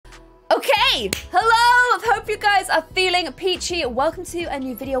Okay, hello, hope you guys are feeling peachy. Welcome to a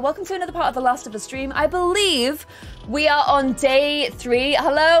new video. Welcome to another part of the Last of Us stream. I believe we are on day 3.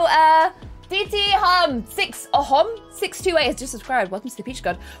 Hello, DT 628 has just subscribed. Welcome to the Peach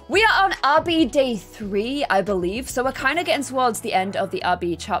God. We are on Abby day 3, I believe. So we're kind of getting towards the end of the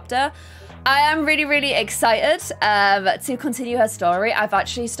Abby chapter. I am really excited to continue her story. I've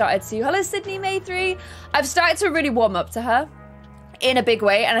actually started to, hello Sydney May 3. I've started to really warm up to her in a big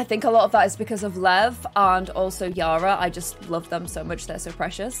way, and I think a lot of that is because of Lev and also Yara. I just love them so much. They're so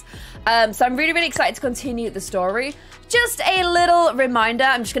precious. So I'm really excited to continue the story. Just a little reminder,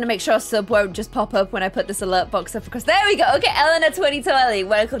 I'm just going to make sure a sub won't just pop up when I put this alert box up, because there we go. Okay, Eleanor 2020,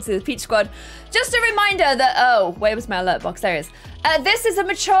 welcome to the Peach Squad. Just a reminder that, oh, where was my alert box? There it is. This is a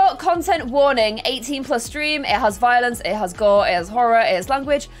mature content warning, 18+ stream. It has violence, it has gore, it has horror, it has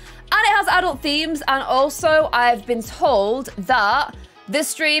language, and it has adult themes. And also, I've been told that this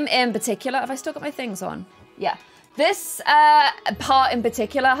stream in particular, have I still got my things on? Yeah. This part in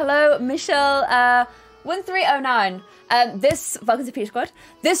particular, hello, Michelle 1309. Welcome to Peach Squad.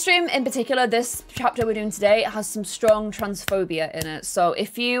 This stream in particular, this chapter we're doing today, has some strong transphobia in it. So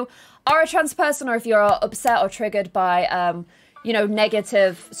if you are a trans person, or if you're upset or triggered by you know,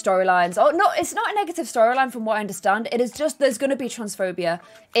 negative storylines. Oh, no, it's not a negative storyline from what I understand. It is just, there's going to be transphobia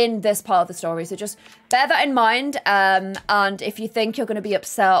in this part of the story. So just bear that in mind. And if you think you're going to be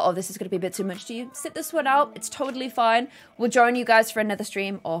upset or this is going to be a bit too much to you, sit this one out. It's totally fine. We'll join you guys for another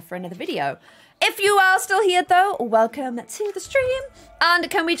stream or for another video. If you are still here, though, welcome to the stream. And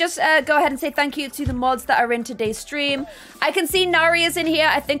can we just go ahead and say thank you to the mods that are in today's stream. I can see Nari is in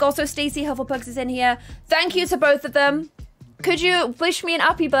here. I think also Stacey Hufflepugs is in here. Thank you to both of them. Could you wish me a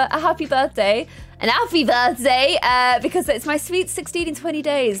happy birthday? An happy birthday, because it's my sweet 16 in 20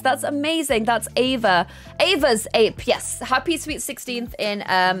 days. That's amazing. That's Ava. Ava's ape. Yes, happy sweet 16th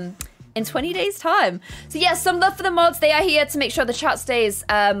in 20 days time. So yes, some love for the mods. They are here to make sure the chat stays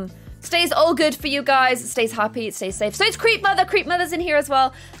all good for you guys. It stays happy, it stays safe. So it's Creep Mother. Creep Mother's in here as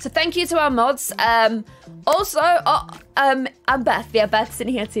well. So thank you to our mods. Also, I'm Beth. Yeah, Beth's in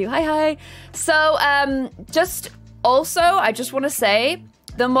here too. Hi. So also, I just want to say,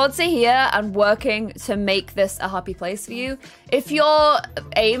 the mods are here and working to make this a happy place for you. If your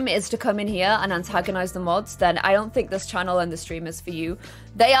aim is to come in here and antagonize the mods, then I don't think this channel and the stream is for you.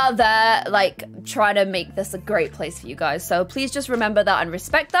 They are there, like, trying to make this a great place for you guys. So please just remember that and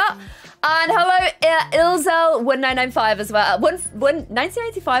respect that. And hello, Ilzel1995 as well.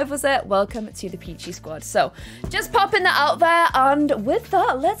 1995 was it? Welcome to the Peachy Squad. So just popping that out there. And with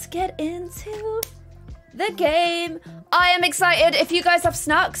that, let's get into the game. I am excited. If you guys have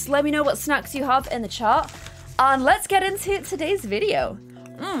snacks, let me know what snacks you have in the chat. And let's get into today's video.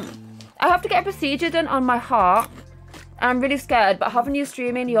 I have to get a procedure done on my heart. I'm really scared, but having you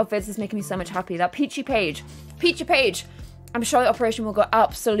streaming your vids is making me so much happy. That Peachy Page, I'm sure the operation will go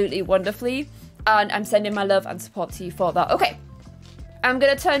absolutely wonderfully. And I'm sending my love and support to you for that. Okay, I'm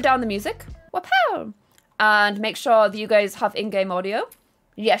gonna turn down the music. Wapow! And make sure that you guys have in-game audio.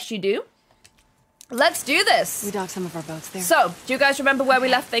 Yes, you do. Let's do this. We docked some of our boats there. So, do you guys remember where we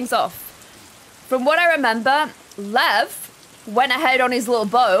left things off? From what I remember, Lev went ahead on his little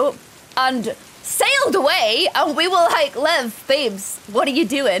boat and sailed away, and we were like, Lev, babes, what are you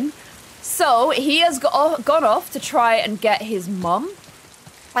doing? So, he has gone off to try and get his mom,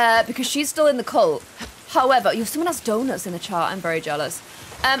 because she's still in the cult. However, someone has donuts in the chat, I'm very jealous.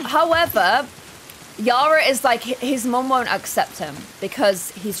 However, Yara is like, his mom won't accept him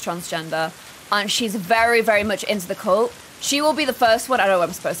because he's transgender. And she's very much into the cult. She will be the first one. I don't know where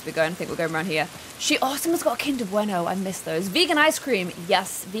I'm supposed to be going. I think we're going around here. Oh, someone's got a Kinder Bueno. I miss those. Vegan ice cream.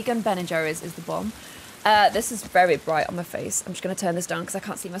 Yes, vegan Ben & Jerry's is the bomb. This is very bright on my face. I'm just going to turn this down because I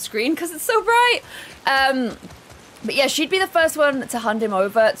can't see my screen because it's so bright. But yeah, she'd be the first one to hand him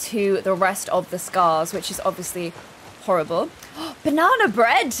over to the rest of the scars, which is obviously horrible. Banana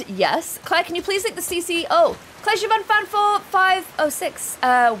bread. Yes. Claire, can you please link the CC? Oh, Clare Siobhan fan 4506.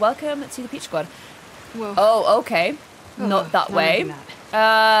 Welcome to the Peach Squad. Whoa. Oh, okay. Not that way.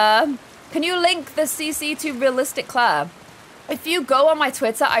 Can you link the CC to Realistic Claire? If you go on my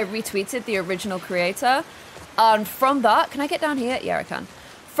Twitter, I retweeted the original creator. And from that, can I get down here? Yeah, I can.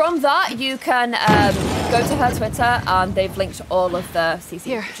 From that, you can go to her Twitter, and they've linked all of the CC,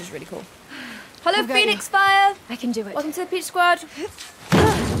 here, which is really cool. Hello, Phoenix Fire. I can do it. Welcome to the Peach Squad.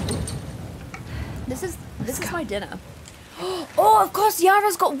 This is my dinner. Oh, of course,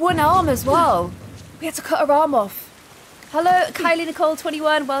 Yara's got one arm as well. We had to cut her arm off. Hello, Kylie Nicole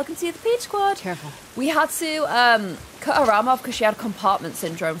 21. Welcome to the Peach Squad. Careful. We had to cut her arm off because she had compartment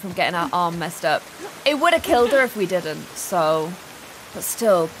syndrome from getting her arm messed up. It would have killed her if we didn't. So But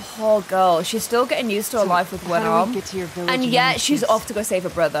still, poor girl. She's still getting used to her life with one arm. Get to your village And yet she's off to go save her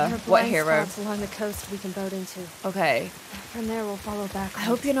brother. What a hero. Along the coast we can boat into. Okay. From there we'll follow back. I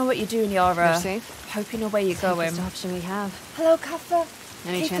hope you know what you're doing, Yara. You're safe? Hope you know where you're going. Safest option we have. Hello, Kaffa.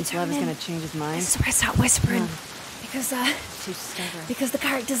 Any chance Lev is going to change his mind? This is where I start whispering. Because, Too stubborn. because the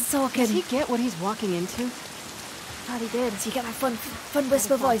character's talking. Does he get what he's walking into? Thought he did. So you get my fun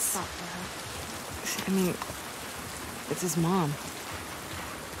whisper voice. I mean, it's his mom.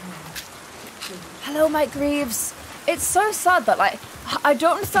 Hello, Mike Greaves. It's so sad that, like, I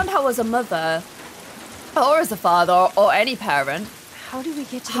don't understand how as a mother, or as a father, or any parent, How do we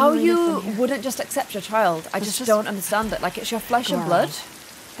get to the how marina you from here? wouldn't just accept your child. I just don't understand it. Like, it's your flesh and blood.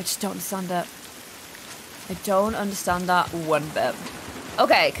 I just don't understand it. I don't understand that one bit.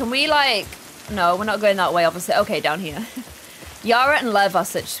 Okay, can we, like... No, we're not going that way, obviously. Okay, down here. Yara and Lev are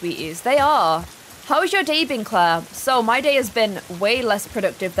such sweeties. They are. How's your day been, Claire? So, my day has been way less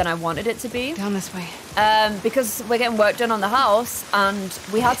productive than I wanted it to be. Down this way. Because we're getting work done on the house, and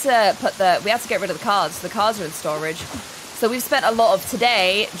we had to get rid of the cars. The cars are in storage. So we've spent a lot of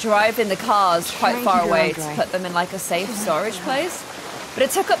today driving the cars quite far away to put them in like a safe storage place. But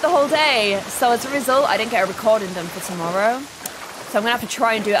it took up the whole day, so as a result, I didn't get a recording done for tomorrow. So I'm gonna have to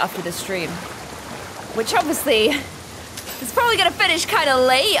try and do it after the stream. Which obviously is probably gonna finish kind of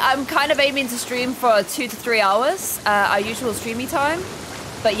late. I'm kind of aiming to stream for 2 to 3 hours, our usual streamy time.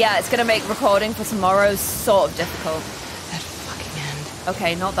 But yeah, it's gonna make recording for tomorrow sort of difficult. That fucking end.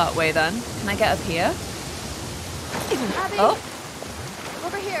 Okay, not that way then. Can I get up here? Abby, Oh,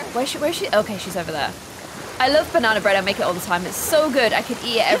 over here. where's she? Okay, she's over there. I love banana bread. I make it all the time. It's so good. I could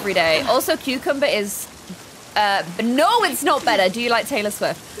eat it every day. Also, cucumber is... no, it's not better. Do you like Taylor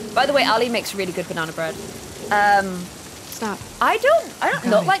Swift? By the way, Ali makes really good banana bread. Stop. I don't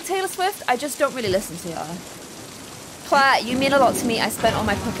not like Taylor Swift. I just don't really listen to her. Claire, you mean a lot to me. I spent all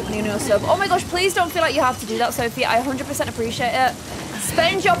my pocket money on your sub. Oh my gosh, please don't feel like you have to do that, Sophie. I 100% appreciate it.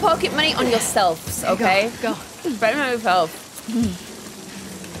 Spend your pocket money on yourselves, okay? Go. Spend it on yourself.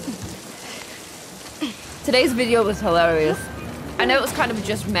 Today's video was hilarious. I know it was kind of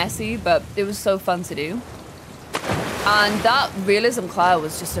just messy, but it was so fun to do. And that realism Claire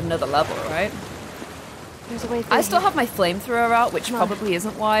was just another level, right? There's a way through I still here. have my flamethrower out, which probably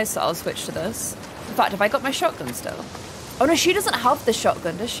isn't wise, so I'll switch to this. In fact, have I got my shotgun still? Oh no, she doesn't have the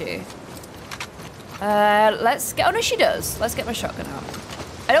shotgun, does she? Let's get... Oh no, she does. Let's get my shotgun out.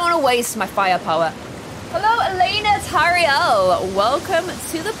 I don't want to waste my firepower. Hello, Elena Tariel. Welcome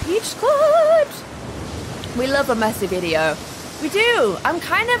to the Peach Squad. We love a messy video. We do. I'm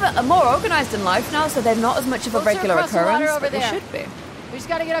kind of more organized in life now, so they're not as much of a regular occurrence, but they should be. We just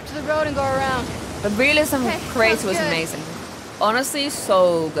gotta get up to the road and go around. The realism creator was amazing. Honestly,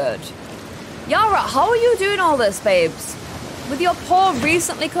 so good. Yara, how are you doing all this, babes? With your poor,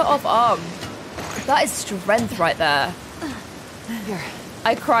 recently cut off arm. That is strength right there. Here.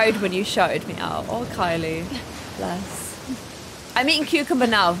 I cried when you shouted me out. Oh, Kylie. Bless. I'm eating cucumber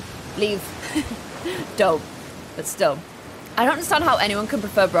now. Leave. Dope. But still. I don't understand how anyone can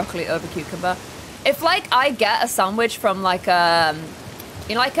prefer broccoli over cucumber. If, like, I get a sandwich from, like,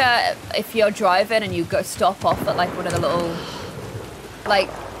 you know, like, if you're driving and you go stop off at, like, one of the little, like,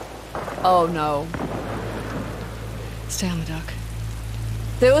 oh, no. Stay on the dock.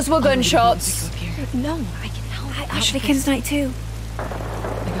 Those were gunshots. No, I can help. Actually, King's Night too.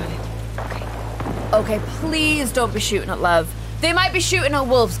 I got it. Okay, please don't be shooting at Lev. They might be shooting at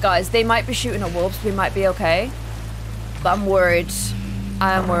wolves, guys. They might be shooting at wolves. We might be okay. But I'm worried.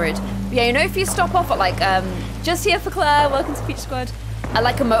 I am worried. But yeah, you know, if you stop off at, like, just here for Claire, welcome to Peach Squad, at,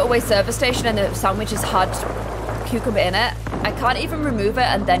 like, a motorway service station and the sandwich has had cucumber in it, I can't even remove it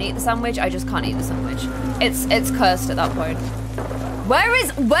and then eat the sandwich. I just can't eat the sandwich. It's cursed at that point. Where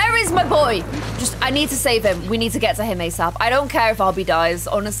is my boy? I need to save him. We need to get to him ASAP. I don't care if Albie dies.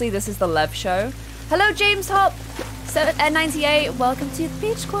 Honestly, this is the Lev show. Hello, James Hop. N98, welcome to the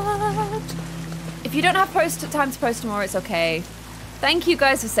Beach Squad. If you don't have time to post tomorrow, it's okay. Thank you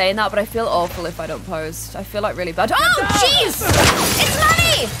guys for saying that, but I feel awful if I don't post. I feel like really bad. Oh, jeez! It's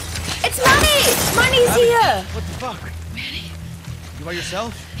Manny! It's Manny! Manny's here! What the fuck? Manny? You by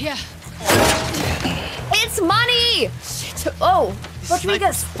yourself? Yeah. It's Manny! Oh,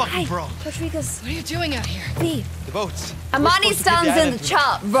 Rodriguez. Fucking bro. Rodriguez. What are you doing out here? B. The boats. Amani stands in the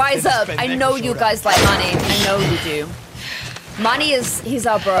chat. Rise up. I know you guys like Manny. I know you do. Manny he's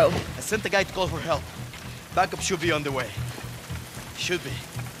our bro. I sent the guy to call for help. Backup should be on the way. Should be.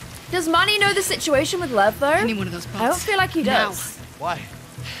 Does Manny know the situation with Lev though? I need one of those boats. I don't feel like he does. Why?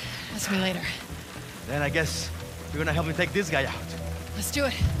 Ask me later. Then I guess you're gonna help me take this guy out. Let's do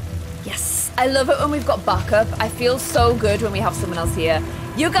it. Yes. I love it when we've got backup. I feel so good when we have someone else here.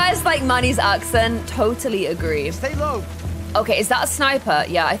 You guys like Manny's accent? Totally agree. Stay low. Okay, is that a sniper?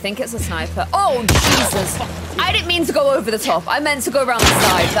 Yeah, I think it's a sniper. Oh, Jesus. I didn't mean to go over the top. I meant to go around the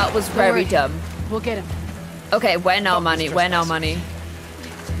side. That was very dumb. We'll get him. Okay, where now, Manny? Where now, Manny?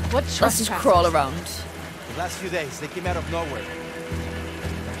 What Let's just crawl around. The last few days, they came out of nowhere.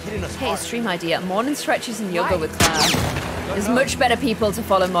 They're hitting us Hey, hard. stream idea. Morning stretches and yoga with Claire. There's much better people to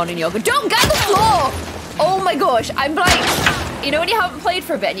follow morning yoga. Don't get the floor! Oh my gosh, I'm like, you know when you haven't played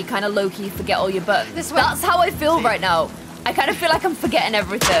for a bit and you kind of low-key forget all your butt? This way. That's how I feel right now. I kind of feel like I'm forgetting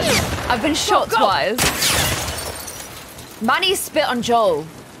everything. I've been shot twice. Manny spit on Joel.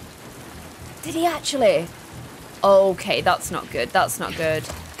 Did he actually? Okay, that's not good. That's not good.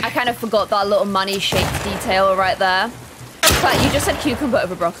 I kind of forgot that little Manny-shaped detail right there. But you just said cucumber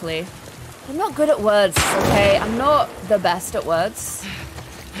over broccoli. I'm not good at words, okay? I'm not the best at words.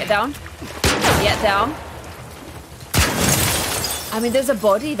 Get down. Get down. I mean, there's a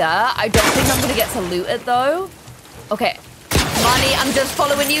body there. I don't think I'm going to get to loot it, though. Okay. Manny, I'm just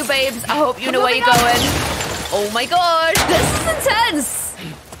following you, babes. I hope you know where you're going. Oh, my gosh. This is intense.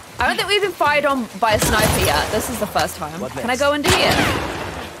 I don't think we've been fired on by a sniper yet. This is the first time. Can I go under here?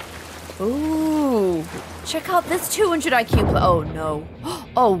 Ooh. Check out this 200 IQ. Oh, no.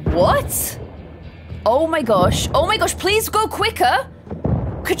 Oh, what? Oh, my gosh. Oh, my gosh. Please go quicker.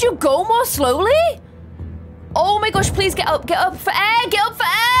 Could you go more slowly? Oh, my gosh. Please get up. Get up for air. Get up for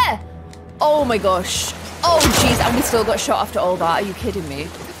air. Oh, my gosh. Oh, jeez. And we still got shot after all that. Are you kidding me?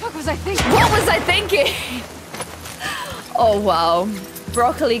 What the fuck was I thinking? What was I thinking? Oh, wow.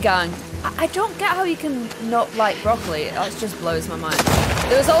 Broccoli gang. I don't get how you can not like broccoli. That just blows my mind.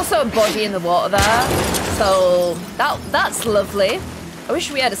 There was also a body in the water there. So that's lovely. I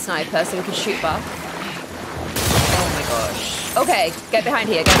wish we had a sniper so we could shoot back. Oh my gosh. Okay, get behind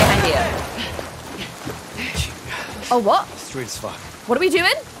here. Get behind here. Oh, what? Straight as fuck. What are we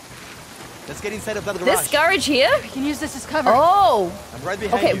doing? Let's get inside of that garage. This garage here? We can use this as cover. Oh. I'm right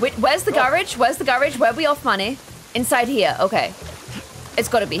behind Okay, you. where's the garage? Where's the garage? Where are we off, Manny? Inside here. Okay. It's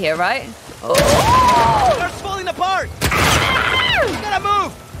got to be here, right? Oh! It's falling apart! You gotta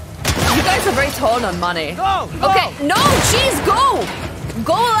move! You guys are very torn on Manny. Go! Okay, no, jeez, go!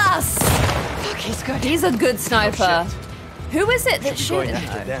 Go, lass! Fuck, he's good. He's a good sniper. Who is it that's Going shooting?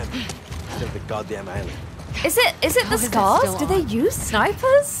 after them. Instead of the goddamn island. Is it the How is it scars? still Do they on? use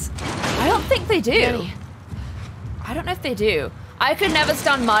snipers? I don't think they do. Manny. I don't know if they do. I could never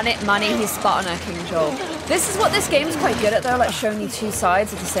stand Manny, he's spot on a King Joel. This is what this game's quite good at though, like showing you two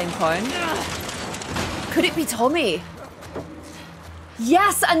sides of the same coin. Could it be Tommy?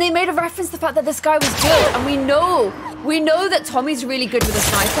 Yes, and they made a reference to the fact that this guy was good, and we know that Tommy's really good with a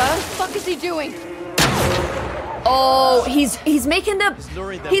sniper. What the fuck is he doing? Oh, he's making them.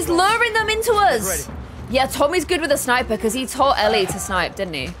 He's bro. luring them into us. ready. Yeah, Tommy's good with a sniper because he taught Ellie to snipe,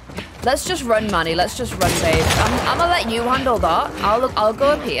 didn't he? Let's just run, Manny. Let's just run, babe. I'm gonna let you handle that. I'll go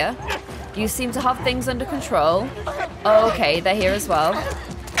up here. You seem to have things under control. Okay, they're here as well.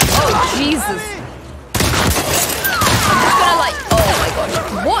 Oh, Jesus. I'm just gonna like, oh my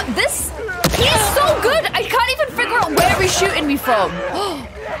gosh. What? He's so good. I can't even figure out where he's shooting me from.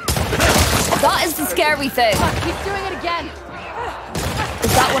 That is the scary thing. Fuck, he's doing it again.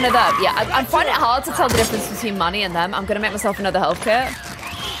 Is that one of them? Yeah, I find it hard to tell the difference between Manny and them. I'm gonna make myself another health kit.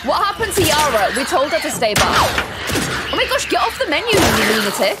 What happened to Yara? We told her to stay back. Oh my gosh, get off the menu, you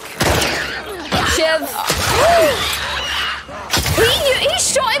lunatic. Shiv. He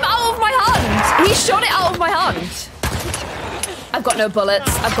shot him out of my hand. He shot it out of my hand. I've got no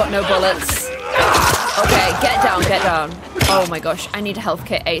bullets. I've got no bullets. Okay, get down, get down. Oh my gosh, I need a health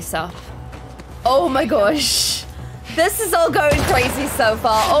kit ASAP. Oh my gosh. This is all going crazy so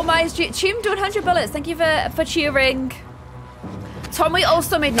far. Oh my, tuned to 100 bullets. Thank you for cheering. Tommy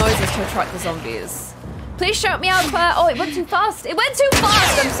also made noises to attract the zombies. Please shout me out, Claire. Oh, it went too fast. It went too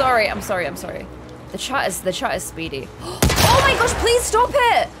fast. I'm sorry. I'm sorry. I'm sorry. The chat is speedy. Oh my gosh, please stop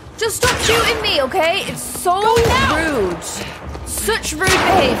it. Just stop shooting me, okay? It's so rude. Such rude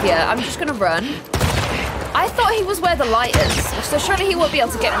behavior. I'm just gonna run. I thought he was where the light is, so surely he won't be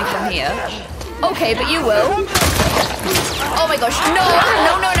able to get me from here. Okay, but you will. Oh my gosh, no.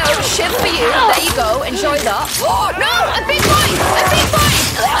 Shiv for you. There you go. Enjoy that. Oh, no, a big boy. A big boy.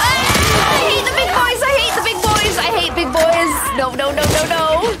 I hate the big boys. I hate the big boys. I hate big boys. No.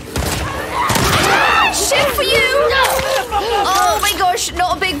 Shiv for you. Oh my gosh,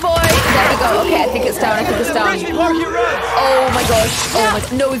 not a big boy. There we go. Okay, I think it's down. Oh my gosh. Oh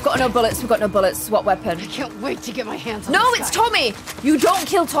my. No, we've got no bullets. We've got no bullets. What weapon? I can't wait to get my hands on No, this it's guy. Tommy. You don't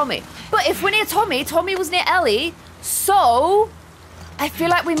kill Tommy. But if we're near Tommy was near Ellie, so I feel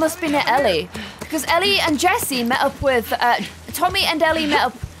like we must be near Ellie. Because Ellie and Jesse met up with... Tommy and Ellie met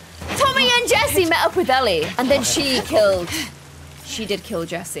up... Tommy and Jesse met up with Ellie. And then she killed... She did kill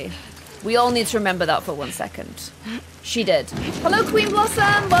Jesse. We all need to remember that for 1 second. She did. Hello, Queen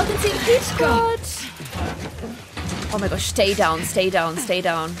Blossom. Welcome to the Peach Squad. Oh my gosh, stay down, stay down, stay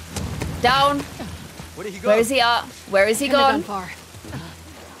down. Down. Where did he go? Where is he at? Where is he gone? Far.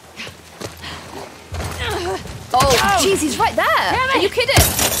 Oh, jeez, he's right there. Are you kidding?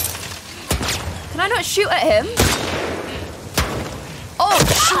 Can I not shoot at him? Oh,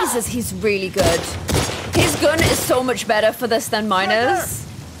 Jesus, he's really good. His gun is so much better for this than mine is.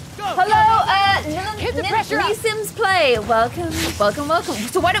 Hello, Sims Play. Welcome, welcome, welcome.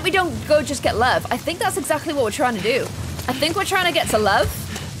 So why don't we go just get Lev? I think that's exactly what we're trying to do. I think we're trying to get to Lev,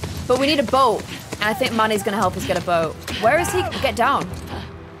 but we need a boat. And I think Manny's gonna help us get a boat. Where is he? Get down.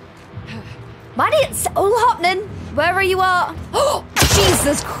 Manny, it's all happening. Where are you at? Oh,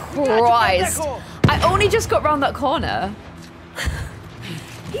 Jesus Christ. I only just got round that corner.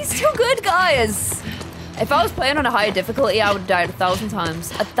 He's too good, guys. If I was playing on a higher difficulty, I would have died 1,000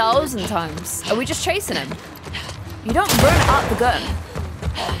 times. 1,000 times. Are we just chasing him? You don't run at the gun.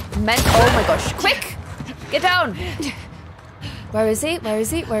 Oh my gosh. Quick! Get down! Where is he? Where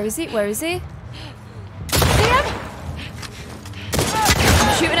is he? Where is he? Where is he? See him?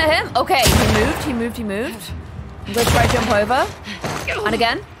 Shooting at him? Okay, he moved, he moved, he moved. I'm gonna try to jump over. And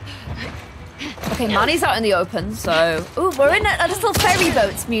again. Okay, Manny's out in the open, so... Ooh, we're in a little ferry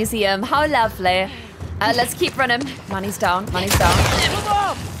boats museum. How lovely. Let's keep running. Manny's down, Manny's down.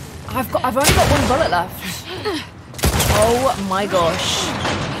 I've only got 1 bullet left. Oh my gosh.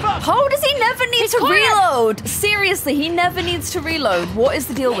 How does he never need to reload? Seriously, he never needs to reload. What is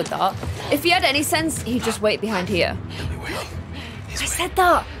the deal with that? If he had any sense, he'd just wait behind here. I said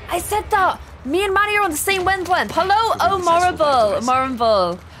that. I said that. Me and Manny are on the same wavelength. Hello, oh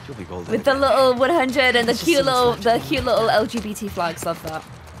Moranville. With the little 100 and the cute little LGBT flags. Love that.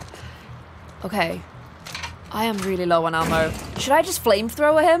 Okay. I am really low on ammo. Should I just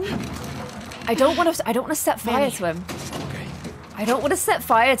flamethrower him? I don't want to set fire to him. I don't want to set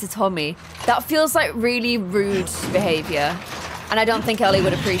fire to Tommy. That feels like really rude behavior. And I don't think Ellie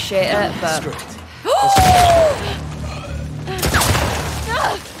would appreciate it, but...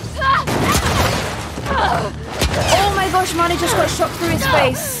 Oh my gosh, Manny just got shot through his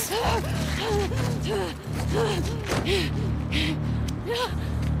face.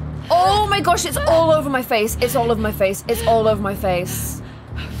 Oh my gosh, it's all over my face. It's all over my face. It's all over my face.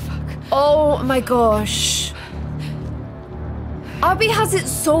 Oh my gosh. Abby has it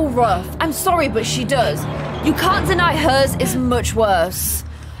so rough. I'm sorry, but she does. You can't deny hers is much worse.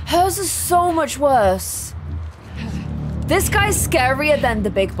 Hers is so much worse. This guy's scarier than the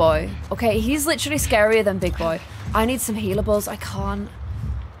big boy. Okay, he's literally scarier than big boy. I need some healables. I can't.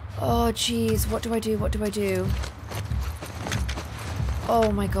 Oh, jeez. What do I do? What do I do?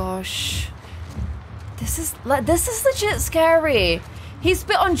 Oh my gosh. This is legit scary. He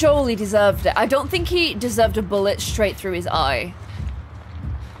spit on Joel. He deserved it. I don't think he deserved a bullet straight through his eye.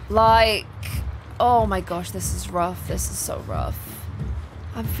 Like, oh my gosh, this is rough. This is so rough.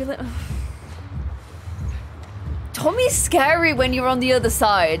 I'm feeling... Tommy's scary when you're on the other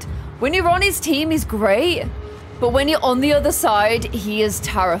side. When you're on his team, he's great. But when you're on the other side, he is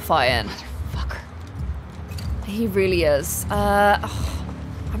terrifying. Motherfucker. He really is. I'm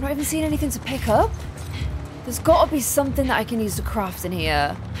not even seeing anything to pick up. There's got to be something that I can use to craft in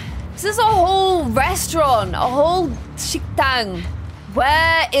here. This is a whole restaurant, a whole shiktang.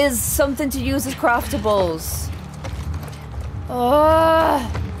 Where is something to use as craftables?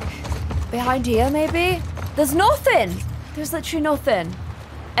 Behind here, maybe? There's nothing. There's literally nothing.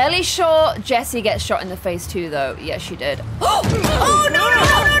 Ellie shot. Jesse gets shot in the face too, though. Yes, she did. Oh, no, no,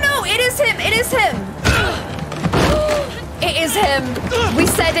 no, no, no. It is him. It is him. It is him. We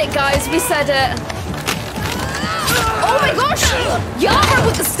said it, guys. We said it. Oh my gosh. Yara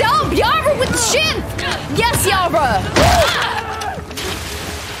with the stab. Yara with the shin. Yes, Yara.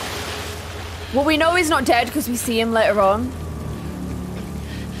 Well, we know he's not dead because we see him later on.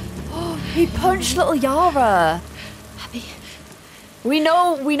 He punched little Yara. Abby. We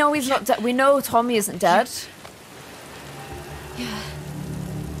know he's not dead. We know Tommy isn't dead. Yeah.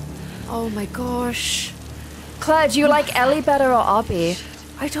 Oh my gosh. Claire, do you like Ellie better or Abby?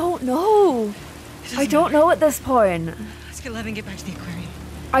 I don't know. I don't know at this point. Let's get Lev and get back to the aquarium.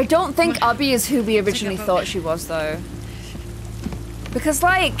 I don't think Abby is who we originally thought she was, though. Because,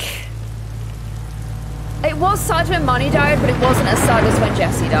 like... It was sad when Manny died, but it wasn't as sad as when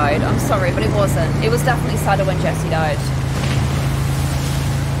Jesse died. I'm sorry, but it wasn't. It was definitely sadder when Jesse died.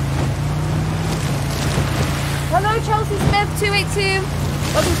 Hello, Chelsea Smith 282.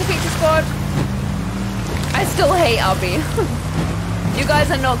 Welcome to Feature Squad. I still hate Abby. You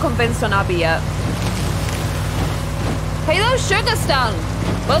guys are not convinced on Abby yet. Hello, Sugar Stan.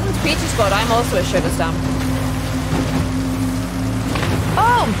 Welcome to Feature Squad. I'm also a Sugar Stan.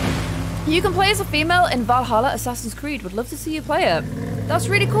 Oh, you can play as a female in Valhalla Assassin's Creed. Would love to see you play it. That's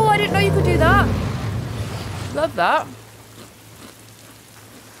really cool. I didn't know you could do that. Love that.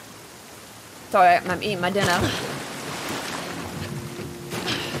 Sorry, I'm eating my dinner.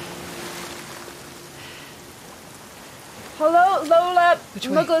 Hello, Lola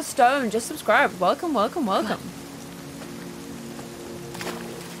Muggle Stone. Just subscribe. Welcome, welcome, welcome.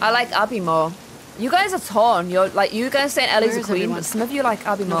 I like Abby more. You guys are torn. You're like, you guys saying Ellie's a queen, but some of you like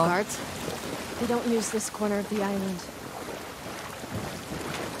Abby more. Guards? They don't use this corner of the island.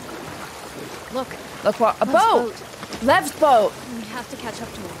 Look. Look what? A boat! Lev's boat! We have to catch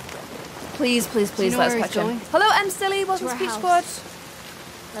up to him. Please, please, please, let's catch him. Hello, M. Silly. Welcome to Speech Squad.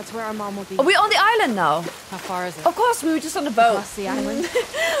 That's where our mom will be. Are we on the island now? How far is it? Of course, we were just on the boat. Across the island.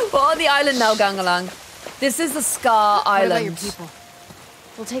 We're on the island now, gang along. This is the Scar Island. What about your people?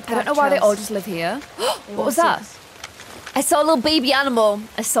 We'll take I don't know why they all just live here. What was that? I saw a little baby animal.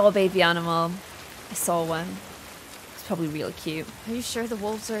 I saw a baby animal. I saw one. It's probably really cute. Are you sure the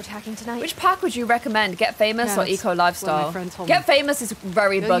wolves are attacking tonight? Which pack would you recommend? Get Famous or Eco Lifestyle? Get Famous is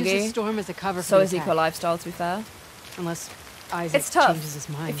very buggy. Use the storm as a cover So for is Eco Lifestyle, to be fair. Unless Isaac It's tough. changes his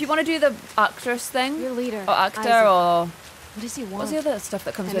mind. If you want to do the actress thing, Your leader, or actor, Isaac. or What does he want? what's the other stuff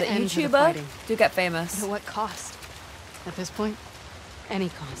that comes An with it? end to the YouTuber, fighting. do Get Famous. At what cost? At this point, any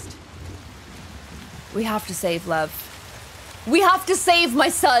cost. We have to save Lev. We have to save my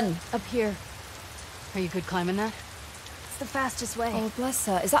son. Up here. Are you good climbing that? It's the fastest way. Oh, bless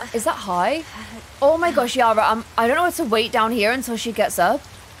her. Is that high? Oh my gosh, Yara, I don't know what to wait down here until she gets up.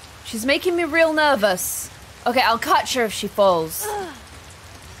 She's making me real nervous. Okay, I'll catch her if she falls.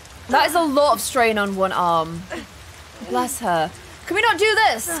 That is a lot of strain on one arm. Bless her. Can we not do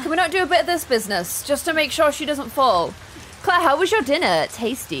this? Can we not do a bit of this business? Just to make sure she doesn't fall. Claire, how was your dinner?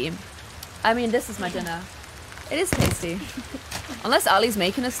 Tasty. I mean, this is my dinner. It is tasty. Unless Ali's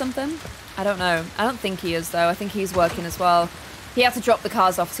making us something. I don't know. I don't think he is, though. I think he's working as well. He had to drop the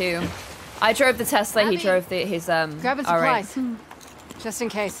cars off, too. I drove the Tesla. He drove his Grabbing R8. supplies. Just in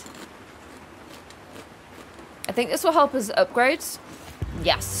case. I think this will help us upgrade.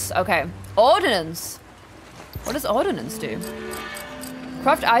 Yes. Okay. Ordnance. What does ordnance do?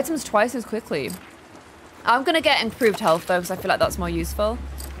 Craft items twice as quickly. I'm going to get improved health, though, because I feel like that's more useful.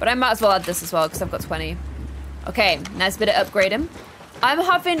 But I might as well add this as well, because I've got 20. Okay. Nice bit of upgrading. I'm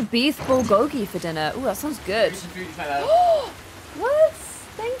having beef bulgogi for dinner. Ooh, that sounds good. What?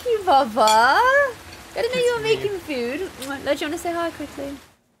 Thank you, Baba. I didn't know you were making food. Led, you want to say hi quickly?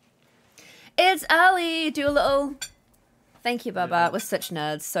 It's Ali. Do a little... Thank you, Baba. We're such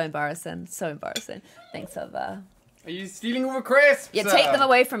nerds. So embarrassing. So embarrassing. Thanks, Baba. Are you stealing all the crisps? Yeah, take them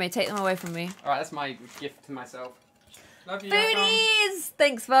away from me. Take them away from me. Alright, that's my gift to myself. Love you. Foodies!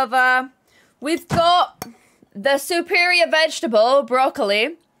 Thanks, Baba. We've got the superior vegetable,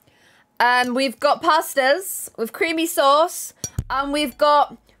 broccoli. And we've got pastas with creamy sauce. And we've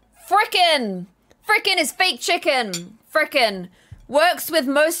got frickin'. Frickin' is fake chicken. Frickin'. Works with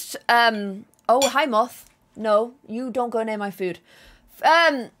most, oh, hi, Moth. No, you don't go near my food.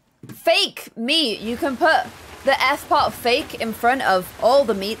 Fake meat. You can put the F part of fake in front of all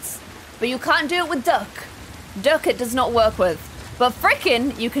the meats, but you can't do it with duck. Duck it does not work with. But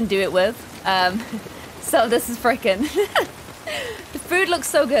frickin' you can do it with. So this is frickin'. The food looks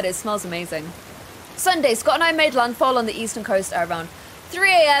so good. It smells amazing. Sunday, Scott and I made landfall on the eastern coast at around 3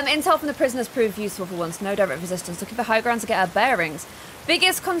 a.m. Intel from the prisoners proved useful for once. No direct resistance. Looking for high ground to get our bearings.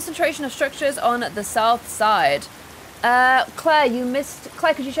 Biggest concentration of structures on the south side. Claire, you missed...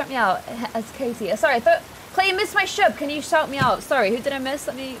 Claire, could you shout me out as Katie? Sorry, I thought... Claire, you missed my shub. Can you shout me out? Sorry, who did I miss?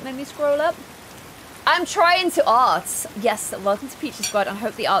 Let me scroll up. I'm trying to art. Yes, welcome to Peachy Squad. I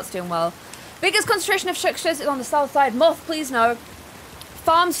hope the art's doing well. Biggest concentration of structures is on the south side. Moth, please no.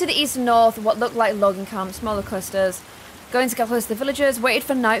 Farms to the east and north. What look like logging camps. Smaller clusters. Going to get close to the villagers. Waited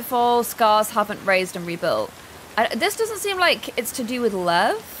for nightfall. Scars haven't raised and rebuilt. This doesn't seem like it's to do with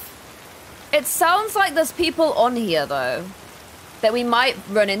Lev. It sounds like there's people on here, though, that we might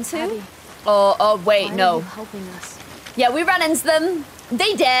run into. Abby, Or wait, why no. are you helping us? Yeah, we ran into them.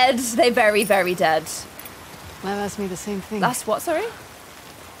 They dead. They very, very dead. Lev asked me the same thing. That's what, sorry?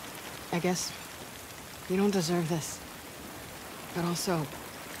 I guess you don't deserve this. But also,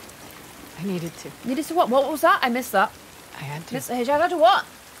 I needed to. Needed to what? What was that? I missed that. I had to. Miss Hijab, to what?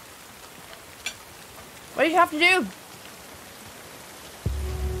 What did you have to do?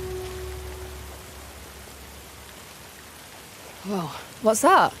 Whoa. What's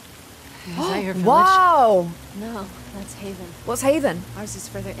that? Is that your village? Wow! No, that's Haven. What's Haven? Ours is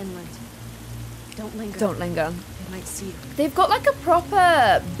further inland. Don't linger. Don't linger. They might see you. They've got like a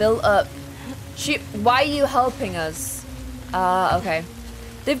proper built-up... Why are you helping us? Okay.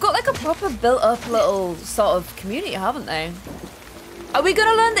 They've got like a proper built-up little sort of community, haven't they? Are we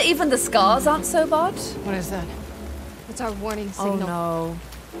gonna learn that even the scars aren't so bad? What is that? It's our warning Oh signal. no.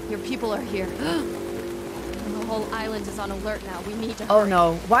 Your people are here. And the whole island is on alert now. We need to Oh hurry.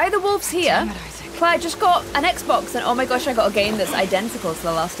 no. Why are the wolves here? Damn it, Isaac. Claire, I just got an Xbox and oh my gosh, I got a game that's identical to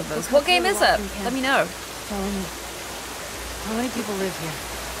The Last of Us. What game is it? Let me know. Follow me. How many people live here?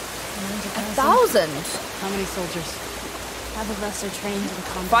 1,000? How many soldiers? Half of us are trained in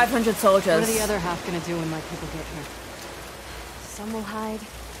combat. 500 soldiers. What are the other half gonna do when my people get here? Some will hide.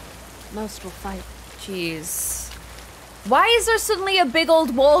 Most will fight. Jeez. Why is there suddenly a big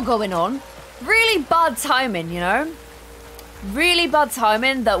old war going on? Really bad timing, you know? Really bad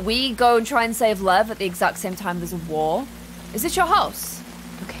timing that we go and try and save Lev at the exact same time there's a war. Is this your house?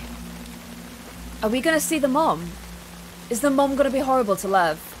 Okay. Are we gonna see the mom? Is the mom gonna be horrible to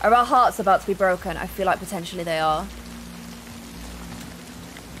Lev? Are our hearts about to be broken? I feel like potentially they are.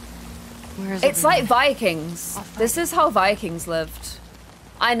 Where is It's everyone? like Vikings. This is how Vikings lived.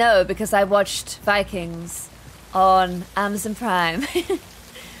 I know because I watched Vikings on Amazon Prime.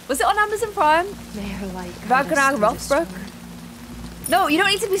 Was it on Amazon Prime? May her light guide us Ragnar through this Rothbrok? storm. No, you don't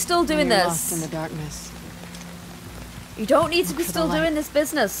need to be still doing You're this. lost in the darkness. You don't need to be Look for the still light. doing this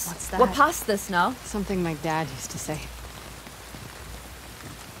business. What's that? We're past this now. Something my dad used to say.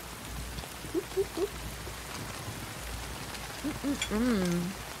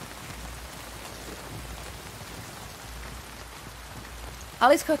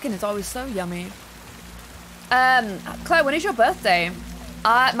 Ali's cooking is always so yummy. Claire, when is your birthday?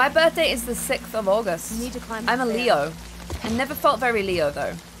 My birthday is the 6th of August. You need to climb I'm a up there. Leo. I never felt very Leo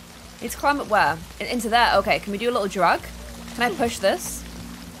though. Need to climb up where? Into there? Okay, can we do a little drag? Can I push this?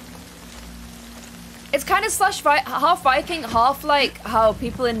 It's kind of half Viking, half like how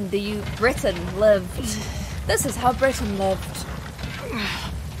people in the Britain lived. This is how Britain lived.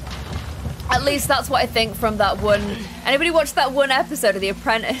 At least that's what I think from that one. Anybody watched that one episode of The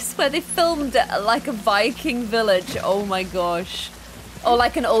Apprentice where they filmed like a Viking village? Oh my gosh. Or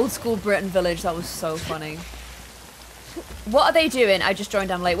like an old school Britain village. That was so funny. What are they doing? I just joined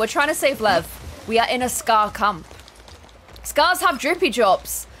on late. We're trying to save Lev. We are in a Scar camp. Scars have drippy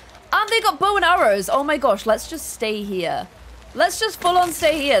drops. And they got bow and arrows. Oh my gosh, let's just stay here. Let's just full on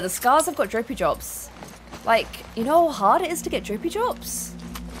stay here. The Scars have got drippy drops. Like, you know how hard it is to get drippy drops?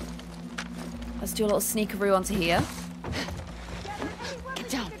 Let's do a little sneakaroo onto here. Get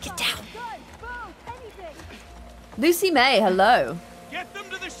down. Get down. Lucy May, hello. Get them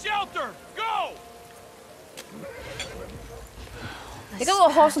to the shelter! Go! They got a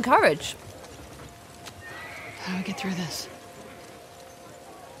little horse and carriage. How do we get through this?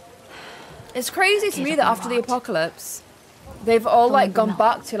 It's crazy to Gate me will that be after the locked. apocalypse, they've all like Following gone the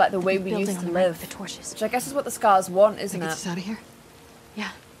back to like the way we Building used on to the right live. with the torches. Which I guess is what the Scars want, Can I isn't get it? us out of here? Yeah,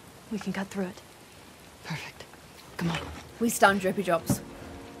 we can cut through it. Perfect. Come on. We stand drippy drops.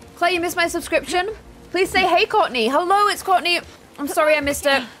 Claire, you missed my subscription? Please say hey, Courtney. Hello, it's Courtney. I'm sorry I missed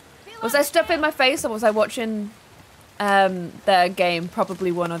it. Was I stuffing my face or was I watching their game?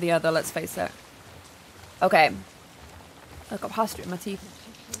 Probably one or the other, let's face it. Okay. I got pasta in my teeth.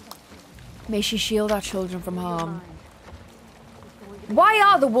 May she shield our children from harm. Why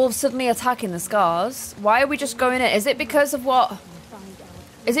are the wolves suddenly attacking the Scars? Why are we just going in? Is it because of what?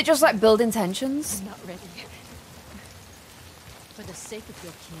 Is it just like building tensions? Not ready. For the sake of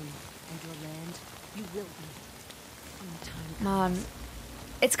your king and your land, you will be. When the time Man,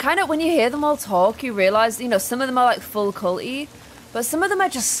 it's kind of, when you hear them all talk, you realize, you know, some of them are like full culty, but some of them are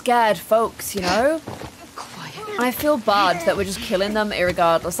just scared folks, you know? Quiet. And I feel bad that we're just killing them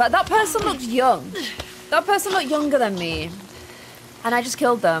irregardless. Like, that person looked young. That person looked younger than me. And I just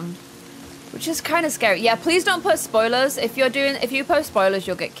killed them. Which is kind of scary. Yeah, please don't post spoilers. If you post spoilers,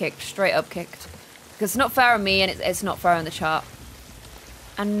 you'll get kicked. Straight up kicked. Because it's not fair on me and it's not fair on the chat.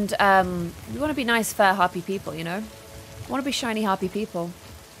 And we want to be nice, fair, happy people, you know? We want to be shiny, happy people.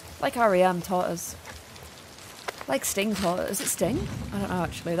 Like R.E.M. taught us. Like Sting taught us. Is it Sting? I don't know,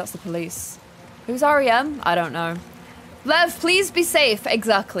 actually. That's the police. Who's R.E.M.? I don't know. Lev, please be safe.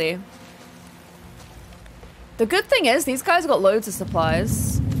 Exactly. The good thing is, these guys got loads of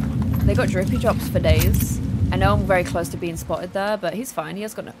supplies. They got drippy drops for days. I know I'm very close to being spotted there, but he's fine. He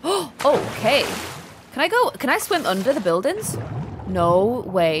has got no... Oh, okay. Can I swim under the buildings? No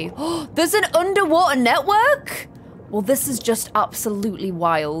way. There's an underwater network? Well, this is just absolutely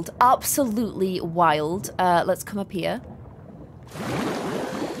wild. Absolutely wild. Let's come up here.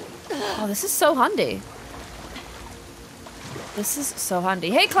 Oh, this is so handy. This is so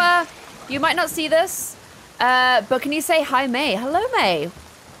handy. Hey, Claire. You might not see this, but can you say hi, May? Hello, May.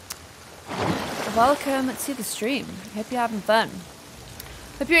 Welcome to the stream. Hope you're having fun.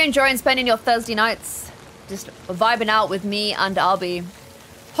 Hope you're enjoying spending your Thursday nights just vibing out with me and Albie.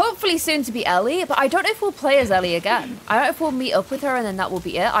 Hopefully soon to be Ellie, but I don't know if we'll play as Ellie again. I don't know if we'll meet up with her and then that will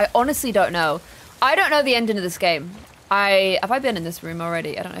be it. I honestly don't know. I don't know the ending of this game. Have I been in this room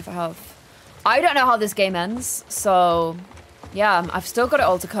already? I don't know if I have. I don't know how this game ends, so yeah, I've still got it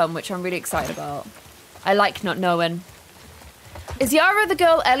all to come, which I'm really excited about. I like not knowing. Is Yara the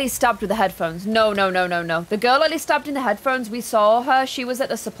girl Ellie stabbed with the headphones? No. The girl Ellie stabbed in the headphones, we saw her. She was at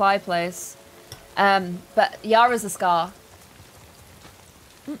the supply place. But Yara's the scar.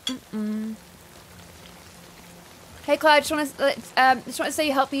 Hey Claire, I just want to say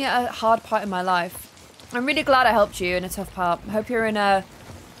you helped me at a hard part in my life. I'm really glad I helped you in a tough part. I hope you're in a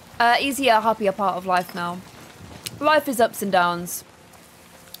easier, happier part of life now. Life is ups and downs.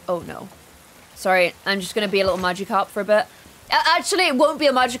 Oh no. Sorry, I'm just going to be a little Magikarp for a bit. Actually, it won't be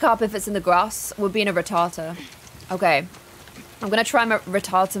a Magikarp if it's in the grass. We're being a Rattata. Okay. I'm going to try and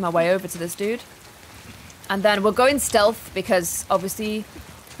Rattata my way over to this dude. And then we're going stealth because, obviously,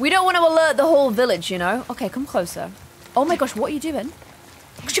 we don't want to alert the whole village, you know? Okay, come closer. Oh my gosh, what are you doing?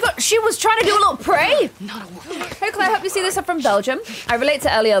 She was trying to do a little pray! Hey Claire, I hope you see this. I'm from Belgium. I relate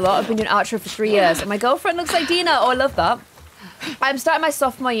to Ellie a lot. I've been doing Archer for 3 years. And my girlfriend looks like Dina. Oh, I love that. I'm starting my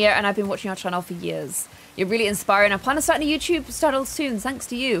sophomore year and I've been watching your channel for years. You're really inspiring. I plan on starting a YouTube channel soon, thanks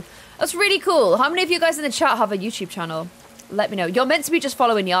to you. That's really cool. How many of you guys in the chat have a YouTube channel? Let me know. You're meant to be just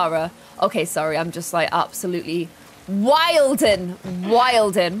following Yara. Okay, sorry. I'm just like absolutely wildin'.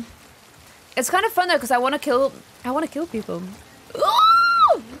 It's kind of fun though because I want to kill people.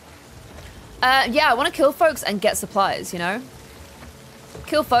 Yeah, I want to kill folks and get supplies, you know?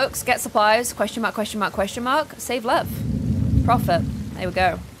 Kill folks, get supplies, question mark, question mark, question mark. Save love. Profit. There we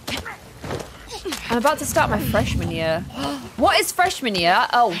go. I'm about to start my freshman year. What is freshman year?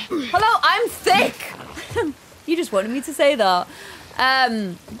 Oh, hello, I'm thick. You just wanted me to say that.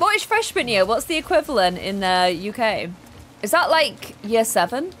 What is freshman year? What's the equivalent in the UK? Is that like year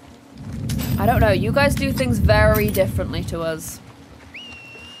 7? I don't know. You guys do things very differently to us.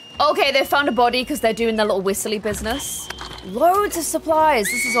 Okay, they found a body because they're doing their little whistly business. Loads of supplies.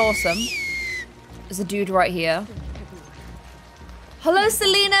 This is awesome. There's a dude right here. Hello,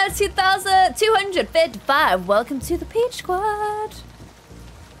 Selena, 2255. Welcome to the Peach Squad.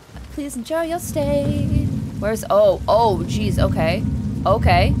 Please enjoy your stay. Where's... Oh, geez. Okay.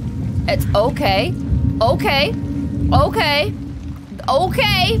 Okay. It's okay. Okay. Okay.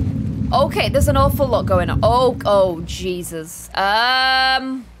 Okay. Okay, there's an awful lot going on. Oh, Jesus. I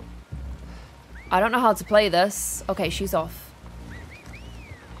don't know how to play this. Okay, she's off.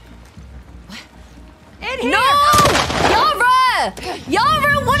 In here! No! Yara!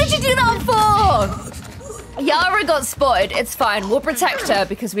 Yara, what did you do that for? Yara got spotted. It's fine. We'll protect her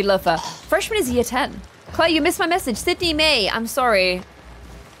because we love her. Freshman is year 10. Claire, you missed my message. Sydney May, I'm sorry.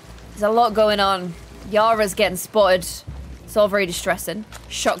 There's a lot going on. Yara's getting spotted. It's all very distressing.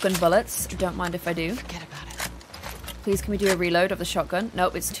 Shotgun bullets. Don't mind if I do. Forget about it. Please, can we do a reload of the shotgun?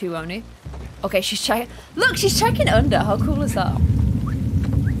 Nope, it's 2 only. Okay, she's checking. Look, she's checking under. How cool is that?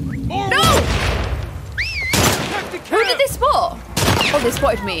 No! Who did they spot? Oh, they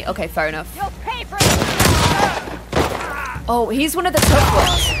spotted me. Okay, fair enough. You'll pay for it. Oh, he's one of the tough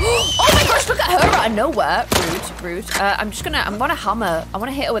ones. Oh my gosh, look at her out of nowhere. Rude. I'm gonna hammer. I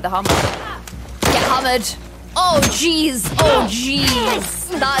wanna hit her with a hammer. Get hammered. Oh, jeez. Oh, jeez.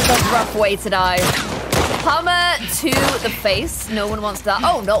 That is a rough way to die. Hammer to the face. No one wants that.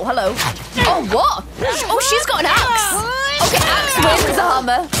 Oh, no. Hello. Oh, what? Oh, she's got an axe. Okay, axe wins a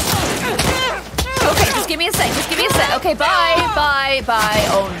hammer. Okay, just give me a sec. Okay, bye.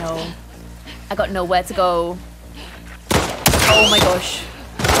 Oh, no. I got nowhere to go. Oh, my gosh.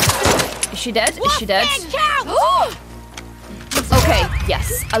 Is she dead? Okay,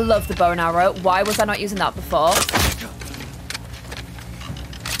 yes. I love the bow and arrow. Why was I not using that before?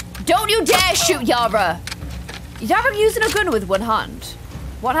 Don't you dare shoot Yara! Yara using a gun with one hand.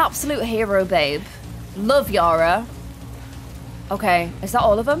 What an absolute hero, babe. Love Yara. Okay, is that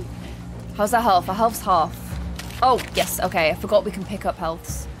all of them? How's that health? Our health's half. Oh, yes, okay. I forgot we can pick up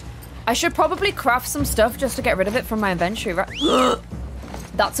healths. I should probably craft some stuff just to get rid of it from my inventory, right?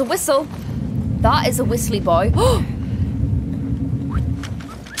 That's a whistle. That is a whistly boy.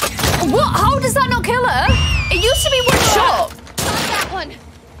 What? How does that not kill her? It used to be one shot. That one.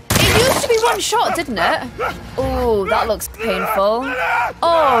 It used to be one shot, didn't it? Oh, that looks painful.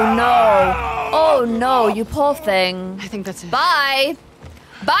 Oh no. Oh no, you poor thing. I think that's it. Bye.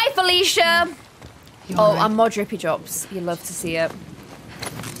 Bye, Felicia. You Oh, all right? and more drippy drops. You love to see it.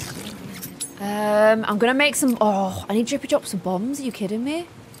 I'm gonna make some. Oh, I need drippy drops and bombs. Are you kidding me?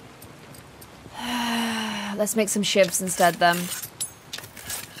 Let's make some shivs instead then.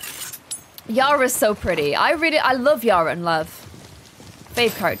 Yara's so pretty. I love Yara and Love.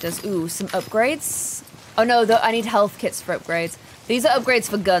 Fave characters. Ooh, some upgrades. Oh no, I need health kits for upgrades. These are upgrades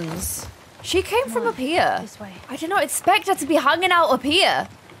for guns. She came from up here. This way. I did not expect her to be hanging out up here.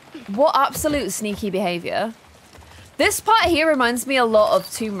 What absolute sneaky behavior. This part here reminds me a lot of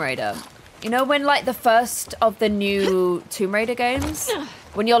Tomb Raider. You know when like the first of the new Tomb Raider games?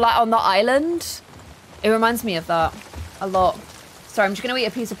 When you're like on the island? It reminds me of that a lot. Sorry, I'm just gonna eat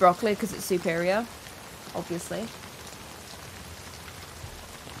a piece of broccoli because it's superior, obviously.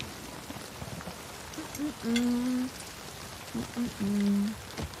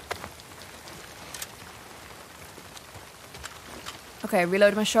 Okay,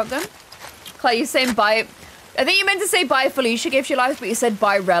 reload my shotgun. Claire, you saying bye? I think you meant to say bye Felicia gives you life, but you said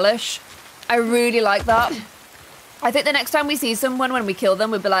bye Relish. I really like that. I think the next time we see someone when we kill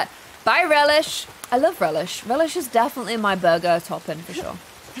them, we'll be like, bye Relish. I love Relish. Relish is definitely my burger topping for sure.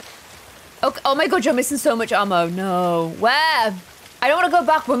 Okay. Oh my god, you're missing so much ammo. No. Where? I don't want to go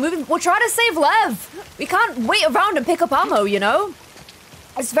back. We're moving. We're trying to save Lev. We can't wait around and pick up ammo, you know?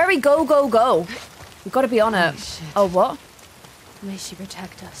 It's very go, go, go. We've got to be on it. Shit. Oh, what? May she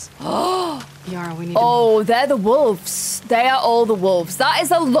protect us. Yara, we need to Oh, they're the wolves. They are all the wolves. That is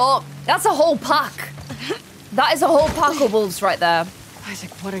a lot. That's a whole pack. That is a whole pack of wolves right there.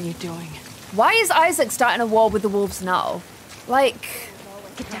 Isaac, what are you doing? Why is Isaac starting a war with the wolves now? Like,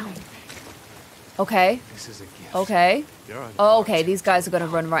 Get down. okay. This is a gift. Okay. You're on Oh, okay, these guys are gonna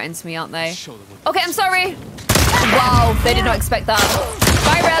run right into me, aren't they? Show them what Okay, I'm sorry. Wow, they did not expect that.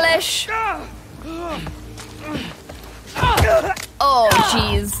 Bye, Relish. Oh,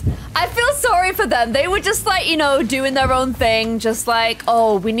 jeez. I feel sorry for them. They were just like, you know, doing their own thing. Just like,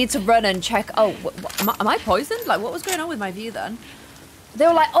 oh, we need to run and check. Oh, am I poisoned? Like, what was going on with my view then? They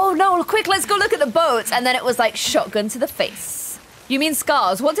were like, oh no, quick, let's go look at the boats. And then it was like shotgun to the face. You mean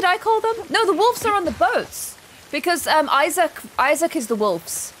scars? What did I call them? No, the wolves are on the boats. Because Isaac is the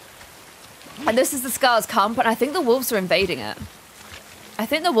wolves. And this is the Scars camp, and I think the wolves are invading it. I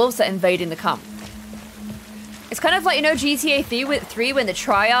think the wolves are invading the camp. It's kind of like, you know, GTA 3 when the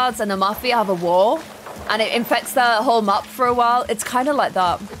Triads and the Mafia have a war, and it infects the whole map for a while. It's kind of like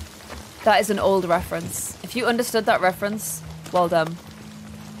that. That is an old reference. If you understood that reference, well done.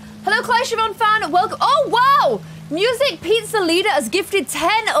 Hello, Clare Siobhan fan. Welcome. Oh, wow! Music Pizza Leader has gifted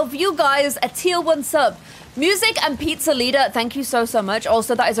 10 of you guys a tier 1 sub. Music and Pizza Leader, thank you so, so much.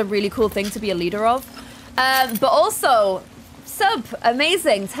 Also, that is a really cool thing to be a leader of. But also, sub,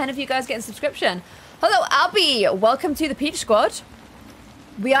 amazing. 10 of you guys getting subscription. Hello, Abby. Welcome to the Peach Squad.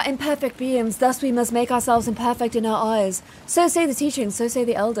 We are imperfect beings, thus we must make ourselves imperfect in our eyes. So say the teachings, so say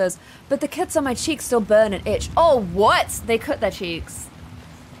the elders. But the cuts on my cheeks still burn and itch. Oh, what? They cut their cheeks.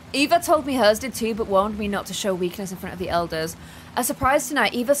 Eva told me hers did too, but warned me not to show weakness in front of the elders. A surprise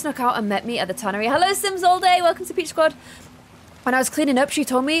tonight, Eva snuck out and met me at the tannery. Hello, Sims all day. Welcome to Peach Squad. When I was cleaning up, she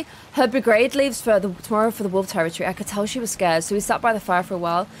told me her brigade leaves tomorrow for the wolf territory. I could tell she was scared, so we sat by the fire for a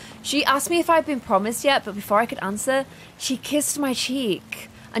while. She asked me if I'd been promised yet, but before I could answer, she kissed my cheek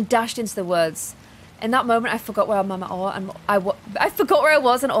and dashed into the woods. In that moment, I forgot where I'm at all, and I forgot where I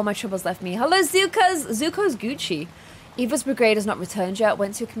was, and all my troubles left me. Hello, Zuko's Gucci. Eva's brigade has not returned yet.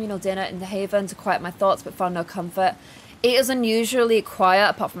 Went to a communal dinner in the Haven to quiet my thoughts, but found no comfort. It is unusually quiet,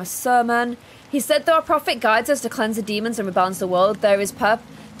 apart from a sermon. He said though our prophet guides us to cleanse the demons and rebalance the world, there is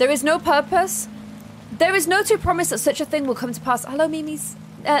no purpose. There is no true promise that such a thing will come to pass. Hello, Miss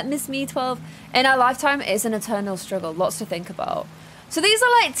Me12. In our lifetime, it is an eternal struggle. Lots to think about. So these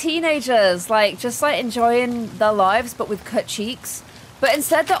are like teenagers, like just like enjoying their lives, but with cut cheeks. But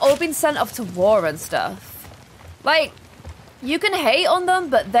instead, they're all being sent off to war and stuff. Like, you can hate on them,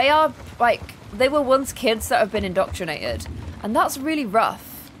 but they are like, they were once kids that have been indoctrinated. And that's really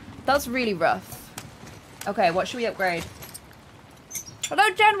rough. That's really rough. Okay, what should we upgrade? Hello,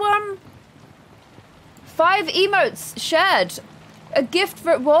 Gen 1. 5 emotes shared. A gift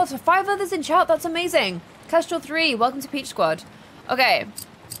for rewards for 5 others in chat. That's amazing. Kestrel 3, welcome to Peach Squad. Okay.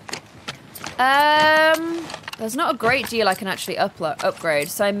 There's not a great deal I can actually upgrade,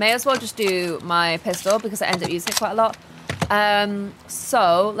 so I may as well just do my pistol because I end up using it quite a lot.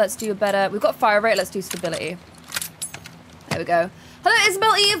 So let's do a better. We've got fire rate. Let's do stability. There we go. Hello,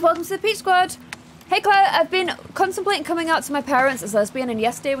 Isabel Eve. Welcome to the Peach Squad. Hey Claire, I've been contemplating coming out to my parents as lesbian, and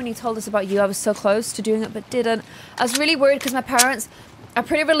yesterday when you told us about you, I was so close to doing it but didn't. I was really worried because my parents are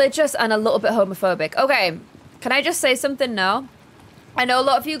pretty religious and a little bit homophobic. Okay, can I just say something now? I know a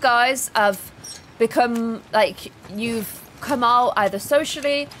lot of you guys have become, like, you've come out either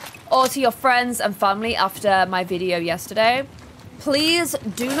socially or to your friends and family after my video yesterday. Please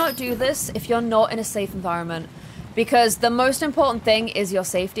do not do this if you're not in a safe environment, because the most important thing is your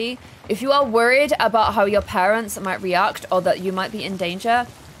safety. If you are worried about how your parents might react or that you might be in danger.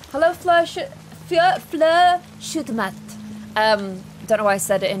 Hello, Fleur Schutmat. Don't know why I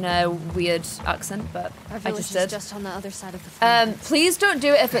said it in a weird accent, but I just did. Just on the other side of the please don't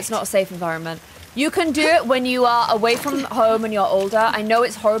do it if it's not a safe environment. You can do it when you are away from home and you're older. I know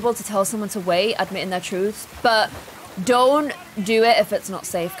it's horrible to tell someone to wait, admitting their truths, but don't do it if it's not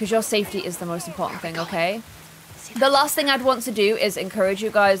safe, because your safety is the most important thing, okay? The last thing I'd want to do is encourage you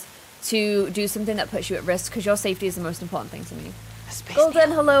guys to do something that puts you at risk, because your safety is the most important thing to me.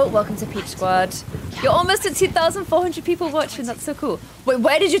 Golden, hello, welcome to Peach Squad. You're almost at 2,400 people watching, that's so cool. Wait,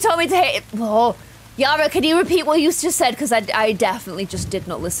 where did you tell me to hit? Oh, Yara, can you repeat what you just said? Because I definitely just did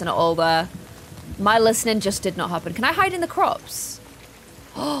not listen at all there. My listening just did not happen. Can I hide in the crops?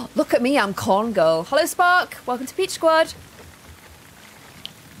 Oh, look at me, I'm Corn Girl. Hello, Spark, welcome to Peach Squad.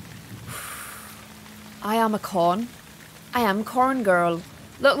 I am a corn. I am Corn Girl.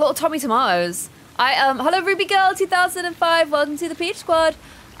 Look, little Tommy Tomatoes. Hello Ruby Girl 2005, welcome to the Peach Squad.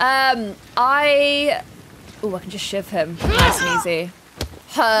 Oh, I can just shiv him. Nice and easy.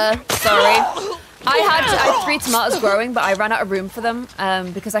 Sorry. I had 3 tomatoes growing, but I ran out of room for them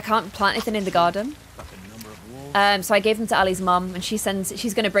because I can't plant anything in the garden. So I gave them to Ali's mum, and she's going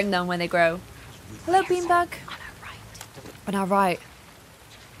to bring them when they grow. Hello, Beanbag. On our right.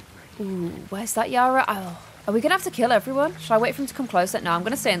 Ooh, where's that Yara? Oh, are we going to have to kill everyone? Should I wait for him to come closer? No, I'm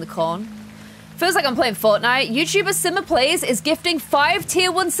going to stay in the corn. Feels like I'm playing Fortnite. YouTuber Simmer Plays is gifting 5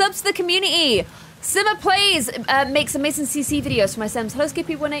 tier 1 subs to the community. Simmer Plays makes amazing CC videos for my Sims. Hello,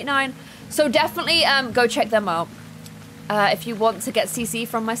 Skippy189. So definitely go check them out if you want to get CC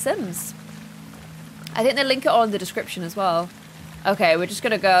from my Sims. I think they link it all in the description as well. Okay, we're just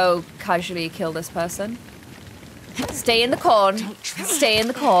gonna go casually kill this person. Stay in the corn. Stay in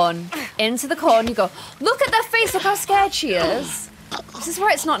the corn. Into the corn you go. Look at their face. Look how scared she is. This is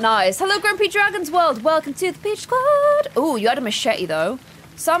where it's not nice. Hello, Grumpy Dragon's World. Welcome to the Peach Squad. Ooh, you had a machete though.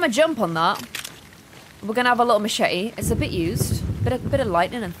 So I'm gonna jump on that. We're gonna have a little machete. It's a bit used. Bit of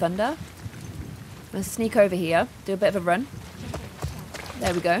lightning and thunder. I'm gonna sneak over here. Do a bit of a run.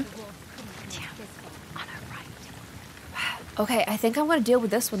 There we go. Okay, I think I'm gonna deal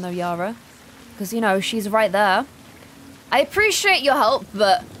with this one though, Yara. Because, you know, she's right there. I appreciate your help,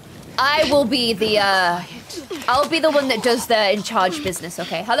 but I will be the, I'll be the one that does the in-charge business,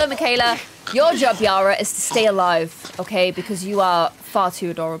 okay? Hello, Michaela. Your job, Yara, is to stay alive, okay? Because you are far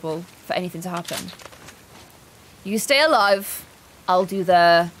too adorable for anything to happen. You stay alive. I'll do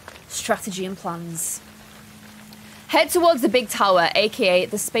the strategy and plans. Head towards the big tower, aka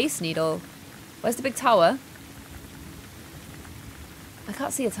the Space Needle. Where's the big tower? I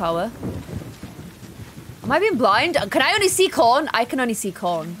can't see a tower. Am I being blind? Can I only see corn? I can only see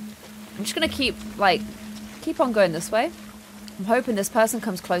corn. I'm just gonna keep on going this way. I'm hoping this person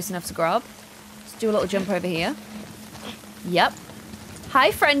comes close enough to grab. Let's do a little jump over here. Yep.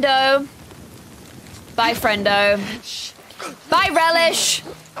 Hi, friendo. Bye, friendo. Bye, Relish.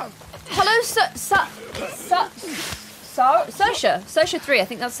 Hello, Sersha 3, I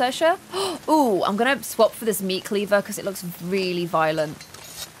think that's Sersha. Ooh, I'm gonna swap for this meat cleaver because it looks really violent.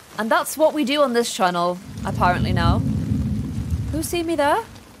 And that's what we do on this channel, apparently now. Who see me there?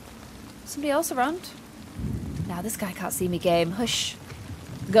 Somebody else around? Nah, this guy can't see me, game. Hush.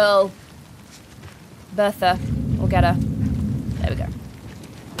 Girl. Bertha. We'll get her. There we go.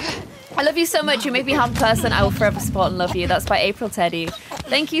 I love you so much. You make me half a person. I will forever support and love you. That's by April Teddy.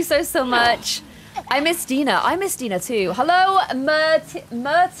 Thank you so much. I miss Dina. I miss Dina too. Hello,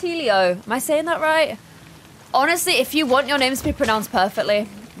 Mertilio. Am I saying that right? Honestly, if you want your names to be pronounced perfectly,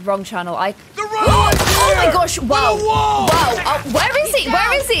 wrong channel. Oh my gosh! Wow! Wow! Where is he?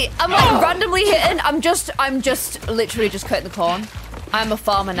 Where is he? I'm like randomly hitting. I'm just literally just cutting the corn. I'm a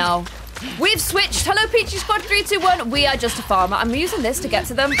farmer now. We've switched. Hello, Peachy Squad 321. We are just a farmer. I'm using this to get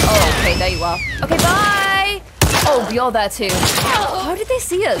to them. Oh, okay, there you are. Okay, bye. Oh, you're there too. How did they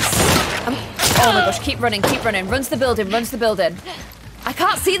see us? Oh my gosh, keep running, keep running. Run to the building, run to the building. I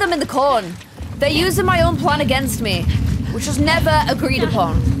can't see them in the corn. They're using my own plan against me, which was never agreed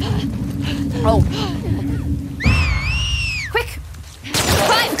upon. Oh. Quick.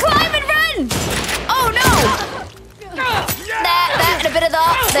 Climb and run! Oh no! There. wanted a bit of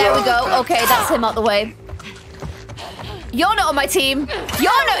that. There we go. Okay, that's him out the way. You're not on my team.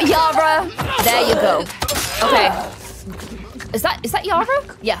 You're not Yara. There you go. Okay. Is that Yara?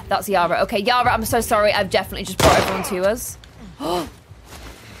 Yeah, that's Yara. Okay, Yara, I'm so sorry. I've definitely just brought everyone to us. Oh,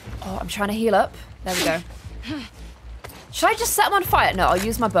 I'm trying to heal up. There we go. Should I just set him on fire? No, I'll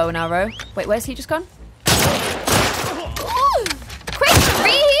use my bow and arrow. Wait, where's he just gone? Quick,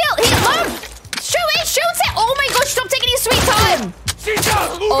 re-heal! Heal him! Shoot it! Shoot it! Oh my gosh, stop taking your sweet time!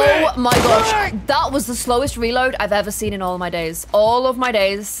 Oh my gosh, that was the slowest reload I've ever seen in all of my days. All of my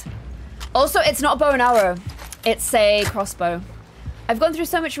days. Also, it's not a bow and arrow. It's a crossbow. I've gone through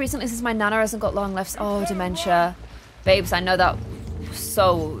so much recently since my nana hasn't got long left. Oh, dementia. Babes, I know that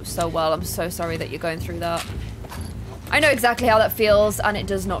so well. I'm so sorry that you're going through that. I know exactly how that feels, and it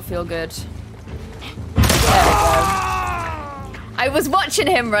does not feel good. There we go. I was watching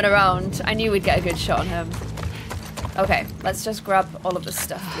him run around. I knew we'd get a good shot on him. Okay, let's just grab all of this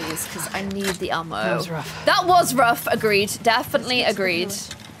stuff, please, because I need the ammo. That was rough. That was rough. Agreed. Definitely agreed.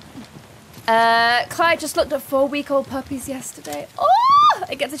 Claire just looked at 4-week-old puppies yesterday. Oh!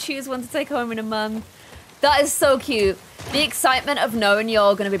 I get to choose one to take home in a month. That is so cute. The excitement of knowing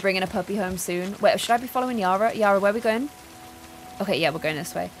you're going to be bringing a puppy home soon. Wait, should I be following Yara? Yara, where are we going? Okay, yeah, we're going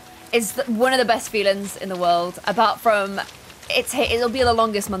this way. It's one of the best feelings in the world. Apart from, it'll be the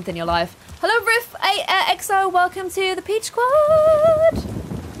longest month in your life. Hello, Riff XO. Welcome to the Peach Squad.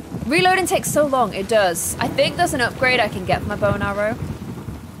 Reloading takes so long. It does. I think there's an upgrade I can get for my bow and arrow.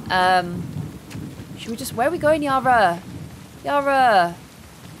 Should we just... Where are we going, Yara? Yara.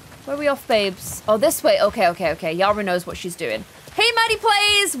 Where are we off, babes? Oh, this way. Okay. Yara knows what she's doing. Hey, Maddie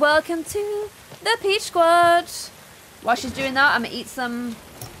Plays. Welcome to the Peach Squad. While she's doing that, I'm going to eat some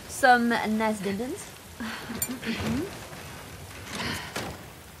nice dindins.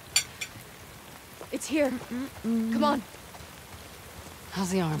 It's here. Come on. How's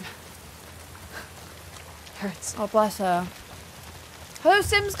the arm? Hurts. Oh, bless her. Hello,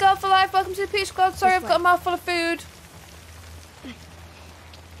 Sims Girl for Life. Welcome to the Peach Squad. Sorry, I've got a mouthful of food.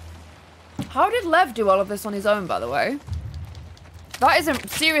 How did Lev do all of this on his own, by the way? That is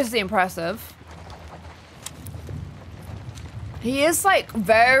seriously impressive. He is, like,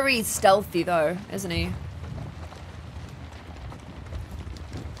 very stealthy, though, isn't he?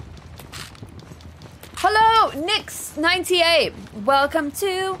 Hello, Nix98. Welcome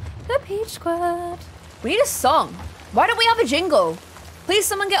to the Peach Squad. We need a song. Why don't we have a jingle? Please,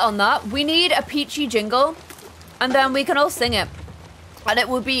 someone get on that. We need a peachy jingle, and then we can all sing it. And it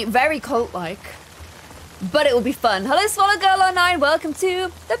will be very cult-like, but it will be fun. Hello, Swallow Girl 09. Welcome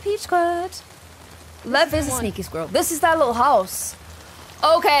to the Peach Squad. Lev is a sneaky squirrel. This is that little house.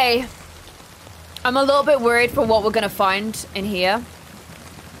 Okay. I'm a little bit worried for what we're going to find in here.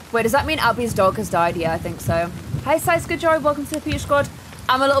 Wait, does that mean Abby's dog has died? Yeah, I think so. Hi, Size Good Joy. Welcome to the Peach Squad.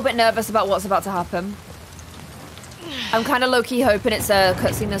 I'm a little bit nervous about what's about to happen. I'm kind of low-key hoping it's a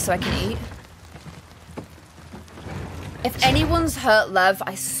cutscene so I can eat. If anyone's hurt Lev,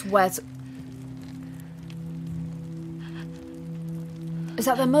 I swear to... Is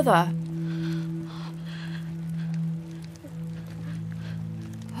that their mother?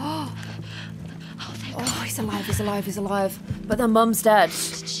 Oh, he's alive. But their mum's dead.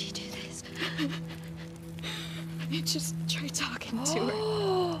 Did she do this? I just tried talking to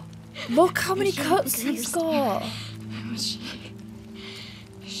her. Look how many cuts he's got.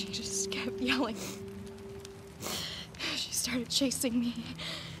 She just kept yelling. She started chasing me.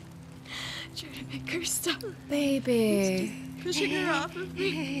 Trying to make her stop. Baby. Pushing her off of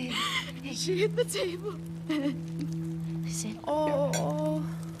me. She hit the table. Listen. Oh.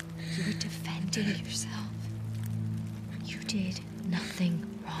 You were defending yourself. You did nothing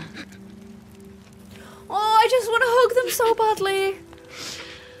wrong. Oh, I just want to hug them so badly.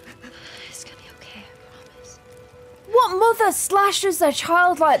 It's gonna be okay, I promise. What mother slashes their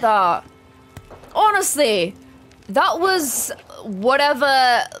child like that? Honestly, that was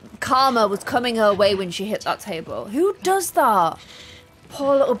whatever karma was coming her way when she hit that table. Who does that?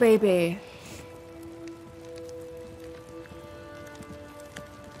 Poor little baby.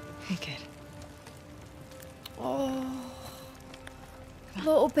 Hey, kid. Oh,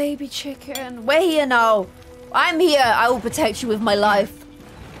 little baby chicken. We're here now. I'm here. I will protect you with my life.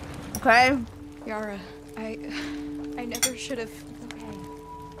 Okay? Yara, I never should have.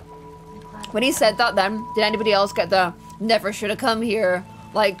 When he said that then, did anybody else get the never should have come here,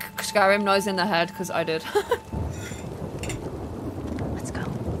 like, Skyrim noise in the head? Because I did. Let's go.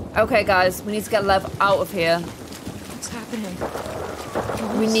 Okay, guys, we need to get Lev out of here. What's happening?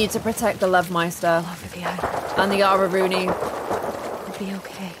 We need to protect the Levmeister Over the island. and the Yara Rooney. We'll be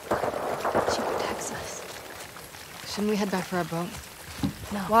okay. She protects us. Shouldn't we head back for our boat?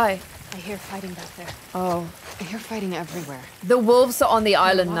 No. Why? I hear fighting back there. Oh. I hear fighting everywhere. The wolves are on the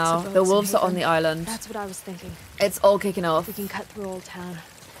island Lots now. of boats The in wolves are on Haven. the island. That's what I was thinking. It's all kicking off. We can cut through Old Town,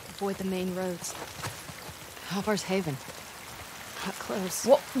 avoid the main roads. How far's Haven? Not close.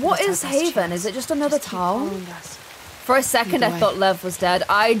 What That's our is best Haven? chance. Is it just another Just keep town? following us. For a second, Either I way. thought Lev was dead.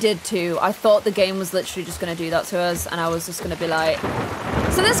 I did too. I thought the game was literally just going to do that to us, and I was just going to be like,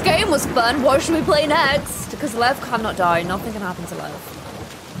 so this game was fun, what should we play next? Because Lev cannot die. Nothing can happen to Lev.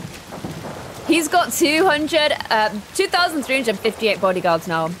 He's got 2,358 bodyguards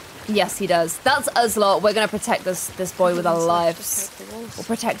now. Yes, he does. That's us lot. We're going to protect this boy with our lives. We'll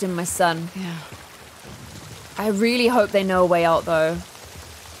protect him, my son. Yeah. I really hope they know a way out, though.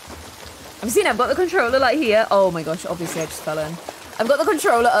 I've seen I've got the controller like here. Oh my gosh, obviously I just fell in. I've got the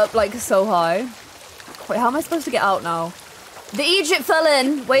controller up like so high. Wait, how am I supposed to get out now? The Egypt fell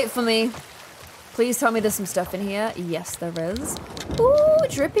in. Wait for me. Please tell me there's some stuff in here. Yes, there is. Ooh,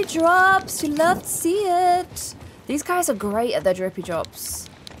 drippy drops. You love to see it. These guys are great at their drippy drops.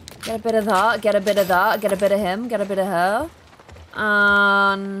 Get a bit of that, get a bit of that, get a bit of him, get a bit of her.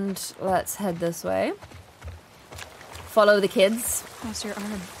 And let's head this way. Follow the kids. How's your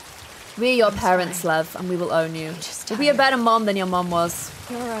arm? We're your parents, Lev, and we will own you. just We'll be a better mom than your mom was.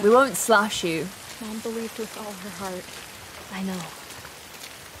 You're right. We won't slash you. Mom believed with all her heart. I know.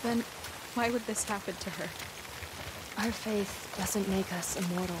 Then why would this happen to her? Our faith doesn't make us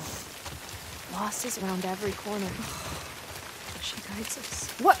immortal. Loss is around every corner. She guides us.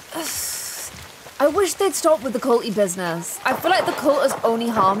 What? I wish they'd stop with the culty business. I feel like the cult has only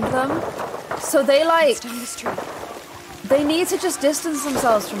harmed them. So they like... It's down the street. They need to just distance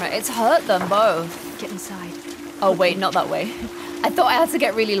themselves from it. It's hurt them both. Get inside. Oh wait, not that way. I thought I had to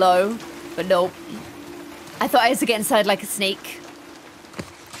get really low, but nope. I thought I had to get inside like a snake.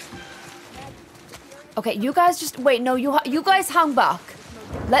 Okay, you guys just wait. No, you guys hang back.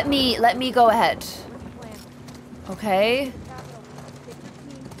 Let me go ahead. Okay.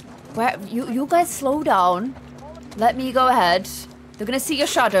 Where you guys slow down. Let me go ahead. They're gonna see your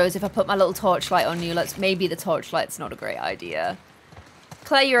shadows if I put my little torchlight on you. Maybe the torchlight's not a great idea.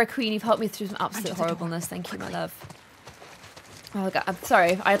 Claire, you're a queen. You've helped me through some absolute horribleness. Thank you, my love. Oh god, I'm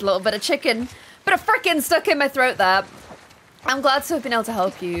sorry. I had a little bit of chicken, bit of frickin' stuck in my throat there. I'm glad to have been able to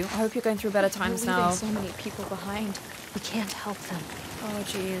help you. I hope you're going through better times We're now. leaving so many people behind. We can't help them. Oh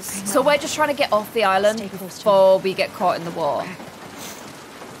jeez. So we're just trying to get off the island Stay close to before we get caught in the war.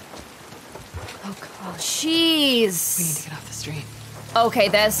 Oh god. Jeez. We need to get off the street. Okay,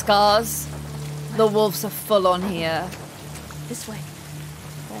 there's scars. The wolves are full on here. This way.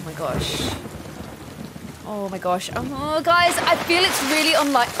 Oh my gosh. Oh my gosh. Oh, guys, I feel it's really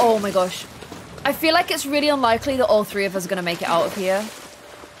unlikely. Oh my gosh. I feel like it's really unlikely that all three of us are going to make it out of here.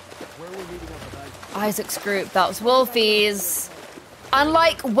 Isaac's group. That was Wolfies. And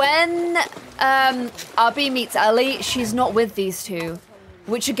like when Abby meets Ellie, she's not with these two.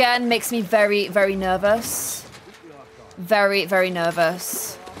 Which again makes me very, very nervous. Very, very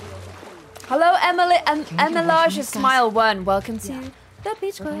nervous. Hello, Emily and Emilage Smile One. Welcome to the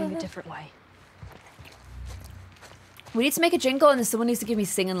Beach We're going a Club. different way. We need to make a jingle and someone needs to give me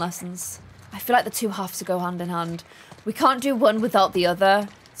singing lessons. I feel like the two have to go hand in hand. We can't do one without the other.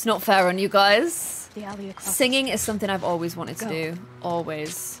 It's not fair on you guys. The alley across. Singing is something I've always wanted to do.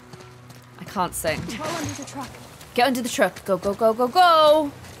 Always. I can't sing. Go under the truck. Get under the truck. Go, go, go, go,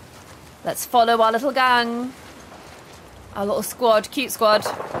 go. Let's follow our little gang. Our little squad. Cute squad.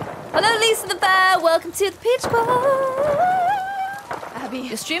 Hello, Lisa the Bear. Welcome to the Peach Club. Abby,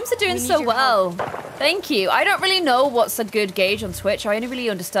 Your streams are doing we need so your well. Thank you. I don't really know what's a good gauge on Twitch. I only really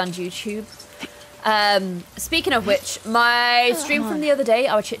understand YouTube. Speaking of which, my stream from the other day,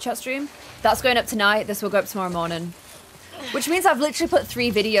 our chit chat stream, that's going up tonight. This will go up tomorrow morning. Which means I've literally put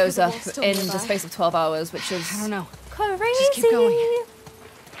 3 videos up still in nearby? the space of 12 hours, which is I don't know. crazy. Just keep going.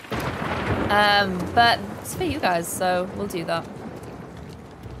 But it's for you guys, so we'll do that.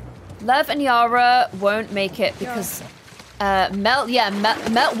 Lev and Yara won't make it because Mel,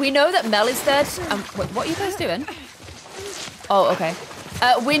 Mel, we know that Mel is dead. Wait, what are you guys doing? Oh, okay.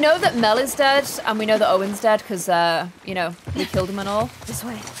 We know that Mel is dead, and we know that Owen's dead because, you know, we killed him and all. This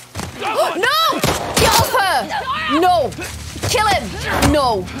way. No! Get off her! No! Kill him!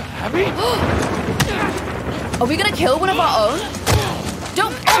 No! Are we gonna kill one of our own?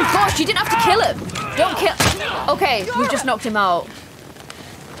 Don't! Oh gosh, you didn't have to kill him! Don't kill... Okay, we've just knocked him out.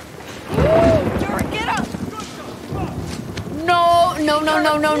 No! No, no,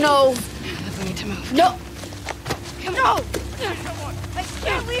 no, no, no! We need to move. No! No! I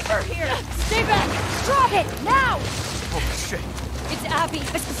can't leave her here! Stay back! Drop it! Now! Oh, shit. It's Abby!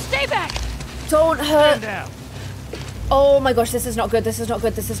 Stay back! Don't hurt... Down. Oh my gosh, this is not good. This is not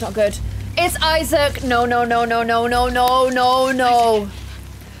good. This is not good. It's Isaac. No, no, no, no, no, no, no, no, no.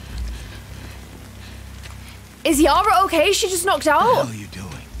 Is Yara okay? Is she just knocked out? What the hell are you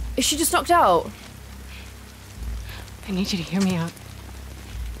doing? Is she just knocked out? I need you to hear me out.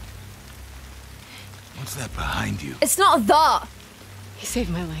 What's that behind you? It's not that. He saved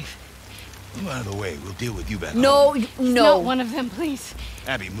my life. Move out of the way. We'll deal with you back No, home. no. Not one of them, please.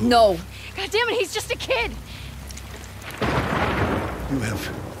 Abby, move. No. God damn it, he's just a kid. You have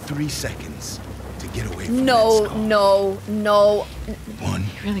 3 seconds to get away from No, that skull. no, no. 1. You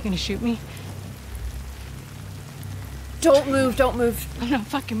really gonna shoot me? Don't move, don't move. I'm not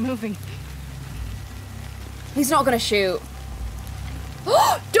fucking moving. He's not gonna shoot.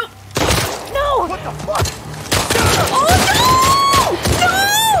 Don't. No! What the fuck? Oh no! No!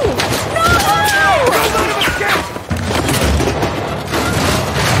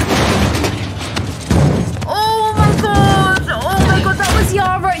 Oh my god! Oh my god, that was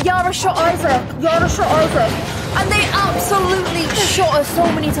Yara. Yara shot Isaac. Yara shot Isaac. And they absolutely shot her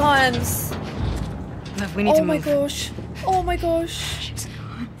so many times. Love, we need to Oh my move. gosh. Oh my gosh. She's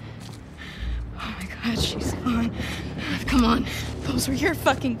gone. Oh my god, she's gone. Love, come on. Those were your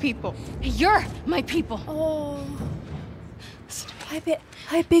fucking people. You're my people. Oh. Listen to me.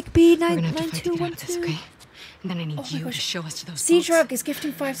 Hi, Big B. We're gonna have to fight to get out of this, 9212. okay? And then I need Oh my you to gosh. show us to those Sea boats. Drug is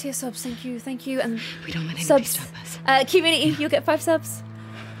gifting 5 tier subs. Thank you, and We don't let anybody subs. stop us. Community, you get 5 subs.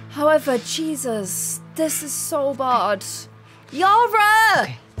 However, Jesus, this is so bad. Yara!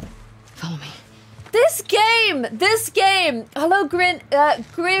 Okay. Follow me. This game. Hello,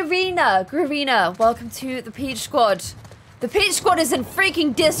 Gririna. Welcome to the Peach Squad. The Peach Squad is in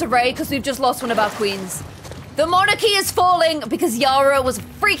freaking disarray because we've just lost one of our queens. The monarchy is falling because Yara was a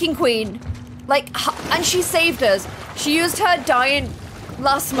freaking queen. Like, and she saved us. She used her dying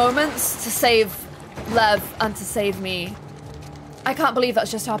last moments to save Lev and to save me. I can't believe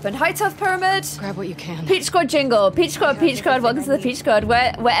that's just happened. Hi, Tough Pyramid. Grab what you can. Peach Squad jingle. Peach Squad. Welcome to the Peach Squad,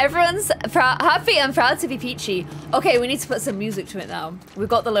 where everyone's happy and proud to be peachy. Okay, we need to put some music to it now. We've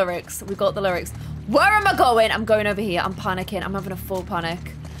got the lyrics. Where am I going? I'm going over here. I'm panicking. I'm having a full panic.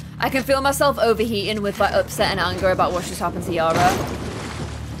 I can feel myself overheating with my upset and anger about what just happened to Yara.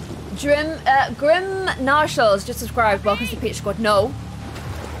 Grim Narshals just subscribed. Welcome to the Peach Squad. No.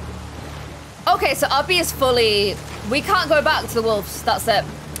 Okay, so Abby is fully... We can't go back to the wolves. That's it.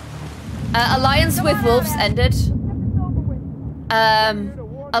 Alliance with wolves ended.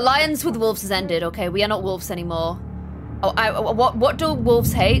 Alliance with wolves has ended. Okay, we are not wolves anymore. Oh, what do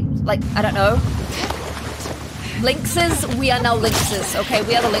wolves hate? Like, I don't know. Lynxes? We are now lynxes. Okay,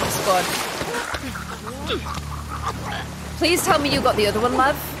 we are the lynx squad. Please tell me you got the other one,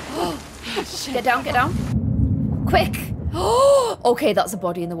 Lev. Get down. Quick. Okay, that's a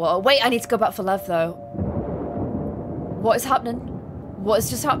body in the water. Wait, I need to go back for Lev, though. What is happening? What is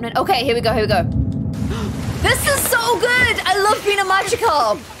just happening? Okay, here we go. This is so good! I love being a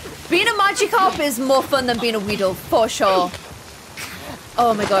Magikarp. Being a Magikarp is more fun than being a Weedle, for sure.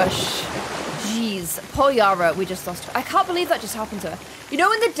 Oh my gosh. Jeez. Poor Yara, we just lost her. I can't believe that just happened to her. You know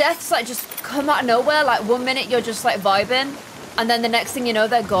when the deaths like just come out of nowhere? Like 1 minute you're just like vibing, and then the next thing you know,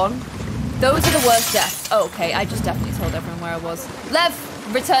 they're gone. Those are the worst deaths. Oh, okay, I just definitely told everyone where I was.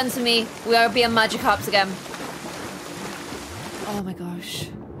 Lev, return to me. We are being Magikarps again. Oh my gosh.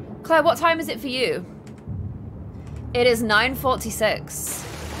 Claire, what time is it for you? It is 9:46.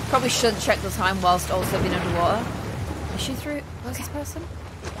 Probably shouldn't check the time whilst also being underwater. Is she through? Where's this person?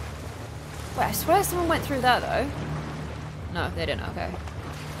 Wait, I swear someone went through there though. No, they didn't. Okay.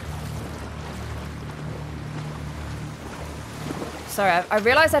 Sorry, I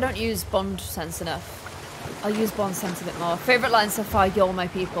realised I don't use bond sense enough. I'll use bond sense a bit more. Favourite line so far, you're my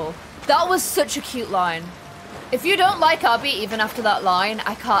people. That was such a cute line. If you don't like Abby even after that line,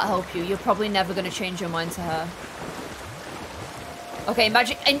 I can't help you. You're probably never going to change your mind to her. Okay,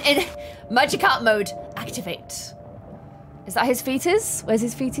 Magikarp mode, activate. Is that his fetus? Where's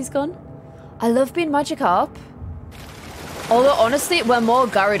his fetus gone? I love being Magikarp. Although, honestly, we're more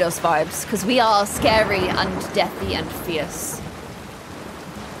Gyarados vibes, because we are scary and deathy and fierce.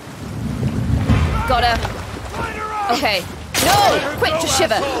 Got her. Okay. No! Quick, just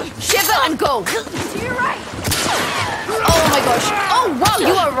shiver. Shiver and go. To your right. Oh my gosh. Oh, wow,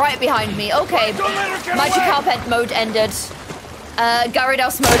 you are right behind me. Okay. Magikarp mode ended.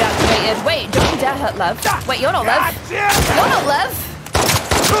 Gyarados mode activated. Wait, don't you dare hurt Lev. Wait, you're not Lev. You're not Lev.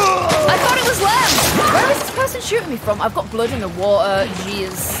 I thought it was Lev. Where is this person shooting me from? I've got blood in the water.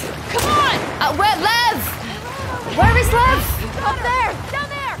 Jeez. Come on. Where? Lev? Where is Lev? Up there. Down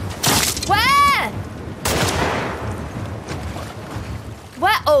there.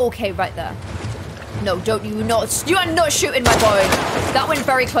 Where? Oh, okay, right there. No, don't you not. You are not shooting my boy. That went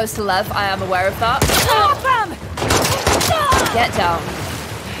very close to Lev. I am aware of that. Get down.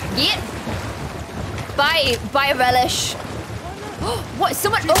 Get. Bye, relish. What? Is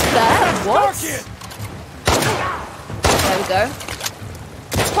someone up there? What? There we go.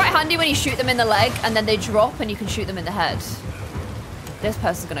 It's quite handy when you shoot them in the leg and then they drop and you can shoot them in the head. This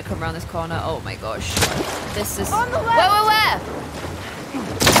person's gonna come around this corner. Oh my gosh. This is. On the left. Where?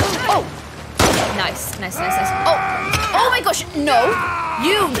 Oh. Nice. Oh my gosh. No.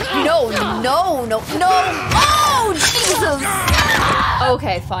 No. Oh, Jesus.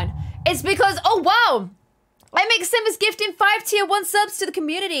 Okay, fine. It's because, oh wow. MXM is gifting 5 tier 1 subs to the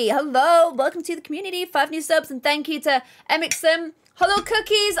community. Hello, welcome to the community. 5 new subs and thank you to MXM. Hello,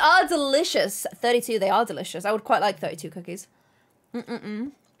 cookies are delicious. 32, they are delicious. I would quite like 32 cookies. Sorry,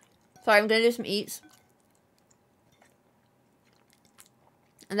 I'm gonna do some eats.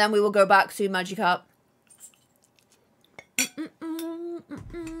 And then we will go back to Magikarp.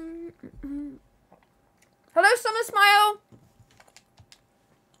 Hello, Summer Smile.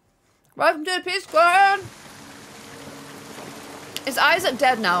 Welcome to the Peace Squad. Is Isaac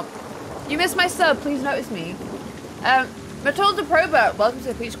dead now? You missed my sub, please notice me. Matilda Probert, welcome to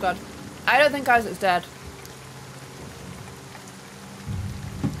the Peace Squad. I don't think Isaac's dead.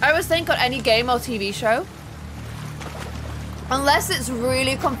 I always think on any game or TV show, unless it's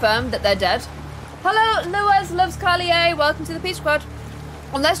really confirmed that they're dead. Hello, Lewis loves Carlier, welcome to the Peace Squad.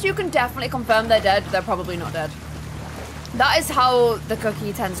 Unless you can definitely confirm they're dead, they're probably not dead. That is how the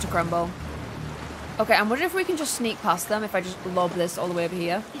cookie tends to crumble. Okay, I'm wondering if we can just sneak past them if I just lob this all the way over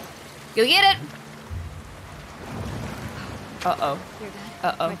here. Go get it! Uh-oh.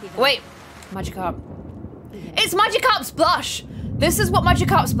 Wait. Magikarp. It's Magikarp Splash! This is what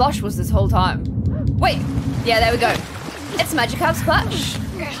Magikarp Splash was this whole time. Wait. Yeah, there we go. It's Magikarp Splash.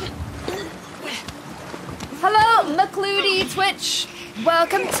 Hello, McCludy Twitch.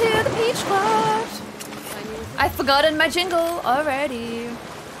 Welcome to the Peach Squad. I've forgotten my jingle already.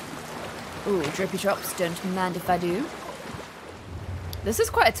 Ooh, drippy drops, don't mind if I do. This is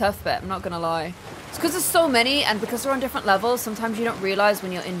quite a tough bit, I'm not gonna lie. It's because there's so many, and because they're on different levels, sometimes you don't realize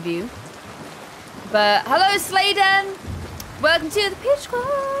when you're in view. But, hello, Sladen! Welcome to the Peach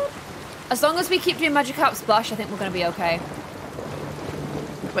Squad! As long as we keep doing Magikarp Splash, I think we're gonna be okay.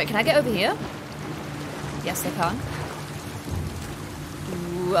 Wait, can I get over here? Yes, I can.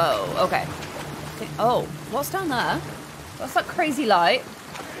 Whoa, okay. Oh, what's down there? What's that crazy light?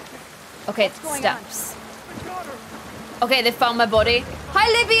 Okay, it's steps. Okay, they found my body. Hi,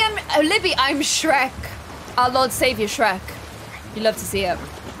 Libby. Libby, I'm Shrek. Our Lord Savior Shrek. You love to see it.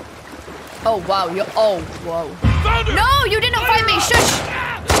 Oh, wow. Oh, whoa. No, you did not find me. Shush.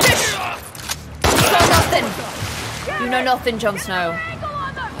 Shush. You know nothing. You know nothing, Jon Snow.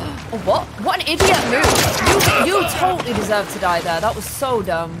 Oh, what? What an idiot move. You totally deserve to die there. That was so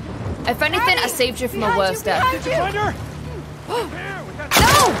dumb. If anything, I saved you from a worse death. No!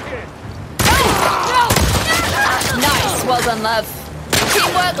 Nice, well done, love.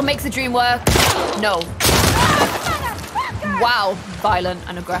 Teamwork makes the dream work. No. Wow, violent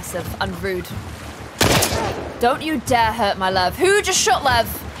and aggressive and rude. Don't you dare hurt my love. Who just shot Lev?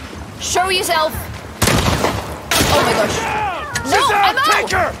 Show yourself. Oh my gosh. No, I'm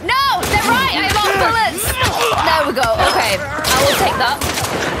out. No, they're right. I lost bullets. There we go. Okay, I will take that.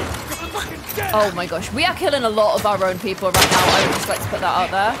 Oh my gosh, we are killing a lot of our own people right now. I would just like to put that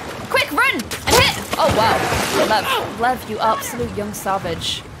out there. Quick, run and hit! Oh wow, Lev, you absolute young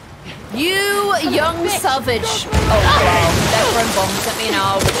savage. You young savage. Oh wow, they're throwing bombs at me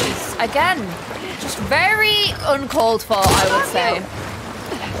now, which is, again, just very uncalled for, I would say.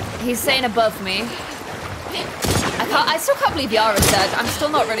 He's saying above me. I still can't believe Yara's dead. I'm still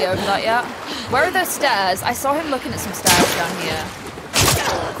not really over that yet. Where are those stairs? I saw him looking at some stairs down here.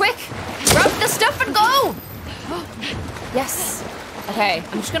 Quick! Grab the stuff and go! Yes. Okay,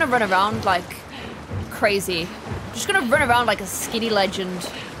 I'm just gonna run around like crazy. I'm just gonna run around like a skinny legend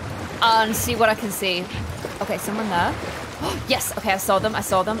and see what I can see. Okay, someone there. Yes, okay, I saw them.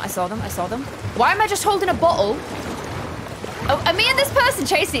 Why am I just holding a bottle? Oh, are me and this person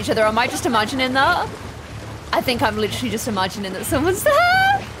chasing each other, or am I just imagining that? I think I'm literally just imagining that someone's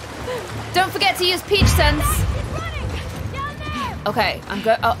there. Don't forget to use Peach Sense. Okay, I'm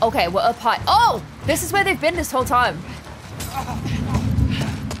good. Okay, we're up high. Oh, this is where they've been this whole time.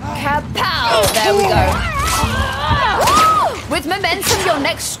 Kapow! There we go. With momentum, your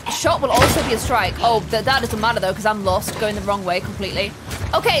next shot will also be a strike. Oh, that doesn't matter though, because I'm lost, going the wrong way completely.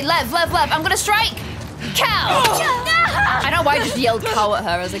 Okay, Lev. I'm gonna strike. Cow! I don't know why I just yelled cow at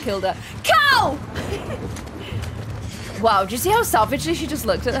her as I killed her. Cow! Wow, do you see how savagely she just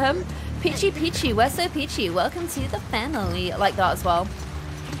looked at him? Peachy Peachy, we're so peachy. Welcome to the family. I like that as well.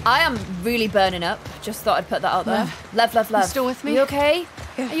 I am really burning up. Just thought I'd put that out there. Lev. You still with me? You okay?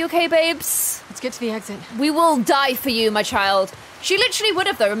 Yeah. Are you okay, babes? Let's get to the exit. We will die for you, my child. She literally would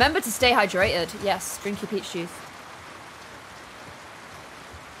have, though. Remember to stay hydrated. Yes, drink your peach juice.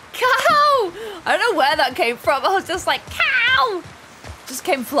 Cow! I don't know where that came from. I was just like, cow! Just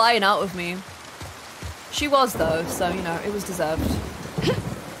came flying out of me. She was, though, so, you know, it was deserved.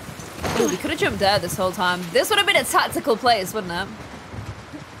 Ooh, we could have jumped there this whole time. This would have been a tactical place, wouldn't it?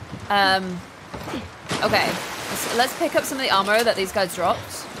 Okay. Let's pick up some of the ammo that these guys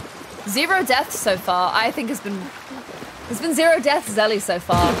dropped. 0 deaths so far. I think there's been 0 deaths, Zelly, so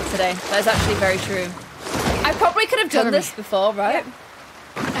far today. That is actually very true. I probably could have done this before, right?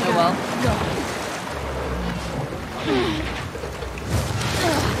 Oh well.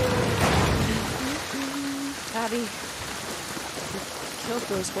 Abby. Killed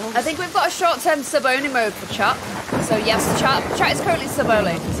those wolves. I think we've got a short-term sub-only mode for chat. So yes, chat is currently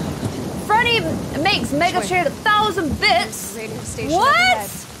sub-only. Freddie makes mega shared 1,000 bits. What?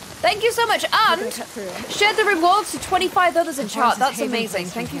 Thank you so much. And shared the rewards to 25 others in chat. That's amazing.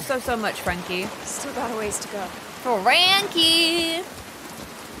 Thank you so much, Frankie. Still got a ways to go. Frankie.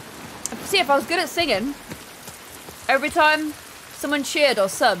 See, if I was good at singing, every time someone cheered or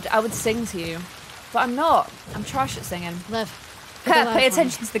subbed, I would sing to you. But I'm not. I'm trash at singing. Lev. Pay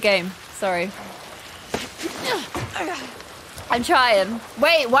attention to the game. Sorry. I'm trying.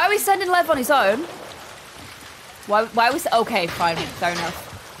 Wait, why are we sending Lev on his own? Why are we... Okay, fine. Fair enough.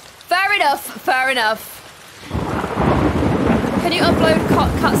 Fair enough. Can you upload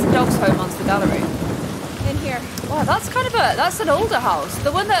Cats and Dogs Home onto the gallery? In here. Wow, that's kind of that's an older house.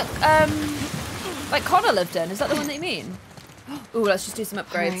 The one that, like Connor lived in. Is that the one that you mean? Ooh, let's just do some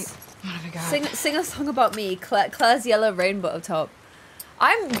upgrades. Right. What have we got? Sing a song about me, Claire's yellow rainbow top.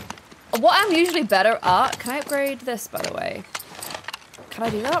 What I'm usually better at. Can I upgrade this, by the way? Can I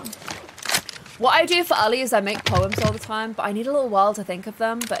do that? What I do for Ali is I make poems all the time, but I need a little while to think of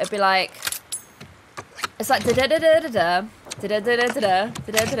them. But it'd be like, it's like da da da da da da da da da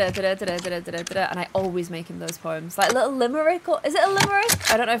da da da da da, and I always make him those poems, like a little limerick. Or is it a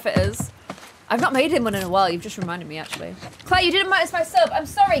limerick? I don't know if it is. I've not made him one in a while. You've just reminded me, actually. Claire, you didn't notice my sub. I'm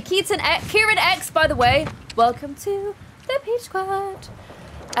sorry. Kieran X, by the way. Welcome to the Peach Squad.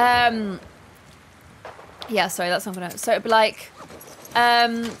 Yeah, sorry, that's not gonna. So it'd be like,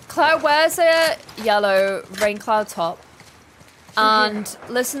 Claire wears a yellow rain cloud top and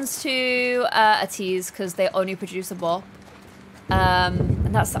listens to a tease because they only produce a bop.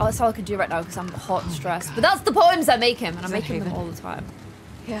 And that's all I can do right now because I'm hot and stressed. But that's the poems I make him, and I'm making them all the time.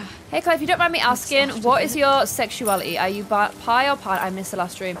 Yeah. Hey Claire, if you don't mind me asking, what is your sexuality? Are you pi or pan? I missed the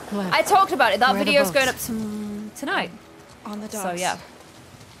last stream. I talked about it. That video's going up tonight. On the docks. So yeah.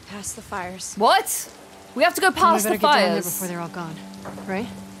 Past the fires. What? We have to go past the Get down there fires. before they're all gone, right?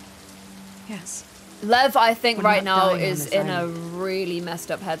 Yes. Lev, I think We're right not now dying on is this in a island. really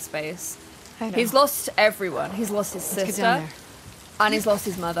messed up headspace. I know. He's lost everyone. He's lost his Let's get down sister. there. And he's lost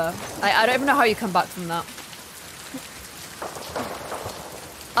his mother. I don't even know how you come back from that.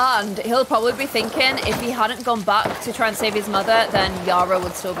 And he'll probably be thinking if he hadn't gone back to try and save his mother, then Yara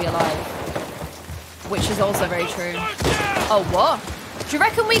would still be alive. Which is also very true. Oh, what? Do you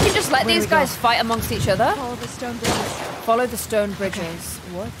reckon we can just let these guys fight amongst each other? Follow the stone bridges. Follow the stone bridges.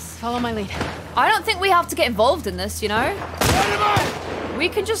 What? Follow my lead. I don't think we have to get involved in this, you know? We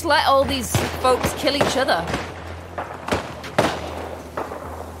can just let all these folks kill each other.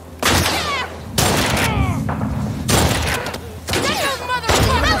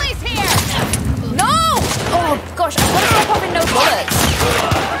 Oh gosh, I want to stop having no bullets.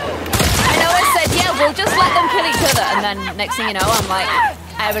 I know I said, yeah, we'll just let them kill each other. And then next thing you know, I'm like,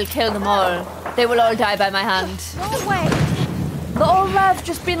 I will kill them all. They will all die by my hand. Go away. Little Rev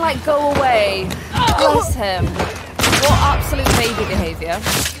just been like, go away. Bless him. What absolute baby behaviour.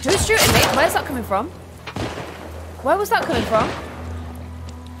 Who's shooting me? Where's that coming from? Where was that coming from?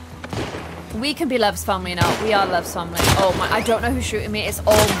 We can be Lev's family now. We are Lev's family. Oh my, I don't know who's shooting me. It's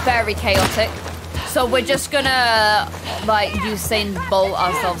all very chaotic. So we're just gonna, like, Usain Bolt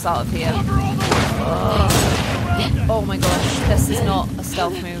ourselves out of here. Oh my gosh, this is not a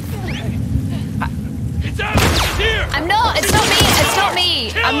stealth move. It's here. I'm not, it's not me, it's not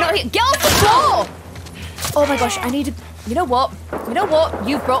me. I'm not here. Get off the floor! Oh my gosh, I need to, you know what? You know what?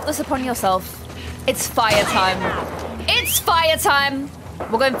 You've brought this upon yourself. It's fire time. It's fire time.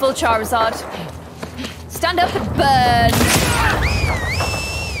 We're going full Charizard. Stand up and burn.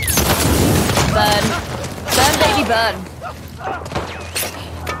 Burn. Burn, baby, burn.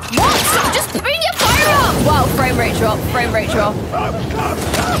 What? Just bring your fire up! Wow, Frey, Frame rate drop. Frame rate drop. Frame rate.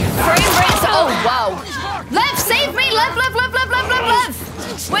 Oh wow. Lev, save me. Lev.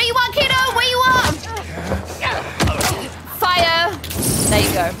 Where you at, kiddo? Where you at? Fire. There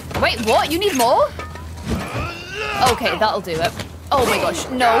you go. Wait, what? You need more? Okay, that'll do it. Oh my gosh,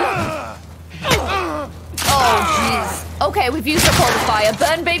 no. Oh jeez. Okay, we've used up all the fire.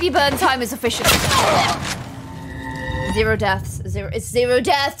 Burn, baby, burn time is efficient. 0 deaths. It's 0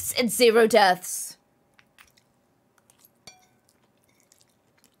 deaths. It's 0 deaths.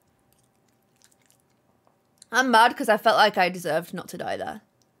 I'm mad because I felt like I deserved not to die there.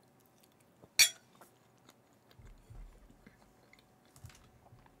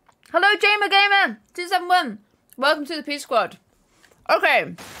 Hello, Jamer Gamer 271. Welcome to the Peace Squad.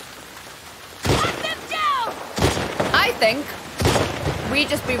 Okay. I think we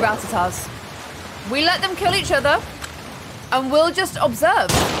just be Ratatas. We let them kill each other, and we'll just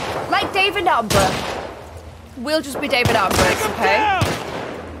observe, like David Attenborough. We'll just be David Attenborough, okay?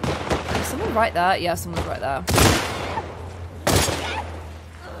 Is someone right there? Yeah, someone's right there.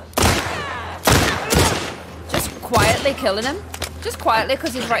 Just quietly killing him. Just quietly,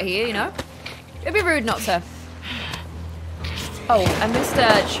 because he's right here, you know? It'd be rude not to. Oh, I missed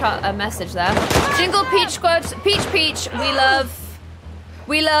a message there. Jingle Peach Squad. Peach,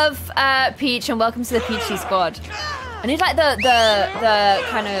 we love Peach, and welcome to the Peachy Squad. I need like the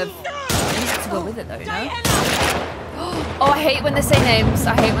kind of music to go with it though, you know? Oh, I hate when they say names.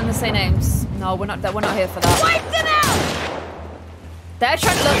 I hate when they say names. No, we're not here for that. Wipe them out! They're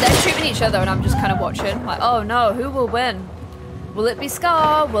trying to look, they're shooting each other, and I'm just kind of watching. Like, oh no, who will win? Will it be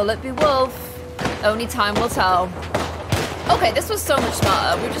Scar? Will it be Wolf? Only time will tell. Okay, this was so much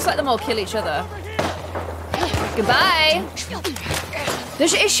smarter. We just let them all kill each other. Goodbye.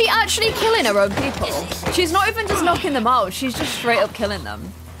 Is she actually killing her own people? She's not even just knocking them out. She's just straight up killing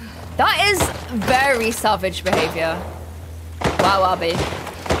them. That is very savage behavior. Wow, Abby.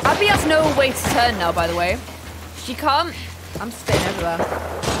 Abby has no way to turn now, by the way. She can't. I'm spitting everywhere.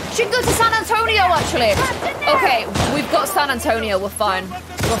 She can go to San Antonio, actually. Okay, we've got San Antonio. We're fine.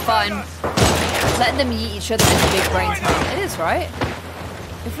 We're fine. Letting them eat each other is a big brain time. It is, right?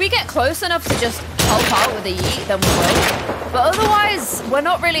 If we get close enough to just help out with a yeet, then we will. But otherwise, we're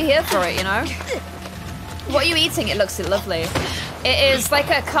not really here for it, you know? What are you eating? It looks lovely. It is like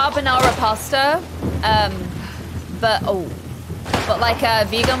a carbonara pasta, but like a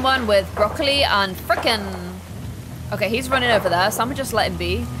vegan one with broccoli and frickin'. Okay, he's running over there, so I'm gonna just let him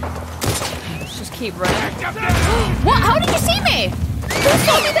be. Let's just keep running. What? How did you see me? Who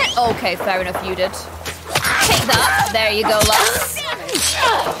saw me then? Okay, fair enough, you did. Take that. There you go, lads.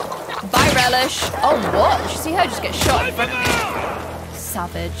 Bye, Relish. Oh, what? Did you see her just get shot in front of me?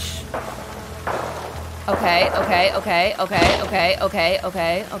 Savage. Okay.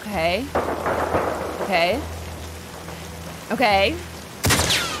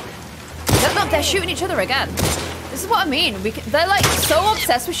 Look, they're shooting each other again. This is what I mean. They're like so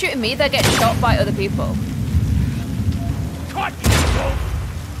obsessed with shooting me, they're getting shot by other people.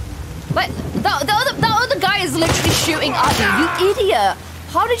 Like, that other guy is literally shooting at me. You idiot.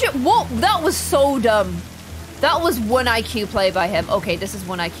 How did you... What? That was so dumb. That was 1 IQ play by him. Okay, this is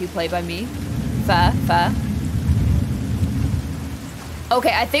 1 IQ play by me. Fair.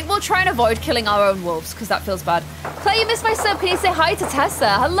 Okay, I think we'll try and avoid killing our own wolves, because that feels bad. Claire, you missed my sub. Can you say hi to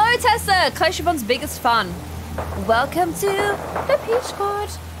Tessa? Hello, Tessa. Clare Siobhan's biggest fan. Welcome to the Peach Squad.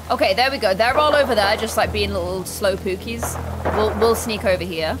 Okay, there we go. They're all over there, just like being little slow pookies. We'll sneak over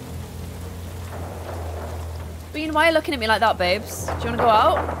here. Bean, why are you looking at me like that, babes? Do you want to go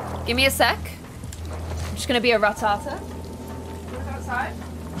out? Give me a sec. I'm just going to be a ratata. You want to go outside?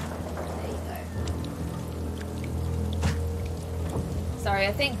 There you go. Sorry,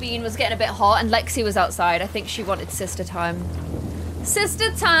 I think Bean was getting a bit hot and Lexi was outside. I think she wanted sister time.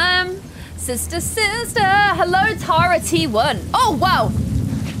 Sister time! Sister. Hello, Tara T1. Oh, wow!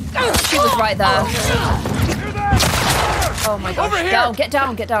 She was right there. Oh my gosh. Get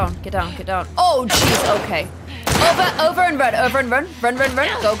down. Oh, jeez, okay. Over and run. Run.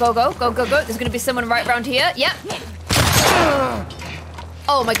 Go. There's gonna be someone right around here. Yep.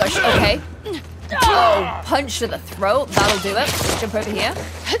 Oh my gosh, okay. Oh, punch to the throat. That'll do it. Jump over here.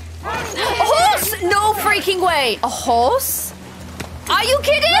 A horse! No freaking way. A horse? Are you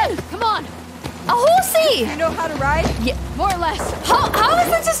kidding? Come on. A horsey! You know how to ride? Yeah. More or less. How is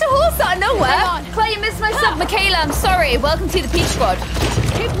it just a horse out of nowhere? Claire, you missed my sub. Michaela, I'm sorry. Welcome to the Peach Squad.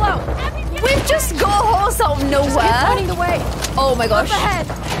 Keep low. We've just got a horse out of nowhere. Keep pointing the way. Oh my gosh. Up ahead.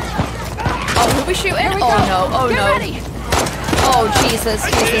 Oh, who are we shooting? Here we Oh go. no. Oh Get no. ready. Oh Jesus.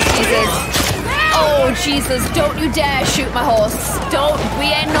 Oh Jesus. Don't you dare shoot my horse. Don't.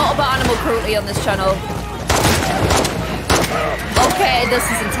 We ain't not about animal cruelty on this channel. Okay, this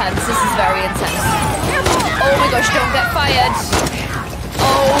is intense. This is very intense. Oh my gosh, don't get fired.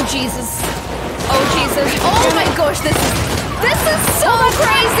 Oh Jesus. Oh Jesus. Oh my gosh, this is so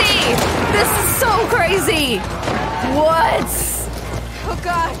crazy. This is so crazy. What? Oh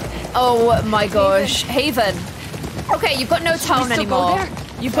God. Oh my gosh. Haven. Okay, you've got no town anymore.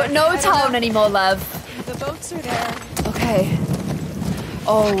 You've got no town anymore, Lev. The boats are there. Okay.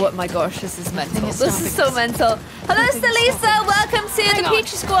 Oh my gosh, this is mental. This is so mental. Hello, Stelisa. Welcome to the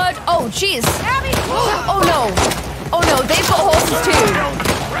Peachy Squad. Oh, jeez. Oh no. Oh no, they've got horses too.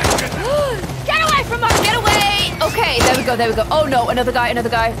 Get away from us! Get away. Okay, there we go, there we go. Oh no, another guy, another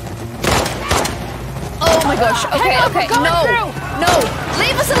guy. Oh my gosh. Okay, okay. No. No.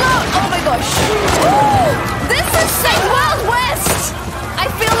 Leave us alone. Oh my gosh. This is so Wild West. I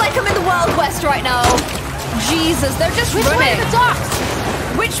feel like I'm in the Wild West right now. Jesus, they're just running. Which way to the docks?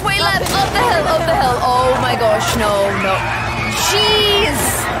 Which way left? Up the hill, up the hill. Oh my gosh, no, no. Jeez.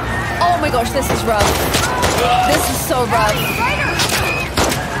 Oh my gosh, this is rough. This is so rough.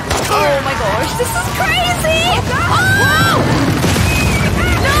 Oh my gosh, this is crazy. Oh!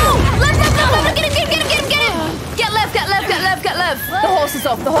 No! Left, left, left, left. Get him, get him, get him, get him, get him. Get left, get left, get left, get left. The horse is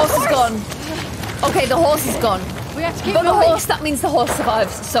off. The horse is gone. Okay, the horse is gone. We have to keep But the going. horse, that means the horse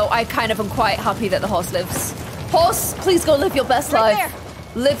survives. So I kind of am quite happy that the horse lives. Horse, please go live your best life. There.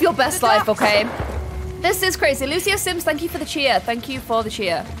 Live your best life, okay? This is crazy. Lucia Sims, thank you for the cheer. Thank you for the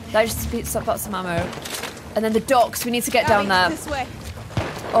cheer. I just got some ammo. And then the docks, we need to get down there. This way.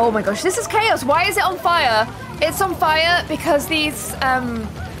 Oh my gosh, this is chaos. Why is it on fire? It's on fire because these,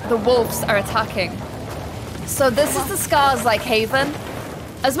 the wolves are attacking. So this is the Scars, like, haven.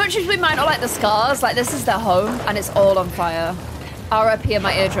 As much as we might not like the Scars, like, this is their home, and it's all on fire. RIP in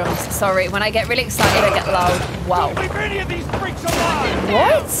my eardrums. Sorry, when I get really excited, I get loud. Wow. Don't leave any of these freaks alive!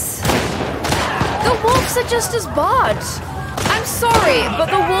 What? The wolves are just as bad. I'm sorry, but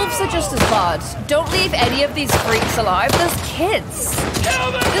the wolves are just as bad. Don't leave any of these freaks alive. There's kids.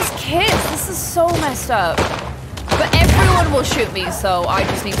 There's kids. This is so messed up. But everyone will shoot me, so I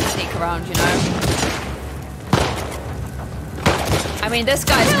just need to sneak around, you know? I mean, this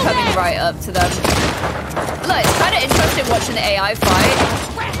guy's coming right up to them. Look, it's kind of interesting watching the AI fight.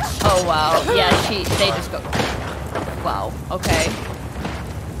 Oh, wow. Yeah, they just got... Wow, okay.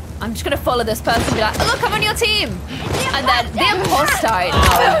 I'm just gonna follow this person and be like, oh, look, I'm on your team! And then the imposter died.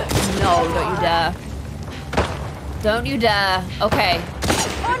 No, don't you dare. Don't you dare. Okay.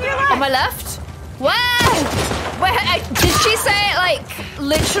 On my left? Where? Where? Did she say, like,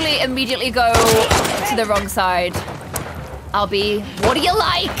 literally immediately go to the wrong side? Albie, what do you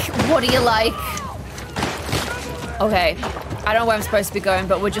like? What do you like? Okay. I don't know where I'm supposed to be going,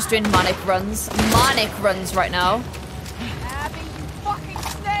 but we're just doing manic runs. Manic runs right now.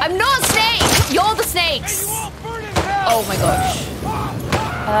 I'm not Snake! You're the snakes! Oh my gosh.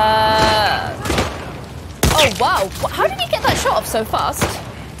 Oh wow. How did he get that shot off so fast?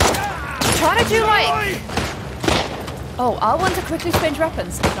 I'm trying to do like... Oh, R1 to quickly change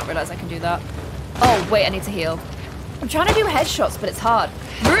weapons. I did not realize I can do that. Oh, wait, I need to heal. I'm trying to do headshots, but it's hard.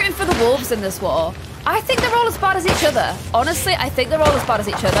 Rooting for the wolves in this war. I think they're all as bad as each other. Honestly, I think they're all as bad as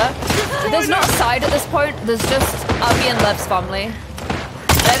each other. There's not a side at this point. There's just Abby and Lev's family.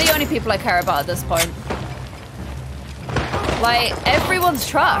 They're the only people I care about at this point. Like, everyone's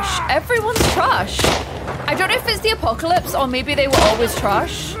trash. Everyone's trash. I don't know if it's the apocalypse or maybe they were always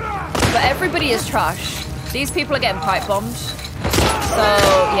trash, but everybody is trash. These people are getting pipe bombed. So,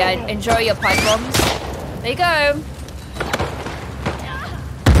 yeah, enjoy your pipe bombs. There you go.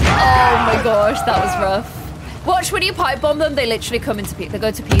 Oh my gosh, that was rough. Watch, when you pipe bomb them, they literally come into pieces. They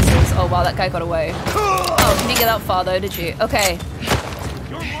go to pieces. Oh wow, that guy got away. Oh, you didn't get that far though, did you? Okay.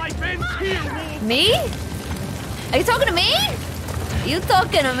 Me? Are you talking to me? You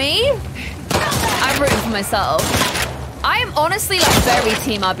talking to me? I'm rooting for myself. I am honestly like very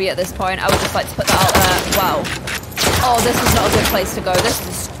Team Abby at this point. I would just like to put that out there. Wow. Oh, this is not a good place to go. This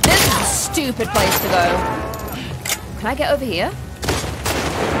is a stupid place to go. Can I get over here?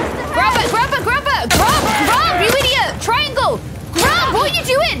 Grab it, grab it, grab it! Grab, you idiot! Triangle! Grab, what are you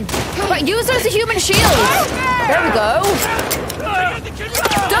doing? Right, use her as a human shield. There we go.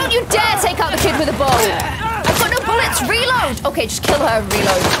 Don't you dare take out the kid with a bow. I've got no bullets. Reload. Okay, just kill her and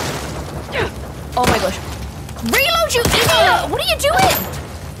reload. Oh my gosh. Reload, you idiot! What are you doing?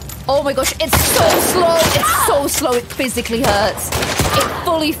 Oh my gosh, it's so slow. It's so slow. It physically hurts. It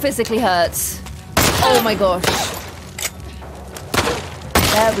fully physically hurts. Oh my gosh.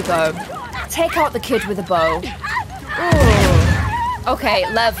 There we go. Take out the kid with a bow. Ooh. Okay,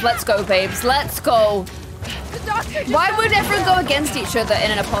 Lev, let's go, babes. Let's go. Why would everyone go against each other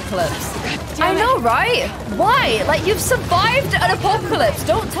in an apocalypse? I know, right? Why? Like, you've survived an apocalypse.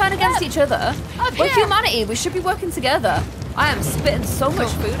 Don't turn against each other. We're humanity. We should be working together. I am spitting so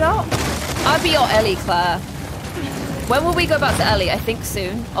much food out. I'll be your Ellie, Claire. When will we go back to Ellie? I think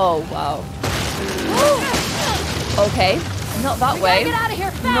soon. Oh, wow. Okay. Not that way. Get out of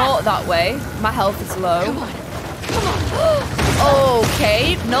here fast. Not that way. My health is low. Come on.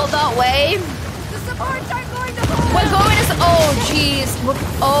 Okay. Not that way. The supports aren't going to hold. We're going as... Oh, jeez.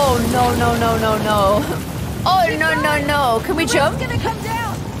 Oh, no, no, no, no, no. Oh, no, no, no. Can we jump? It's gonna come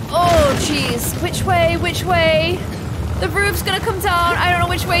down. Oh, jeez. Which way? Which way? The roof's gonna come down. I don't know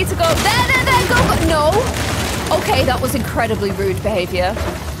which way to go. There, go. No. Okay, that was incredibly rude behavior.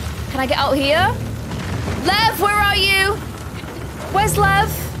 Can I get out here? Lev, where are you? Where's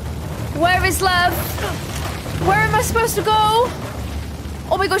Lev? Where is Lev? Where am I supposed to go?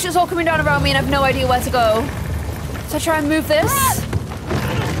 Oh my gosh, it's all coming down around me and I have no idea where to go. So I try and move this.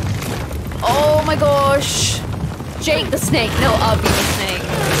 Oh my gosh. Jake the snake. No, I'll be the snake.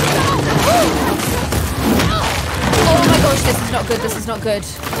 Oh my gosh, this is not good. This is not good.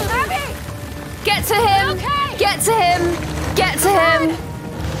 Get to him. Get to him. Get to him.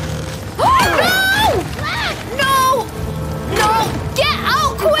 Oh no! No! No! Get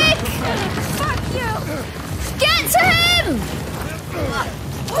out quick! Fuck you! Get to him!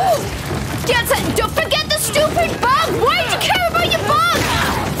 Get to... Don't forget the stupid bug! Why do you care about your bug?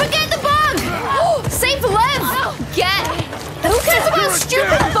 Forget the bug! Save Lev! Get... Who cares about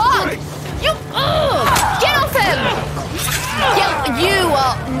stupid bug? You... Get off him! Yeah, you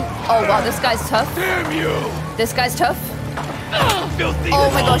are... Oh wow, this guy's tough. Damn you! This guy's tough. Filthy Oh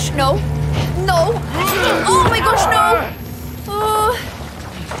my gosh, no. No. Oh my gosh, no.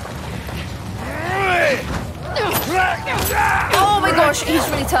 Oh my gosh, he's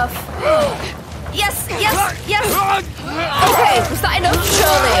really tough. Yes, yes, yes. Okay, was that enough?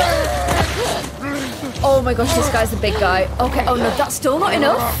 Surely. Oh my gosh, this guy's a big guy. Okay, oh no, that's still not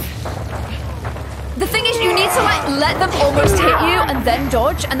enough. The thing is, you need to like let them almost hit you and then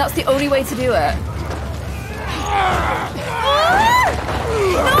dodge, and that's the only way to do it.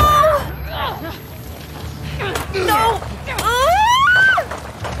 No! No!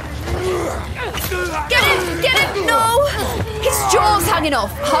 Get him! Get him! No! His jaw's hanging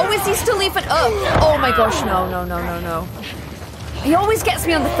off. How is he still even up? Oh my gosh, no, no, no, no, no. He always gets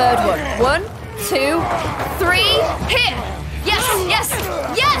me on the third one. 1, 2, 3, hit! Yes, yes,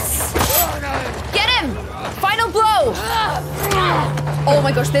 yes! Get him! Final blow! Oh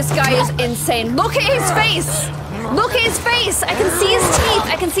my gosh, this guy is insane. Look at his face! Look at his face! I can see his teeth!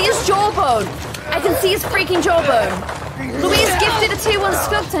 I can see his jawbone! I can see his freaking jawbone! Louise gifted a 2-1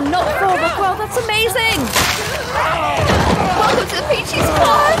 sculpt and not 4 well, that's amazing! Welcome to the Peachy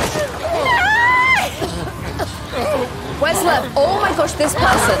Squad! Where's Lev? Oh my gosh, this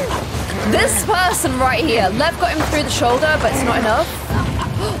person! This person right here! Lev got him through the shoulder, but it's not enough.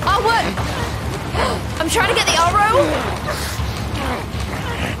 Oh, what? I'm trying to get the arrow!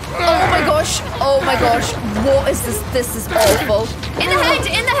 Oh my gosh, oh my gosh. What is this? This is awful. In the head,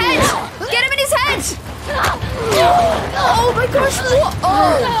 in the head! Get him in his head! Oh my gosh, what?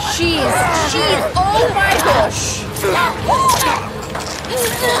 Oh, jeez, jeez, oh my gosh.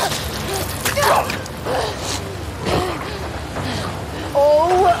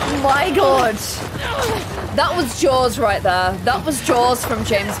 Oh my god. That was Jaws right there. That was Jaws from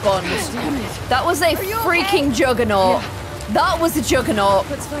James Bond. That was a freaking juggernaut. That was a juggernaut.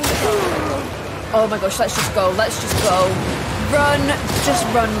 Oh my gosh, let's just go. Let's just go. Run. Just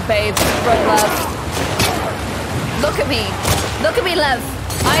run, babe. Run, Lev. Look at me. Look at me, Lev.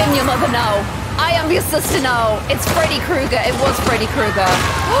 I am your mother now. I am your sister now. It's Freddy Krueger. It was Freddy Krueger.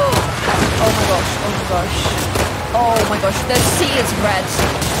 Oh my gosh. Oh my gosh. Oh my gosh. The sea is red.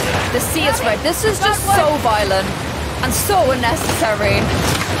 The sea is red. This is just so violent and so unnecessary.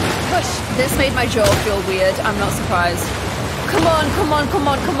 This made my jaw feel weird. I'm not surprised. Come on, come on, come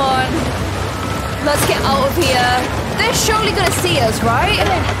on, come on. Let's get out of here. They're surely gonna see us, right?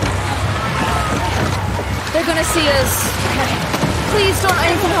 They're gonna see us. Please don't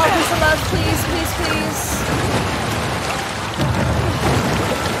anything happen to Lev. Please, please, please.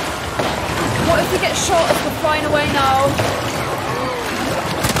 What if we get shot as we're flying away now?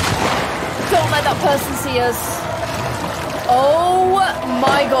 Don't let that person see us. Oh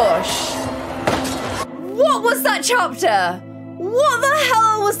my gosh. What was that chapter? What the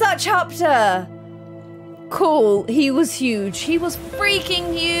hell was that chapter? Cool. He was huge. He was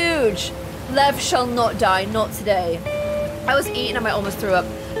freaking huge. Lev shall not die. Not today. I was eating and I almost threw up.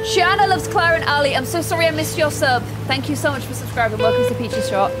 Shiana loves Claire and Ali. I'm so sorry I missed your sub. Thank you so much for subscribing. Welcome to Peachy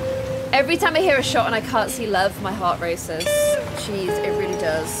Shot. Every time I hear a shot and I can't see Lev, my heart races. Jeez, it really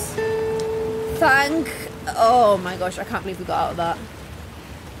does. Oh my gosh, I can't believe we got out of that.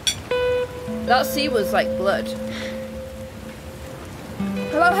 That sea was like blood.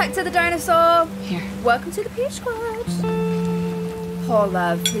 Hello, Hector the dinosaur. Here. Welcome to the Peach Squad. Poor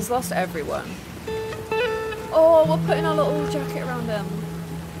Lev, he's lost everyone. Oh, we're putting our little jacket around him.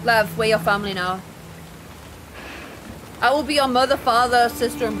 Lev, we're your family now. I will be your mother, father,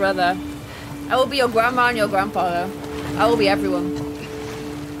 sister, and brother. I will be your grandma and your grandfather. I will be everyone.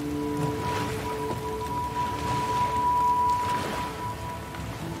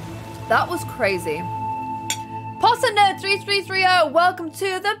 That was crazy. PossNerd3330, welcome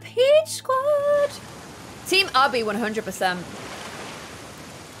to the Peach Squad. Team Abby 100%.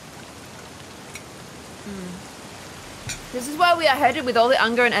 This is where we are headed with all the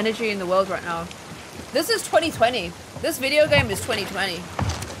anger and energy in the world right now. This is 2020. This video game is 2020.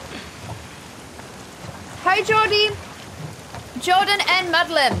 Hi, Jordy. Jordan and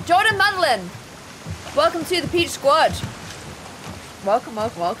Madeline. Jordan Madeline. Welcome to the Peach Squad. Welcome,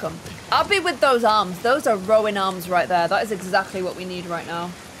 welcome, welcome. Abby with those arms. Those are rowing arms right there. That is exactly what we need right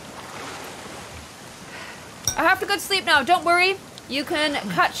now. I have to go to sleep now. Don't worry. You can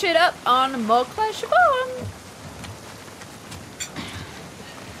catch it up on more Clare Siobhan.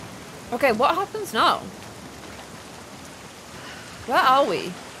 Okay, what happens now? Where are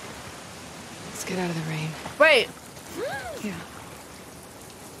we? Let's get out of the rain. Wait. Yeah.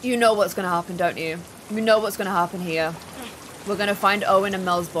 You know what's gonna happen, don't you? You know what's gonna happen here. We're gonna find Owen and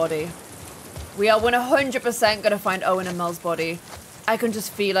Mel's body. We are 100% gonna find Owen and Mel's body. I can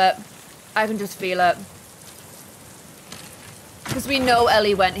just feel it. I can just feel it. Because we know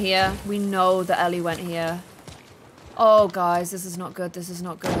Ellie went here. We know that Ellie went here. Oh, guys, this is not good. This is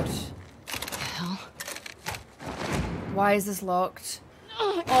not good. What the hell? Why is this locked?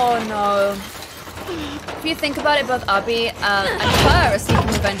 Oh, no. If you think about it, both Abby and Claire are seeking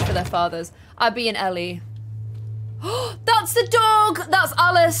revenge for their fathers. Abby and Ellie. That's the dog! That's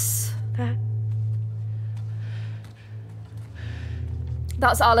Alice!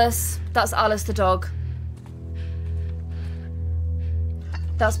 That's Alice. That's Alice the dog.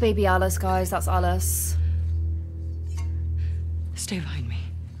 That's baby Alice, guys. That's Alice. Stay behind me.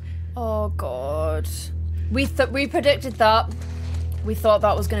 Oh, God. We predicted that. We thought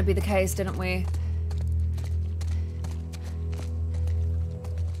that was going to be the case, didn't we?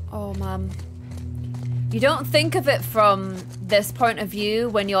 Oh, man. You don't think of it from this point of view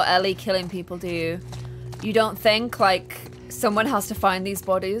when you're Ellie killing people, do you? You don't think, like, someone has to find these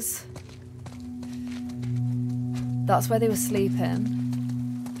bodies? That's where they were sleeping.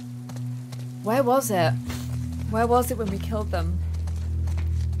 Where was it? Where was it when we killed them?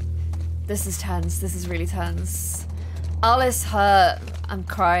 This is tense. This is really tense. Alice hurt. I'm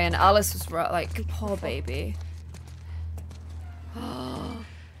crying. Alice was like, poor baby. Oh.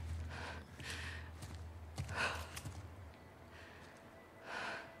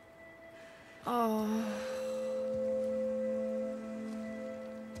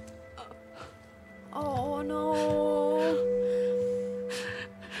 Oh no.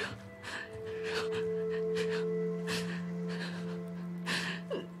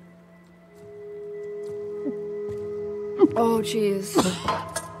 Oh, jeez.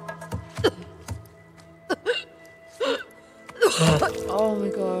 Oh my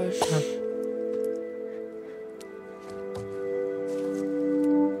gosh.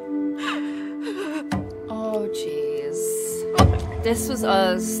 Oh, jeez. This was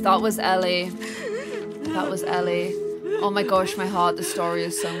us. That was Ellie. That was Ellie. Oh my gosh, my heart. The story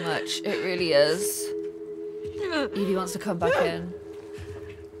is so much. It really is. Evie wants to come back in.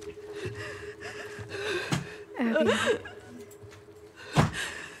 Abby.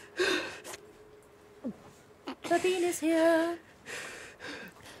 Sabine is here.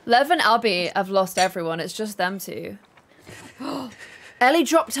 Lev and Abby have lost everyone. It's just them two. Ellie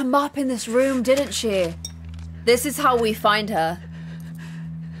dropped a map in this room, didn't she? This is how we find her.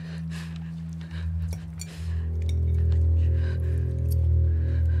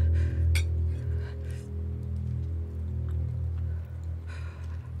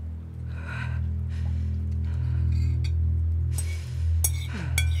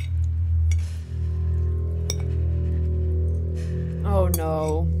 Oh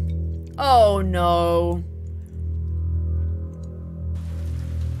no. Oh no.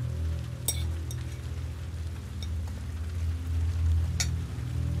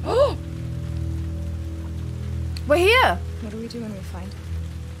 Oh! We're here! What do we do when we find him?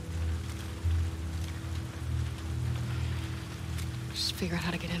 Just figure out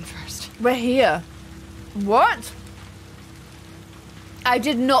how to get in first. We're here. What? I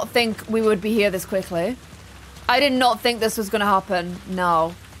did not think we would be here this quickly. I did not think this was gonna happen.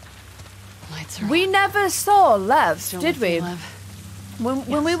 No. Lights are We on. never saw Lev, Still did with we? you, Lev?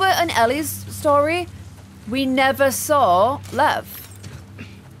 When we were in Ellie's story, we never saw Lev.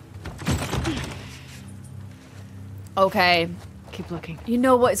 Okay. Keep looking. You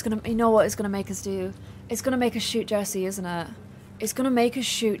know what it's gonna make us do? It's gonna make us shoot Jesse, isn't it? It's gonna make us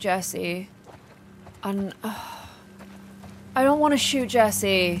shoot Jesse. And I don't want to shoot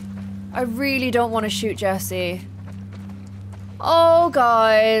Jesse. I really don't want to shoot Jesse. Oh,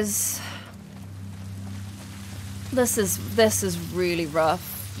 guys. This is really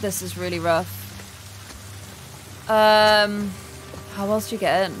rough. This is really rough. How else do you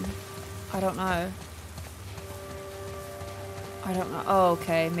get in? I don't know. I don't know. Oh,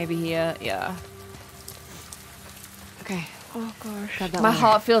 okay. Maybe here. Yeah. Okay. Oh, gosh. Grab that My letter.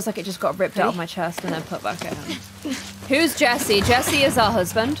 heart feels like it just got ripped out of my chest and then put back in. Who's Jesse? Jesse is our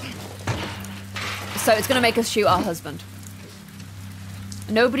husband. So it's going to make us shoot our husband.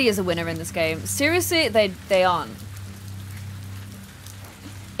 Nobody is a winner in this game. Seriously, they aren't.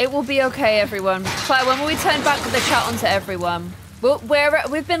 It will be okay, everyone. Claire, when will we turn back the chat on to everyone?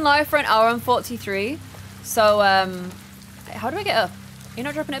 We've been live for 1 hour and 43. So, how do I get up? You're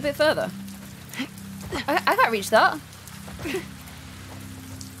not dropping it a bit further? I can't reach that.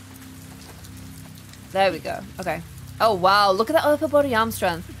 There we go. Okay. Oh, wow. Look at that upper body arm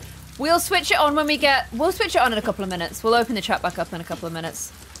strength. We'll switch it on when we get... We'll switch it on in a couple of minutes. We'll open the chat back up in a couple of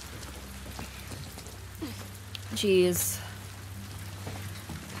minutes. Jeez.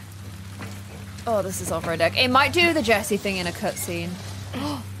 Oh, this is off-road. It might do the Jessie thing in a cutscene.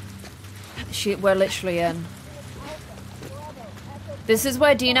 We're literally in. This is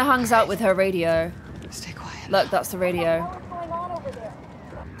where Dina hangs out with her radio. Stay quiet. Look, that's the radio.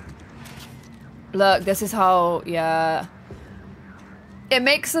 Look, this is how, yeah. It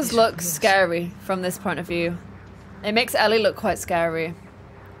makes us look scary from this point of view. It makes Ellie look quite scary.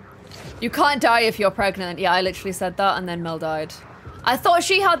 You can't die if you're pregnant. Yeah, I literally said that and then Mel died. I thought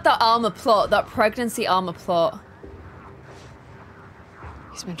she had that armor plot, that pregnancy armor plot.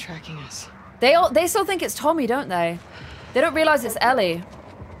 He's been tracking us. They still think it's Tommy, don't they? They don't realize it's Ellie.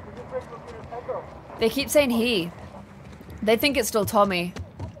 They keep saying he. They think it's still Tommy.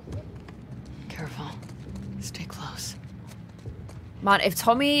 Careful. Stay close. Man, if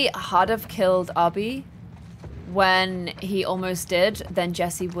Tommy had have killed Abby when he almost did, then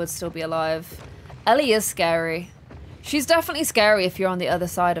Jesse would still be alive. Ellie is scary. She's definitely scary if you're on the other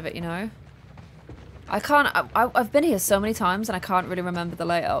side of it, you know? I've been here so many times and I can't really remember the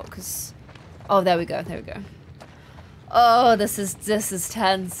layout because... Oh, there we go, there we go. Oh, this is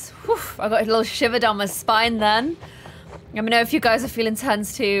tense. Whew, I got a little shiver down my spine then. Let me know if you guys are feeling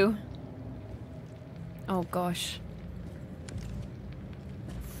tense too. Oh gosh.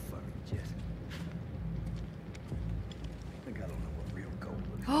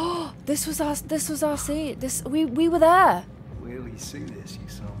 Oh, this was our seat. We were there. Wait till you see this, you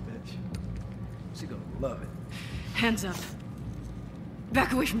son of a bitch. She's gonna love it. Hands up.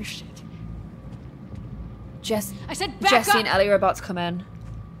 Back away from your shit. I said back Jesse up! and Ellie are about to come in.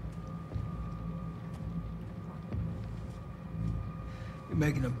 You're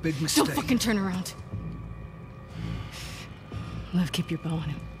making a big mistake. Don't fucking turn around. Lev, keep your bow on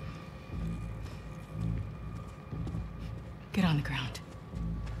him. Get on the ground.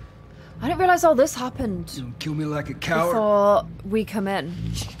 I didn't realize all this happened You kill me like a coward. before we come in.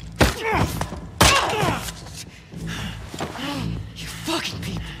 You fucking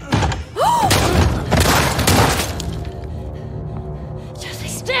people. Jesse,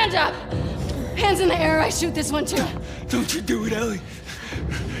 stand up! Hands in the air, I shoot this one too. Don't you do it, Ellie.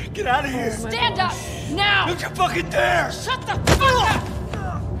 Get out of here. Stand up! Now! Don't you fucking dare! Shut the fuck up!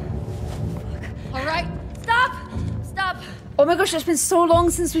 Alright, stop! Stop! Oh my gosh, it's been so long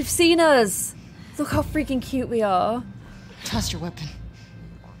since we've seen us. Look how freaking cute we are. Toss your weapon.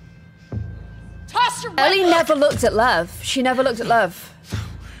 Toss your weapon! Ellie never looked at Lev. She never looked at Lev.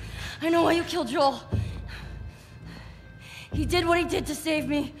 I know why you killed Joel. He did what he did to save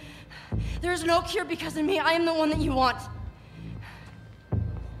me. There is no cure because of me. I am the one that you want.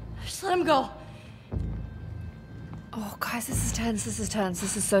 Just let him go. Oh guys, this is tense, this is tense,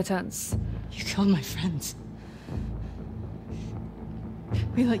 this is so tense. You killed my friends.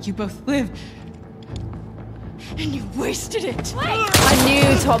 We let you both live. And you wasted it. Wait! I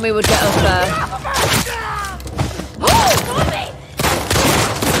knew Tommy would get up there. Tommy!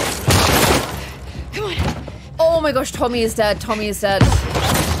 Come on. Oh my gosh, Tommy is dead, Tommy is dead.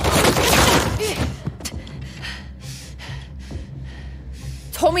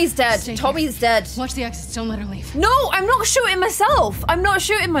 Tommy's dead. Stay Tommy's dead. Watch the exits. Don't let her leave. No, I'm not shooting myself. I'm not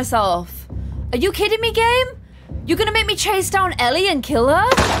shooting myself. Are you kidding me, game? You're gonna make me chase down Ellie and kill her?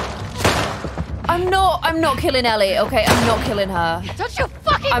 I'm not killing Ellie, okay? I'm not killing her. Don't you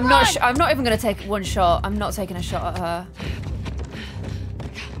fucking I'm not even gonna take one shot. I'm not taking a shot at her.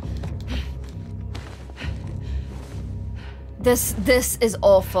 This is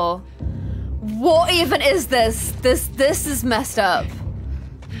awful. What even is this? This is messed up.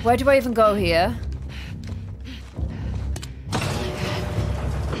 Where do I even go here?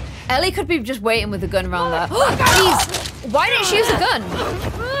 Ellie could be just waiting with a gun around there. Jeez! Why didn't she use a gun?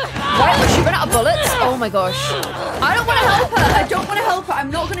 Why did she run out of bullets? Oh my gosh. I don't want to help her. I don't want to help her.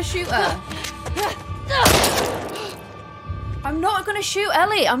 I'm not going to shoot her. I'm not going to shoot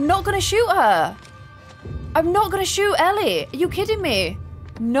Ellie. I'm not going to shoot her. I'm not going to shoot Ellie. Are you kidding me?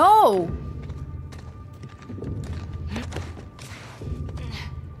 No.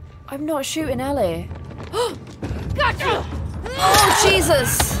 I'm not shooting Ellie. Gotcha! Oh,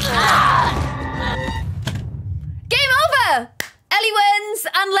 Jesus. Game over! Ellie wins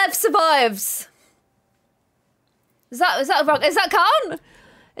and Lev survives. Is that count?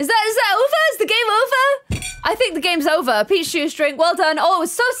 Is that over? Is the game over? I think the game's over. Peach Shoestring, well done. Oh, it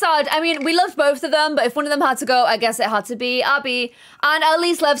was so sad. I mean, we loved both of them, but if one of them had to go, I guess it had to be Abby. And at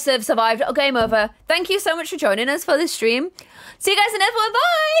least Lev survived. Oh, game over. Thank you so much for joining us for this stream. See you guys in the next one.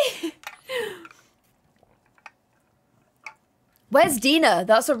 Bye! Where's Dina?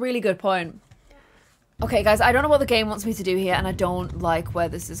 That's a really good point. Okay, guys, I don't know what the game wants me to do here, and I don't like where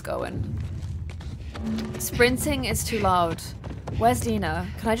this is going. Sprinting is too loud. Where's Dina?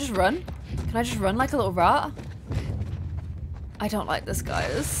 Can I just run? Can I just run like a little rat? I don't like this,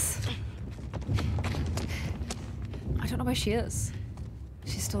 guys. I don't know where she is.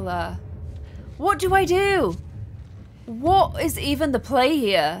 She's still there. What do I do? What is even the play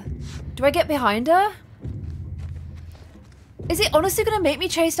here? Do I get behind her? Is it honestly gonna make me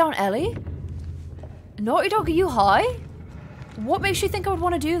chase down Ellie? Naughty Dog, are you high? What makes you think I would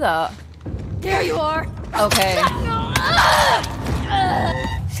want to do that? There you are. Okay.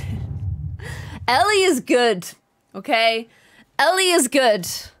 Ellie is good. Okay? Ellie is good.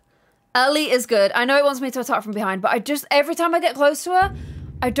 Ellie is good. I know it wants me to attack from behind, but every time I get close to her,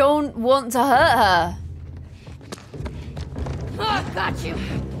 I don't want to hurt her. Oh, got you.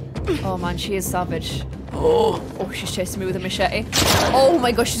 Oh man, she is savage. Oh, she's chasing me with a machete. Oh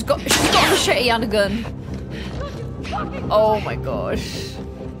my gosh, she's got a machete and a gun. Oh my gosh.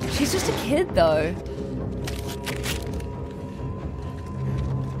 She's just a kid though.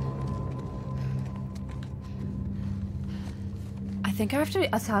 I think I have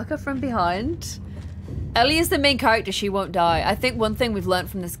to attack her from behind. Ellie is the main character, she won't die. I think one thing we've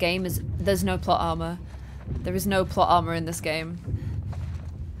learned from this game is there's no plot armor. There is no plot armor in this game.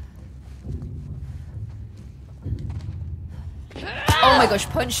 Oh my gosh,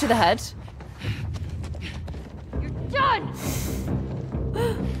 punch to the head. You're done.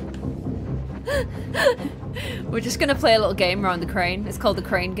 We're just gonna play a little game around the crane. It's called the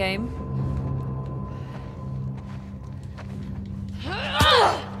crane game.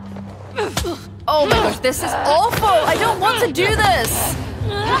 Oh my gosh, this is awful! I don't want to do this!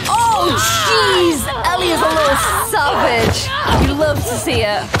 Oh jeez! Ellie is a little savage. You love to see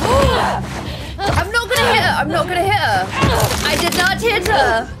it. I'm not gonna hit her! I'm not gonna hit her! I did not hit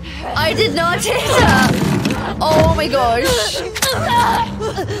her! I did not hit her! Oh my gosh!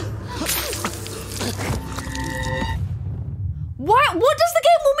 What does the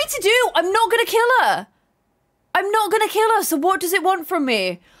game want me to do? I'm not gonna kill her! I'm not gonna kill her, so what does it want from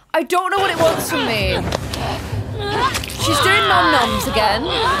me? I don't know what it wants from me. She's doing nom-noms again.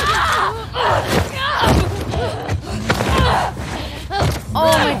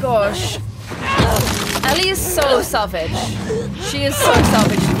 Oh my gosh. Ellie is so savage. She is so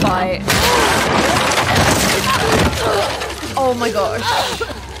savage to fight. Oh my gosh.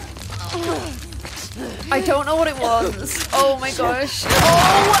 I don't know what it wants. Oh my gosh.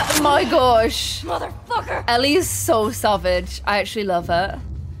 Oh my gosh. Motherfucker. Ellie is so savage. I actually love her.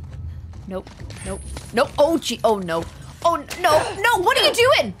 Nope. Nope. Nope. Oh gee. Oh no. Oh no. No. What are you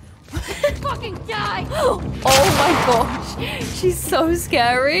doing? Fucking die. Oh my gosh. She's so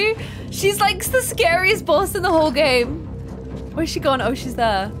scary. She's like the scariest boss in the whole game. Where's she gone? Oh, she's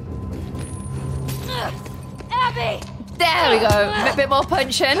there. Abby. There we go. A bit more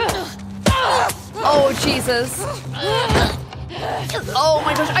punching. Oh, Jesus. Oh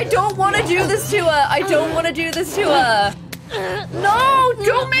my gosh. I don't want to do this to her. I don't want to do this to her. No,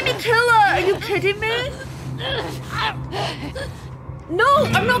 don't make me kill her. Are you kidding me? No,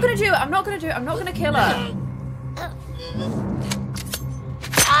 I'm not going to do it. I'm not going to do it. I'm not going to kill her.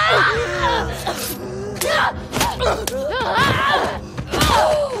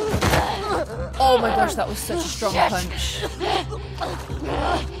 Oh my gosh, that was such a strong punch.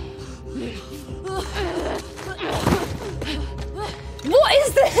 What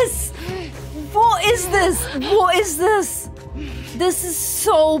is this? What is this? What is this? This is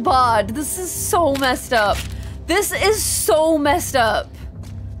so bad. This is so messed up. This is so messed up.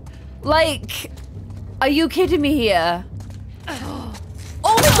 Like, are you kidding me here? Oh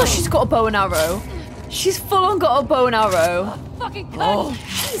my gosh, she's got a bow and arrow. She's full on got a bow and arrow. Fucking cut. Oh,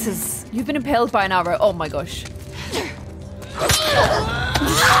 Jesus. You've been impaled by an arrow. Oh my gosh.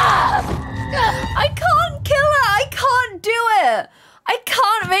 I can't kill her. I can't do it. I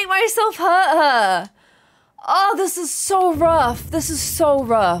can't make myself hurt her. Oh, this is so rough. This is so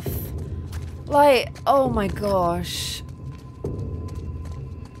rough. Like, oh my gosh.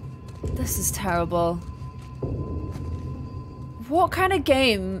 This is terrible. What kind of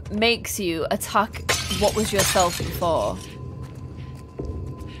game makes you attack what was yourself before?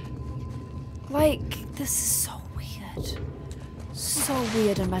 Like, this is so weird. So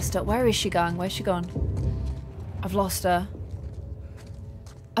weird and messed up. Where is she going? Where's she gone? I've lost her.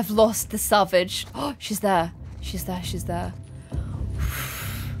 I've lost the savage. Oh, she's there. She's there. She's there.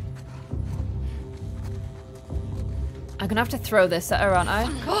 I'm gonna have to throw this at her, aren't I?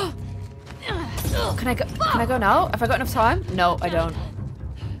 Can I go? Can I go now? Have I got enough time? No, I don't.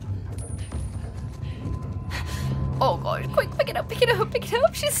 Oh gosh! Quick, pick it up! Pick it up! Pick it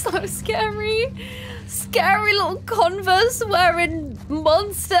up! She's so scary. Scary little Converse wearing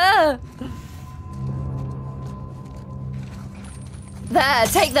monster. There,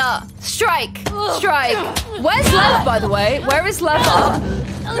 take that. Strike. Strike. Where's Lev, by the way? Where is Lev?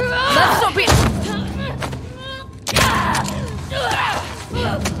 Lev's not being...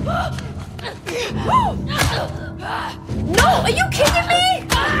 No, are you kidding me?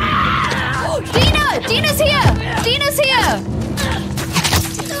 Dina! Dina's here! Dina's here!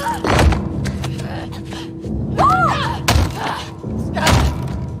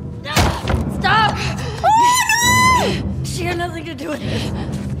 Stop! Oh no! She had nothing to do with this.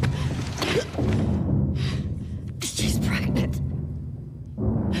 She's pregnant.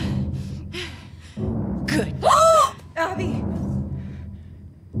 Good. Abby!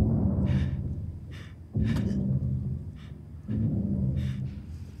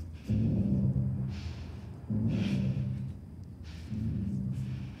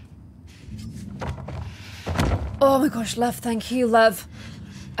 Oh my gosh, Lev, thank you, Lev.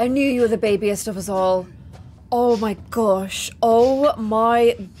 I knew you were the babiest of us all. Oh my gosh. Oh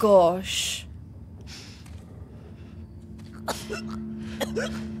my gosh.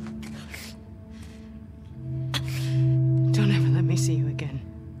 Don't ever let me see you again.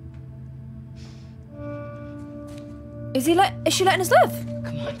 Is she letting us live?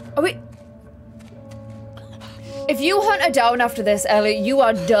 Come on. Are we... If you hunt her down after this, Ellie, you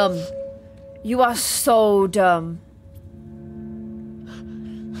are dumb. You are so dumb.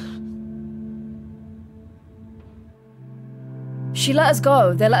 She let us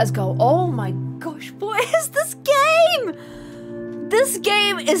go. They let us go. Oh my gosh, what is this game? This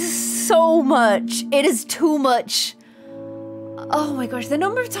game is so much. It is too much. Oh my gosh, the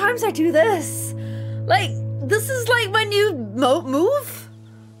number of times I do this. Like, this is like when you move.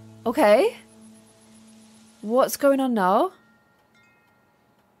 Okay. What's going on now?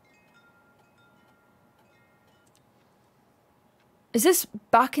 Is this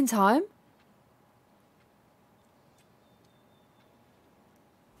back in time?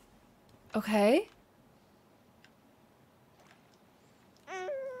 Okay.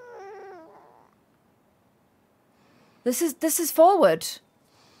 This is forward.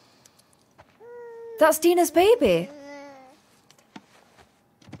 That's Dina's baby.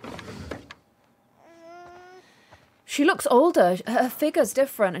 She looks older. Her figure's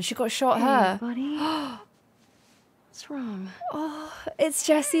different and she got short hair. Buddy. What's wrong? Oh, it's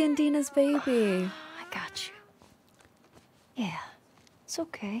Jessie and Dina's baby. I got you. Yeah, it's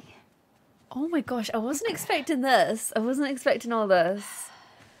okay. Oh my gosh, I wasn't expecting this. I wasn't expecting all this.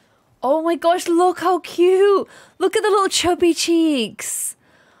 Oh my gosh, look how cute. Look at the little chubby cheeks.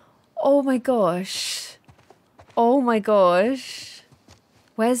 Oh my gosh. Oh my gosh.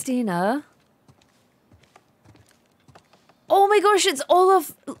 Where's Dina? Oh my gosh, it's all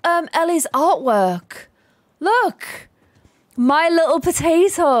of Ellie's artwork. Look. My Little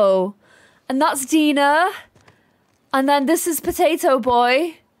Potato. And that's Dina. And then this is Potato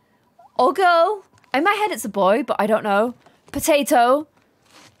Boy. Or girl. In my head it's a boy, but I don't know. Potato.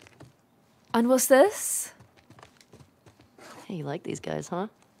 And what's this? Hey, you like these guys, huh?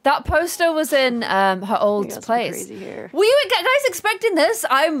 That poster was in her old place. Crazy hair. Were you guys expecting this?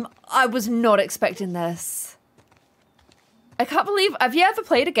 I was not expecting this. I can't believe. Have you ever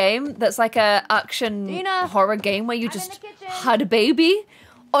played a game that's like a action horror game where you just had a baby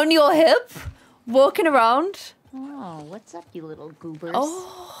on your hip, walking around? Oh, what's up, you little goobers?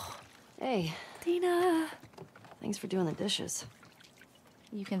 Oh, Hey, Dina. thanks for doing the dishes.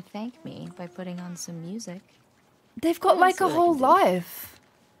 You can thank me by putting on some music. They've got like a whole life.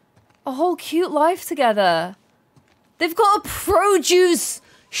 A whole cute life together. They've got a produce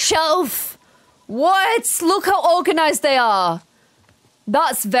shelf. What? Look how organized they are.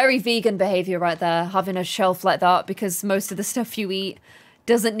 That's very vegan behavior right there, having a shelf like that, because most of the stuff you eat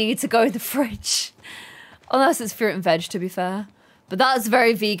doesn't need to go in the fridge. Unless it's fruit and veg, to be fair. But that's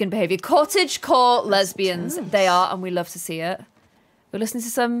very vegan behavior. Cottagecore lesbians, they are, and we love to see it. We're listening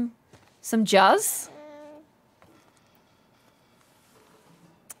to some jazz.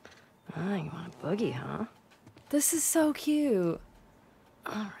 Ah, you want a boogie, huh? This is so cute.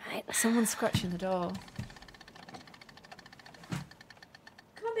 All right. Someone's scratching the door.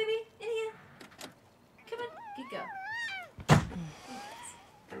 Come on, baby. In here. Come on. Good girl.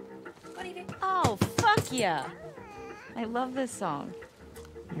 What are you doing? Oh, fuck yeah. I love this song.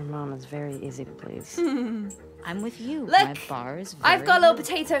 Your mom is very easy to please. I'm with you. Look, My bar is very I've got a little low.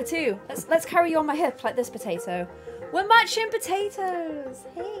 potato too. Let's carry you on my hip like this potato. We're matching potatoes.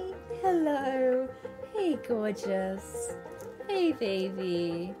 Hey, hello. Hey, gorgeous. Hey,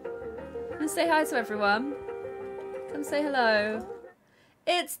 baby. Come say hi to everyone. Come say hello.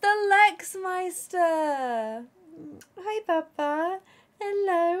 It's the Lexmeister. Hi, Papa.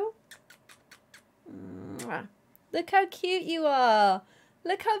 Hello. Mwah. Look how cute you are.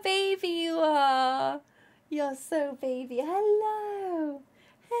 Look how baby you are. You're so baby. Hello.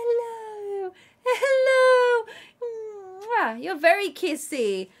 Hello. Hello. Mwah. You're very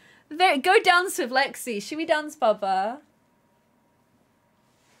kissy. Go dance with Lexi. Should we dance, Baba?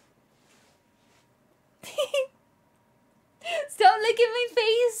 Stop licking my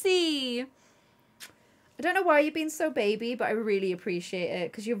facey. I don't know why you're being so baby, but I really appreciate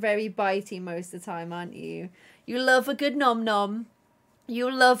it because you're very bitey most of the time, aren't you? You love a good nom nom. You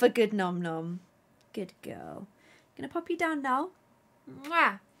love a good nom nom. Good girl. Gonna pop you down now.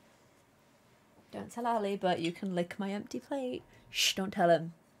 Mwah. Don't tell Ali, but you can lick my empty plate. Shh, don't tell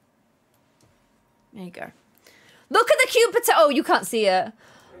him. There you go. Look at the cute potato. Oh, you can't see it.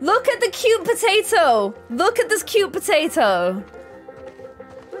 Look at the cute potato. Look at this cute potato.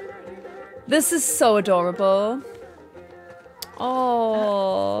 This is so adorable.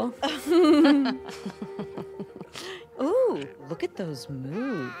 Oh. Ooh, look at those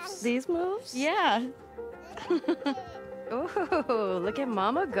moves. These moves? Yeah. Ooh, look at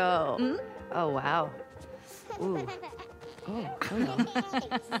Mama go. Mm? Oh, wow. Ooh. Oh, hello.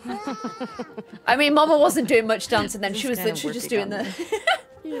 I mean, Mama wasn't doing much dancing then. This She was kinda literally just working doing on the...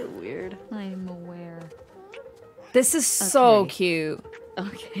 You're weird. I'm aware. This is so Okay. cute.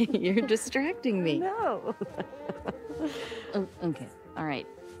 Okay, you're distracting me. No. Oh, okay, all right,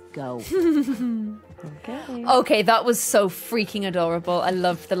 go. Okay. Okay, that was so freaking adorable. I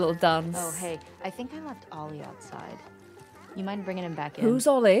loved the little dance. Oh, hey, I think I left Ollie outside. You mind bringing him back in? Who's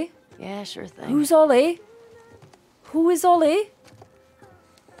Ollie? Yeah, sure thing. Who's Ollie? Who is Ollie?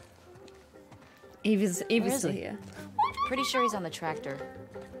 Evie's still here. Pretty sure he's on the tractor.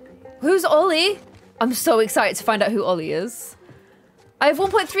 Who's Ollie? I'm so excited to find out who Ollie is. I have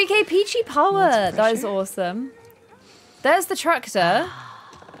 1.3k Peachy power. That is awesome. There's the tractor.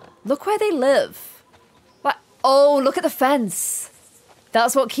 Look where they live. What? Oh, look at the fence.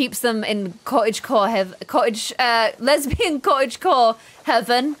 That's what keeps them in lesbian cottagecore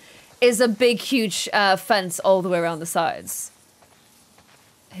heaven is a big, huge fence all the way around the sides.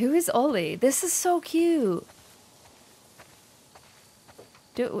 Who is Ollie? This is so cute.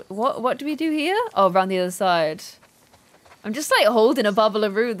 What do we do here? Oh, around the other side. I'm just like holding a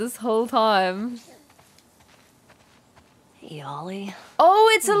Babalaroo this whole time. Hey, Ollie.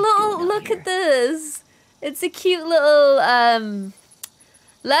 Oh, it's a What are you little, doing out look here? at this. It's a cute little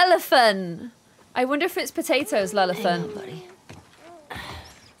lelephant. I wonder if it's potatoes, Hang on, lelephant. buddy.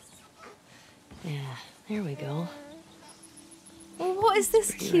 Yeah, there we go. Well, what is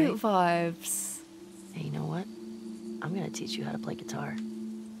this Pretty, cute vibes? Hey, you know what? I'm gonna teach you how to play guitar.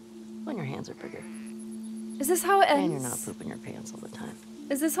 When your hands are bigger. Is this how it And you're not ends? pooping your pants all the time.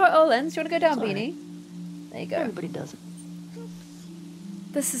 Is this how it all ends? Do you want to go down, Sorry. Beanie? There you go. Everybody does it.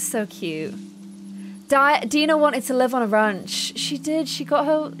 This is so cute. Dina wanted to live on a ranch. She did. She got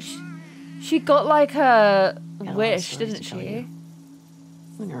her... She got like her Got a lot of wish, stories didn't to tell she? you.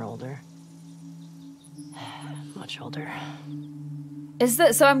 When you're older. Much older. Is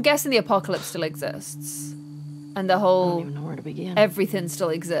that so? I'm guessing the apocalypse still exists, and the I don't whole even know where to begin. everything still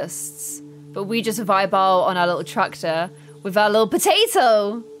exists. But we just vibe out on our little tractor with our little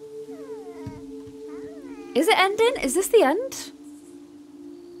potato. Is it ending? Is this the end?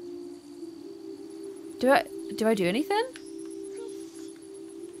 Do I do anything?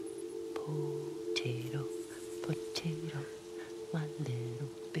 Potato, potato, my little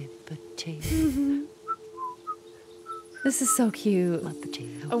big potato. This is so cute. My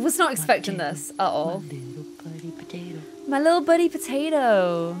potato. I was not expecting potato, this at all. My little buddy potato. My little buddy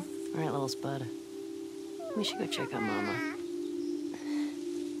potato. All right, little spud. We should go check on Mama.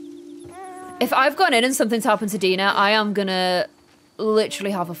 If I've gone in and something's happened to Dina, I am gonna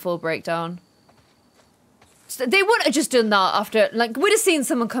literally have a full breakdown. So they wouldn't have just done that after, like, we'd have seen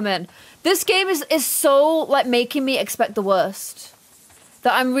someone come in. This game is so, like, making me expect the worst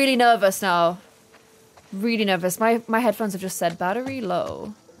that I'm really nervous now. Really nervous. My headphones have just said battery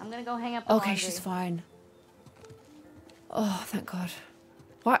low. I'm gonna go hang up the Okay, laundry. she's fine. Oh, thank God.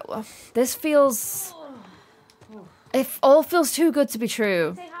 What? This feels... It all feels too good to be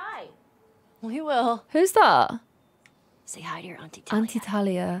true. Say hi. We will. Who's that? Say hi to your Auntie Talia. Auntie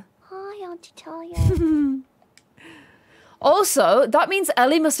Talia. Hi, Auntie Talia. Also, that means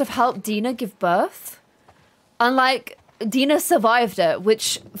Ellie must have helped Dina give birth. And, like, Dina survived it,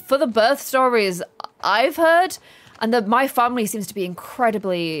 which, for the birth stories I've heard, and my family seems to be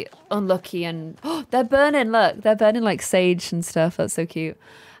incredibly unlucky and... Oh, they're burning, look. They're burning, like, sage and stuff. That's so cute.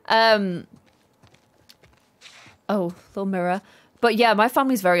 Oh, little mirror. But, yeah, my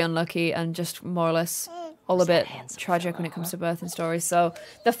family's very unlucky and just more or less all a bit tragic when it comes to birth and stories. So,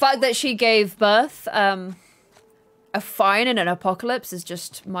 the fact that she gave birth... a fine in an apocalypse is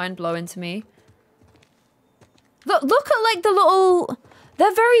just mind-blowing to me. Look at, like, the little...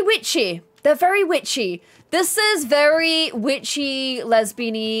 They're very witchy. They're very witchy. This is very witchy,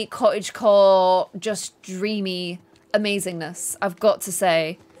 lesbian-y, cottagecore, just dreamy amazingness. I've got to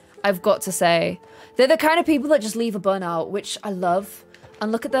say. I've got to say. They're the kind of people that just leave a bun out, which I love.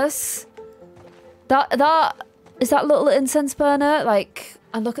 And look at this. Is that little incense burner? Like,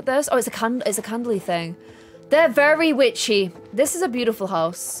 and look at this. Oh, it's a candly thing. They're very witchy. This is a beautiful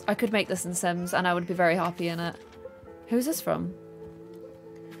house. I could make this in Sims and I would be very happy in it. Who's this from?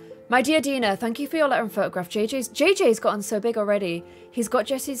 My dear Dina, thank you for your letter and photograph. JJ's gotten so big already. He's got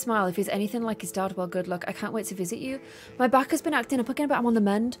Jesse's smile. If he's anything like his dad, well, good luck. I can't wait to visit you. My back has been acting up again, but I'm on the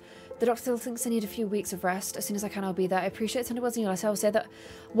mend. The doctor still thinks I need a few weeks of rest. As soon as I can, I'll be there. I appreciate tender words in your letter. I'll say that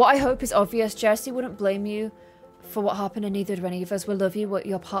what I hope is obvious. Jesse wouldn't blame you for what happened, and neither do any of us. We'll love you.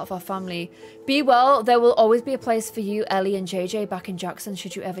 You're part of our family. Be well. There will always be a place for you, Ellie, and JJ back in Jackson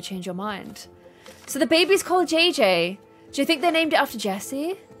should you ever change your mind. So the baby's called JJ. Do you think they named it after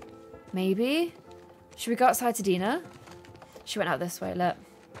Jesse? Maybe. Should we go outside to Dina? She went out this way, look.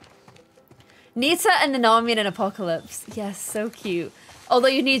 Nita and Nanami in an apocalypse. Yes, so cute. Although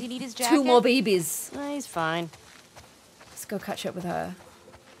you need, his 2 jacket? more babies. He's fine. Let's go catch up with her.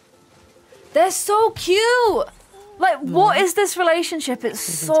 They're so cute! Like, what is this relationship? It's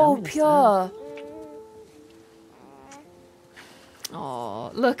so pure.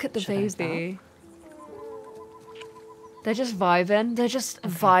 Oh, look at the baby. They're just vibing. They're just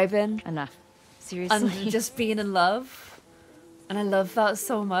vibing. Enough. Seriously. And just being in love. And I love that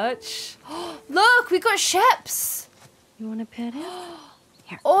so much. Look, we got Sheps. You want to pet him?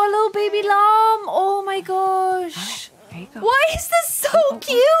 Oh, a little baby lamb. Oh my gosh. There you go. Why is this so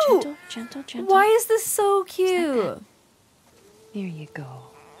cute? Gentle, gentle. Why is this so cute? Here you go.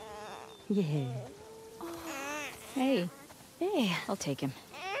 Yeah. Hey. Hey, I'll take him.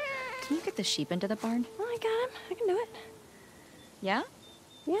 Can you get the sheep into the barn? Oh, I got him. I can do it. Yeah?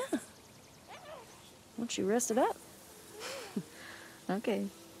 Yeah. Once you rest it up. Okay.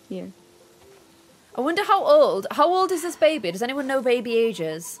 Here. I wonder how old is this baby? Does anyone know baby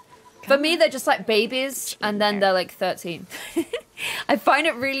ages? For me, they're just like babies, and then they're like 13. I find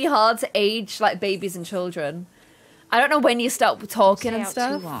it really hard to age like babies and children. I don't know when you start talking and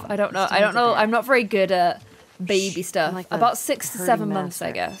stuff. I don't know. I'm not very good at baby stuff. Like about 6 to 7 months,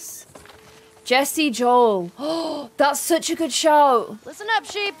 I guess. Jesse Joel. Oh, that's such a good shout. Listen up,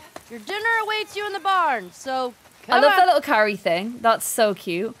 sheep. Your dinner awaits you in the barn, so I love that little carry thing. That's so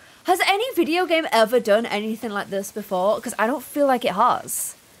cute. Has any video game ever done anything like this before? Because I don't feel like it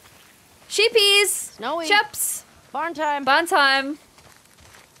has. Sheepies! Snowy. Chaps! Barn time. Barn time!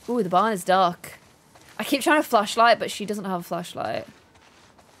 Ooh, the barn is dark. I keep trying to flashlight, but she doesn't have a flashlight.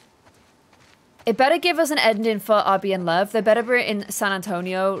 It better give us an ending for Abby and Lev. They better be in San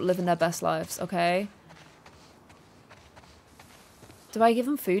Antonio living their best lives, okay? Do I give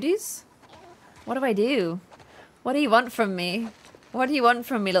them foodies? What do I do? What do you want from me? What do you want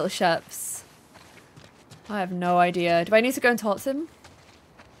from me, little sheps? I have no idea. Do I need to go and talk to him?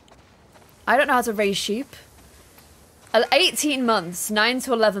 I don't know how to raise sheep. 18 months. 9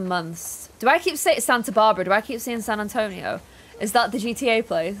 to 11 months. Do I keep saying Santa Barbara? Do I keep saying San Antonio? Is that the GTA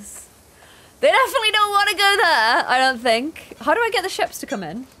place? They definitely don't want to go there, I don't think. How do I get the sheps to come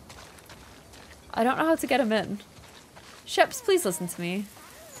in? I don't know how to get them in. Sheps, please listen to me.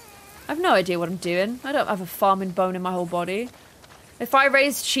 I have no idea what I'm doing. I don't have a farming bone in my whole body. If I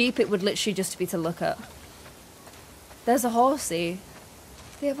raised sheep, it would literally just be to look at. There's a horsey.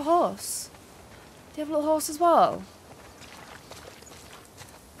 They have a horse. They have a little horse as well.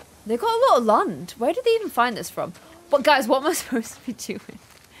 They've got a lot of land. Where did they even find this from? But guys, what am I supposed to be doing?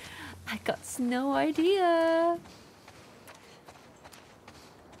 I got no idea.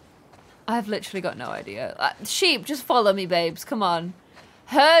 I've literally got no idea. Sheep, just follow me, babes. Come on.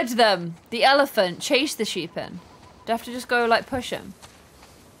 Herd them. The elephant. Chase the sheep in. Do I have to just go, like, push him?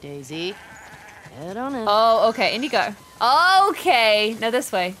 Daisy, head on in. Oh, okay. In you go. Okay. Now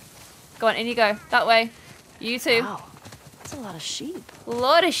this way. Go on, in you go. That way. You too. Wow. That's a lot of sheep. A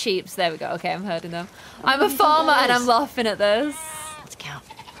lot of sheeps. There we go. Okay, I'm herding them. I'm a farmer and I'm laughing at this. Let's count.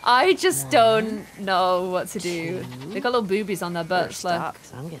 I just don't know what to do. They've got little boobies on their butts, like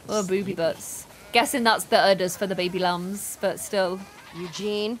little booby butts. Guessing that's the udders for the baby lambs, but still.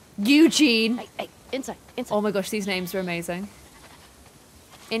 Eugene. Eugene. Hey, inside. Oh my gosh, these names are amazing.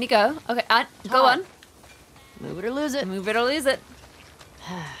 In you go. Okay, and go on. Move it or lose it. Move it or lose it.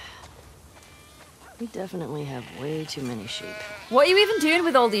 We definitely have way too many sheep. What are you even doing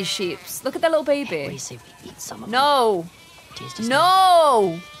with all these sheeps? Look at that little baby. Hey, what do you say we eat some of them? No.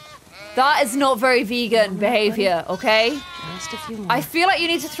 No. That is not very vegan behavior, okay? Just a few more. I feel like you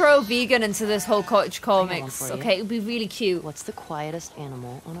need to throw vegan into this whole cottagecore mix, okay? It would be really cute. What's the quietest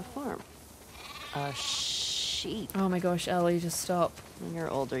animal on a farm? A sheep. Oh my gosh, Ellie, just stop. When you're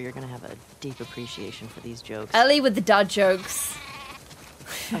older, you're gonna have a deep appreciation for these jokes. Ellie with the dad jokes.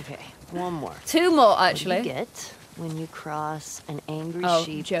 Okay, one more. 2 more, actually. What do you get when you cross an angry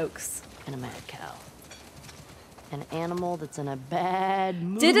sheep jokes. and a mad cow? An animal that's in a bad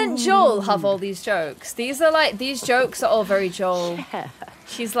mood. Didn't Joel have all these jokes? These jokes are all very Joel. Yeah.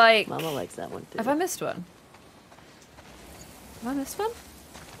 She's like... Mama likes that one too. Have I missed one? Have I missed one?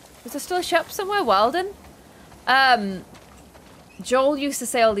 Is there still a shop somewhere? Weldon? Joel used to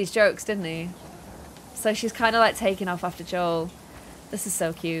say all these jokes, didn't he? So she's kind of like taking off after Joel. This is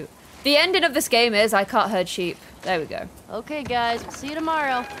so cute. The ending of this game is I can't herd sheep. There we go. Okay, guys. We'll see you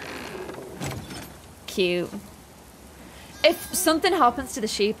tomorrow. Cute. If something happens to the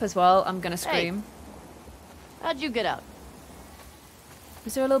sheep as well, I'm gonna scream. Hey, how'd you get out?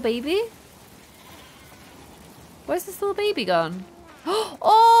 Is there a little baby? Where's this little baby gone?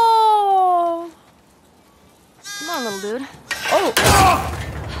 Oh! Come on, little dude. Oh!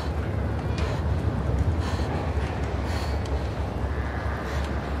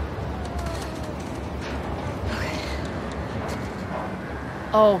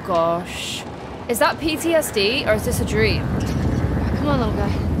 Oh gosh. Is that PTSD or is this a dream? Come on, little guy.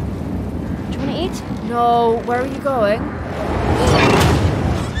 Do you want to eat? No, where are you going?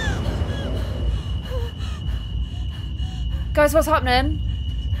 Guys, what's happening?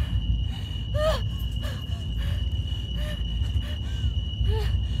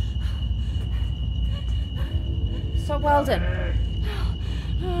 Stop Weldon.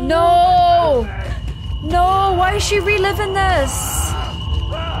 No! No, why is she reliving this?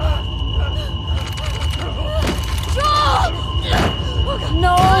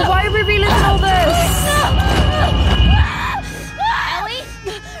 No, why are we reliving all this? Ellie?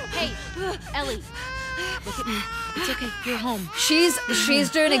 Hey, Ellie. Look at me. It's okay. You're home. She's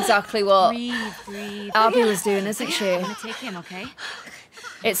doing exactly what Breathe. Abby was doing, isn't she? I'm gonna take him, okay?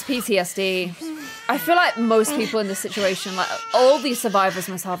 It's PTSD. I feel like most people in this situation, like all these survivors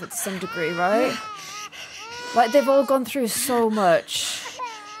must have it to some degree, right? Like they've all gone through so much.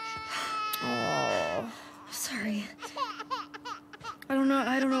 Oh. Sorry. I don't know what...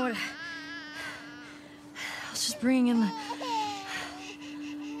 I was just bringing in the...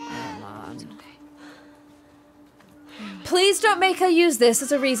 Oh, man. Please don't make her use this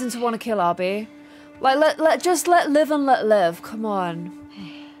as a reason to want to kill Abby. Like, just let live and let live. Come on.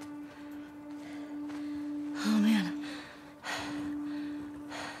 Hey. Oh, man.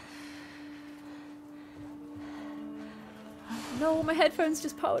 No, my headphones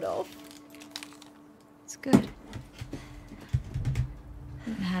just powered off. It's good.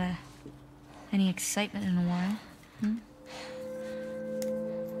 Haven't had any excitement in a while.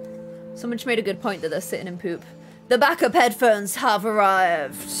 Someone just made a good point that they're sitting in poop. The backup headphones have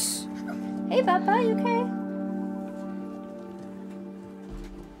arrived. Hey, Baba, you okay?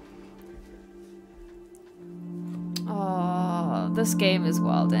 this game is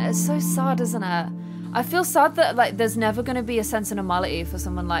wild. And it's so sad, isn't it? I feel sad that like there's never going to be a sense of normality for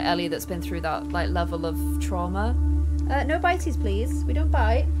someone like Ellie that's been through that like level of trauma. No bites, please. We don't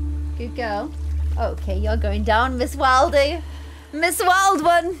bite. Good girl. Okay, you're going down, Miss Wildy. Miss Wild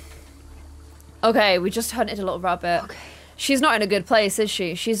One. Okay, we just hunted a little rabbit. Okay. She's not in a good place, is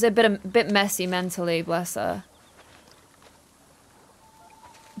she? She's a bit messy mentally, bless her.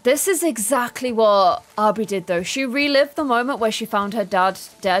 This is exactly what Abby did, though. She relived the moment where she found her dad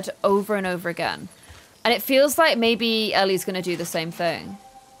dead over and over again. And it feels like maybe Ellie's going to do the same thing.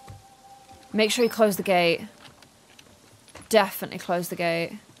 Make sure you close the gate. Definitely close the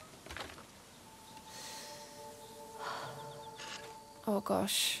gate. Oh,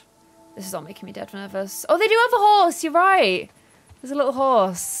 gosh. This is all making me dead nervous. Oh, they do have a horse. You're right. There's a little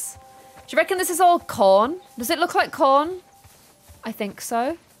horse. Do you reckon this is all corn? Does it look like corn? I think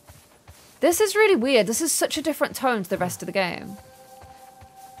so. This is really weird. This is such a different tone to the rest of the game.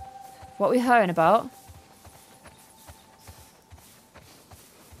 What are we hearing about?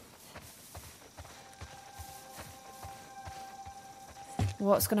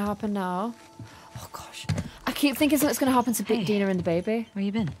 What's going to happen now? Oh, gosh. I keep thinking something's going to happen to Big Dina and the baby. Where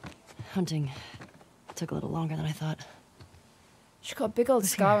you been? Hunting. Took a little longer than I thought. She's got a big old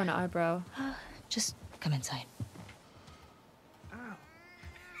scar on her eyebrow. Just come inside.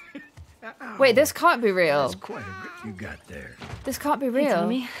 Wait, this can't be real. That's quite a grip you got there. This can't be real. Hey,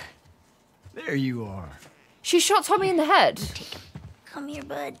 Tommy. There you are. She shot Tommy in the head. Come here,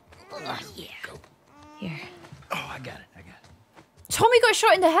 bud. Oh, yeah. Here. Oh, I got it. Tommy got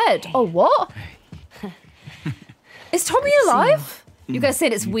shot in the head. Oh, what? Is Tommy alive? You guys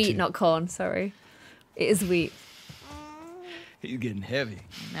said it's wheat, not corn. Sorry. It is wheat. He's getting heavy.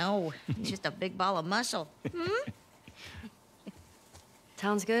 No, just a big ball of muscle.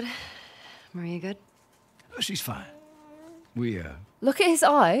 Town's good. Maria good? Oh, she's fine. We're Look at his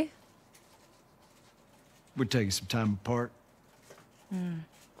eye. taking some time apart.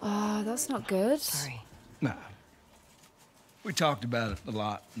 Oh, that's not good. Sorry. Nah. We talked about it a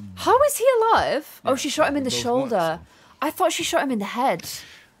lot. How is he alive? Oh, she shot him in the both shoulder. I thought she shot him in the head.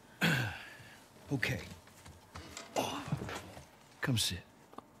 Okay. Oh. Come sit.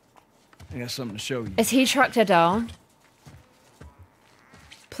 I got something to show you. Is he tracked her down?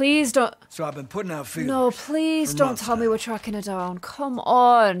 Please don't. So I've been putting out feelers. No, please for don't months tell me now. we're tracking her down. Come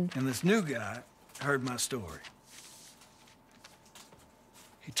on. And this new guy heard my story.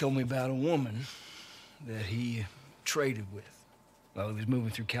 He told me about a woman that he traded with while he was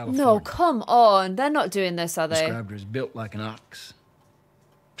moving through California. No, come on. They're not doing this, are they? Described her as built like an ox,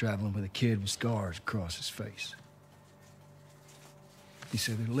 traveling with a kid with scars across his face. He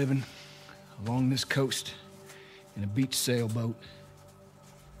said they're living along this coast in a beach sailboat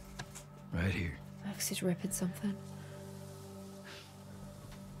right here. Max, he's ripping something.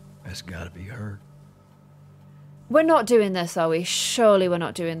 That's gotta be her. We're not doing this, are we? Surely we're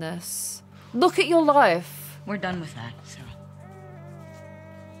not doing this. Look at your life. We're done with that, Cyril.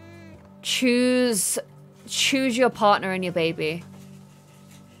 Choose your partner and your baby.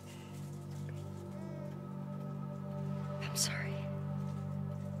 I'm sorry.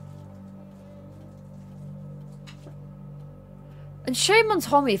 And shame on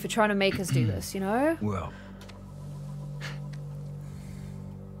Tommy for trying to make us do this, you know? Well,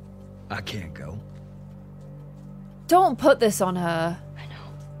 I can't go. Don't put this on her. I know.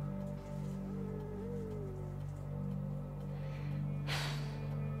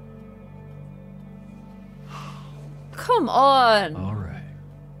 Come on. All right.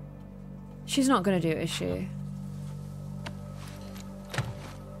 She's not gonna do it, is she?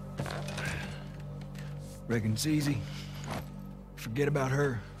 Reckon it's easy. Forget about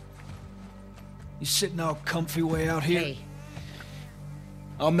her. You sitting all comfy way out here? Hey,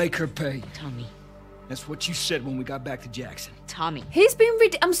 I'll make her pay. Tommy. That's what you said when we got back to Jackson. Tommy. He's been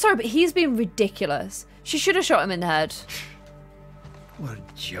I'm sorry, but he's been ridiculous. She should have shot him in the head. What a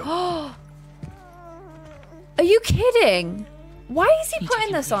joke. Are you kidding? Why is he You putting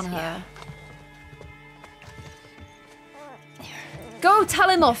take this it on easy. her? Go tell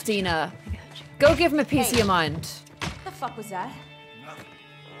him off, Dina. Go give him a piece of your mind. What the fuck was that?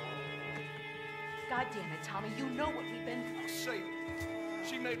 God damn it, Tommy. You know what we've been through. Say it.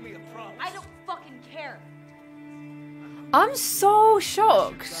 She made me a promise. I don't fucking care. I'm so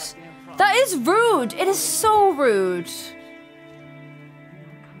shocked. That is rude. It is so rude.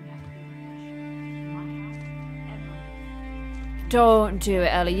 Don't do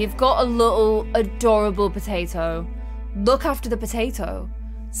it, Ellie. You've got a little adorable potato. Look after the potato.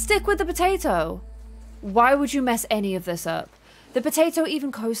 Stick with the potato. Why would you mess any of this up? The potato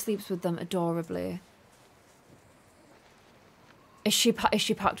even co-sleeps with them adorably. Is she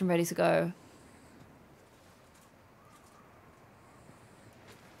packed and ready to go?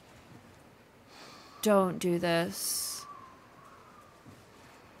 Don't do this.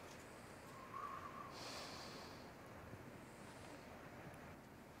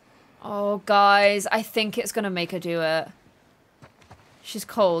 Oh, guys, I think it's gonna make her do it. She's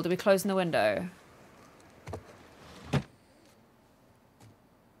cold. Are we closing the window?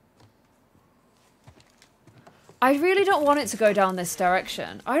 I really don't want it to go down this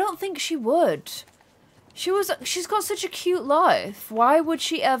direction. I don't think she would. She's got such a cute life. Why would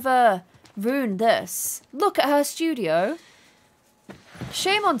she ever ruin this? Look at her studio.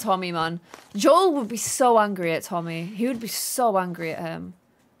 Shame on Tommy, man. Joel would be so angry at Tommy. He would be so angry at him.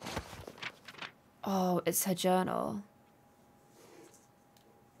 Oh, it's her journal.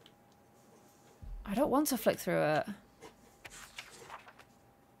 I don't want to flick through it.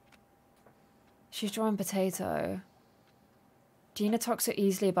 She's drawing potato. Dina talks so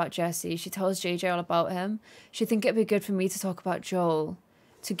easily about Jesse. She tells JJ all about him. She'd think it'd be good for me to talk about Joel.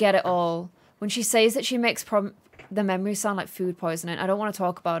 To get it all. When she says that she makes the memories sound like food poisoning, I don't want to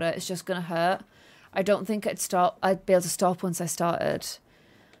talk about it. It's just going to hurt. I don't think I'd be able to stop once I started.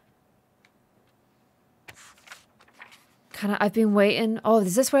 I've been waiting. Oh,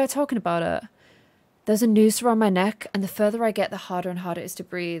 is this way of talking about it? There's a noose around my neck, and the further I get, the harder and harder it is to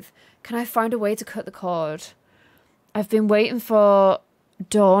breathe. Can I find a way to cut the cord? I've been waiting for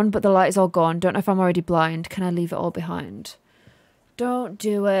dawn, but the light is all gone. Don't know if I'm already blind. Can I leave it all behind? Don't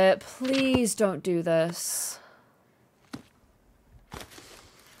do it. Please don't do this.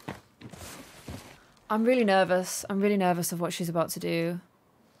 I'm really nervous. I'm really nervous of what she's about to do.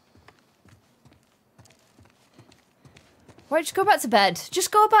 Why, just go back to bed.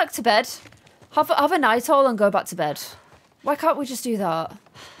 Just go back to bed. Have a night owl and go back to bed. Why can't we just do that?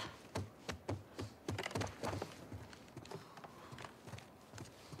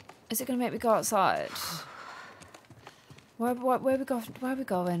 Is it going to make me go outside? Where are we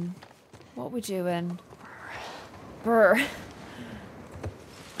going? What are we doing? Brr.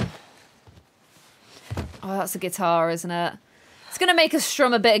 Oh, that's a guitar, isn't it? It's going to make us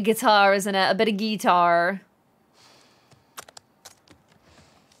strum a bit of guitar, isn't it? A bit of guitar.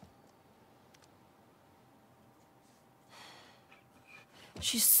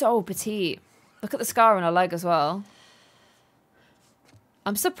 She's so petite. Look at the scar on her leg as well.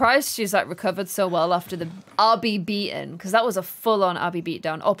 I'm surprised she's like recovered so well after the RB beating, because that was a full-on RB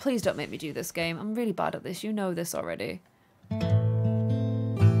beatdown. Oh, please don't make me do this game. I'm really bad at this. You know this already.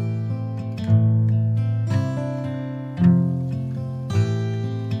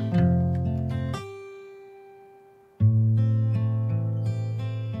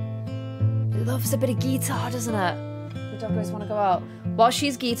 It loves a bit of guitar, doesn't it? The doggos want to go out. While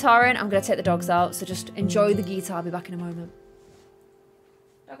she's guitaring, I'm going to take the dogs out, so just enjoy the guitar. I'll be back in a moment.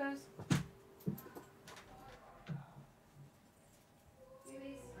 Doggos.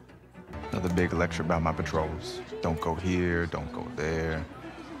 Another big lecture about my patrols. Don't go here, don't go there.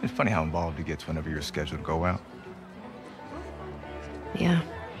 It's funny how involved it gets whenever you're scheduled to go out. Yeah.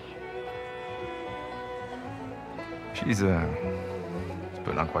 She's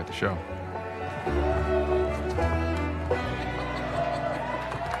putting on quite the show.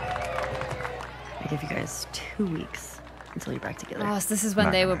 I give you guys 2 weeks until you're back together. Oh, so this is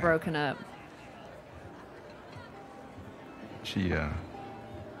when they were broken up. She,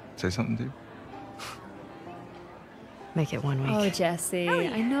 say something to you? Make it 1 week. Oh, Jesse.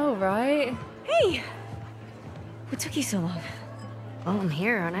 I know, right? Hey! What took you so long? Well, I'm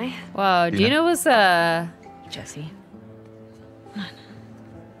here, aren't I? Wow, Dina was, Jesse.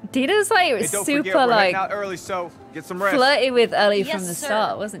 Dina's like Hey, don't super forget, we're like heading out early, so get some rest. flirty with Ellie Yes, from the sir.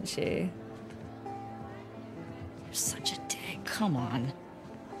 start, wasn't she? You're such a dick. Come on.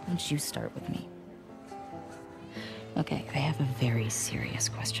 Why don't you start with me? Okay, I have a very serious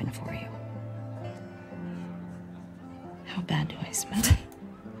question for you. How bad do I smell?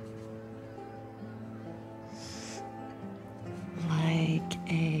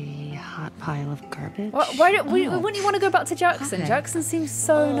 Like a hot pile of garbage? Why don't wouldn't you want to go back to Jackson? Okay. Jackson seems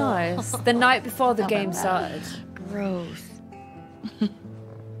so nice. The night before the How game about that? started. Gross.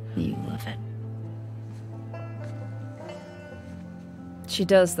 You love it. She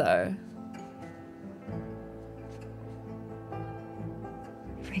does though.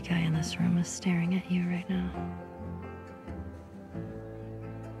 Every guy in this room is staring at you right now.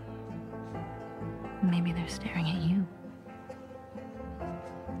 Maybe they're staring at you.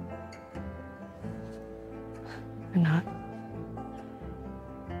 Or not.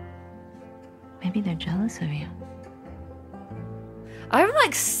 Maybe they're jealous of you. I'm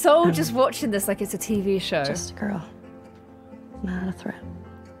like so just watching this like it's a TV show. Just a girl. Not a threat.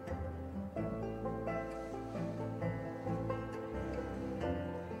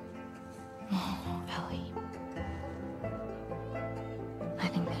 Oh, Ellie. I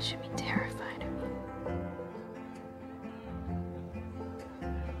think they should be terrified of you.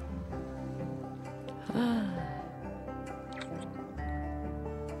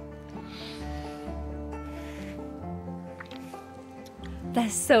 They're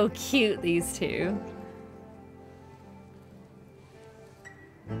so cute, these two.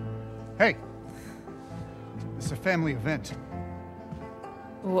 Hey, this is a family event.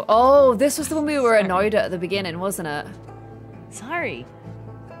 Oh, this was the one we were annoyed at the beginning, wasn't it? Sorry.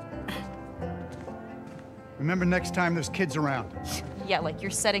 Remember next time there's kids around. Yeah, like you're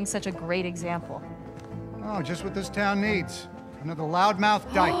setting such a great example. Oh, just what this town needs. Another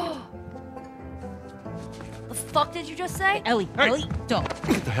loudmouth dyke. The fuck did you just say? Ellie, Ellie, don't.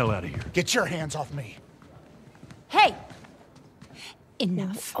 Get the hell out of here. Get your hands off me. Hey!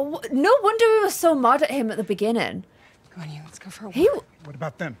 Enough. Oh, no wonder we were so mad at him at the beginning. Come on, you. Let's go for a walk. He What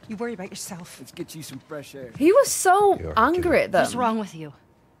about them? You worry about yourself. Let's get you some fresh air. he was so You're angry at them. What's wrong with you?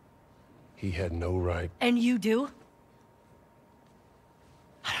 He had no right. And you do?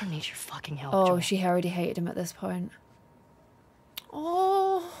 I don't need your fucking help, Oh, Joel. she already hated him at this point.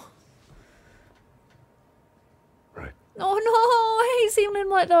 Oh. Right. Oh no, I hate seeing him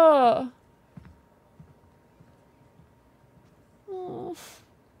like that. Oh.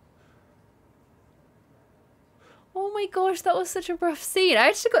 Oh my gosh, that was such a rough scene. I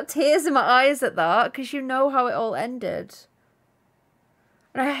actually got tears in my eyes at that because you know how it all ended.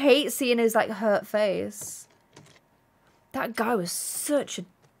 And I hate seeing his like hurt face. That guy was such a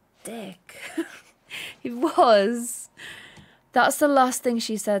dick. He was. That's the last thing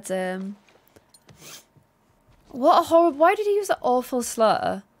she said to him. What a horrible... Why did he use that awful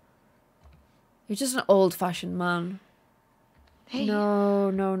slur? He's just an old-fashioned man. Hey. No,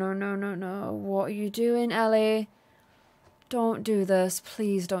 no, no, no, no, no. What are you doing, Ellie? Don't do this.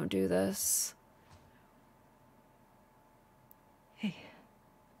 Please don't do this. Hey.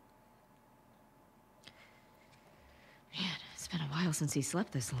 Man, it's been a while since he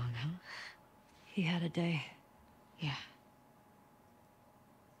slept this long, huh? He had a day. Yeah.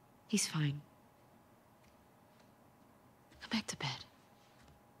 He's fine. Go back to bed.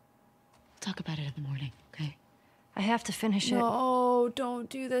 We'll talk about it in the morning, okay? I have to finish it. No, don't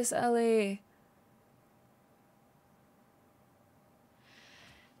do this, Ellie.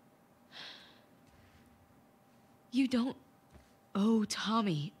 You don't owe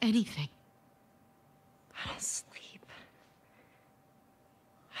Tommy anything. I don't sleep.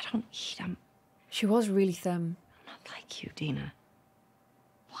 I don't eat. I'm She was really thin. not like you, Dina.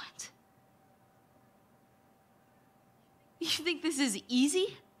 What? You think this is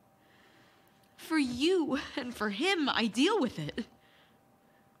easy? For you and for him, I deal with it.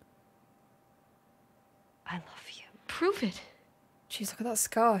 I love you. Prove it. Jeez, look at that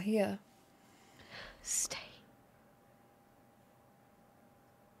scar here. Stay.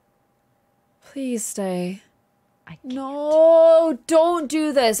 Please stay. I can't. No, don't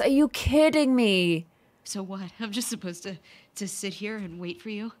do this. Are you kidding me? So what? I'm just supposed to sit here and wait for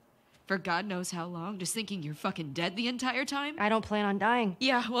you? For God knows how long? Just thinking you're fucking dead the entire time? I don't plan on dying.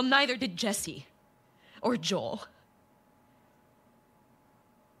 Yeah, well, neither did Jesse. Or Joel.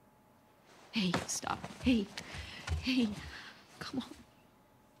 Hey, stop. Hey, come on.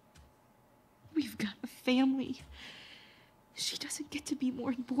 We've got a family. She doesn't get to be more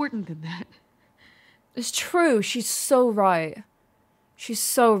important than that. It's true. She's so right. She's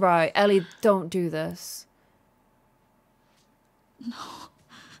so right. Ellie, don't do this. No.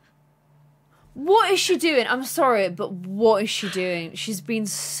 What is she doing? I'm sorry, but what is she doing? She's been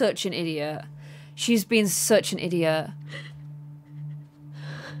such an idiot. She's been such an idiot.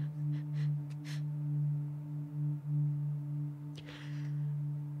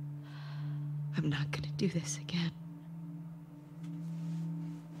 I'm not gonna do this again.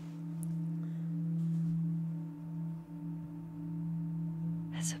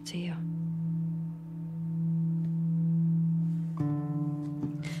 That's up to you.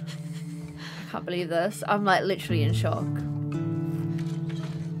 I can't believe this. I'm like literally in shock.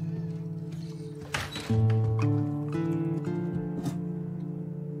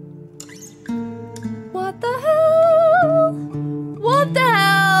 What the hell? What the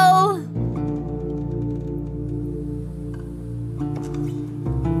hell?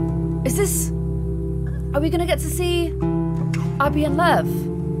 Is this... Are we gonna get to see Abby and Lev?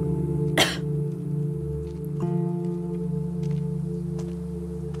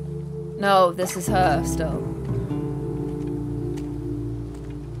 No, this is her still.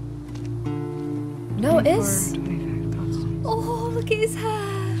 No, it is. Oh, look at his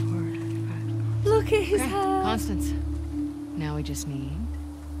hair. Look at his hair. Constance. Now we just need...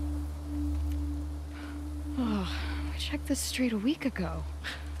 Oh, I checked this street a week ago.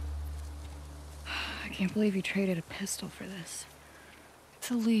 I can't believe you traded a pistol for this.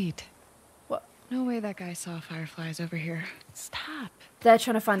 It's a lead. What? No way that guy saw fireflies over here. Stop. They're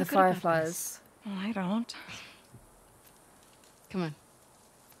trying to find the Feel good about fireflies. this. Well, I don't. Come on.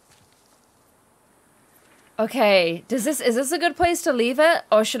 Okay, is this a good place to leave it,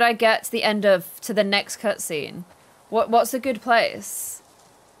 or should I get to the next cutscene? What's a good place?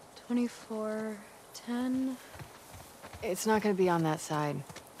 24:10. It's not gonna be on that side.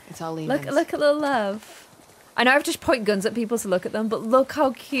 It's all even. Look at little love. I know I've just point guns at people to look at them, but look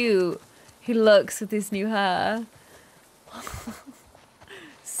how cute he looks with his new hair.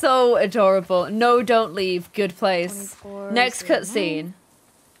 So adorable. No, don't leave. Good place. Next cutscene.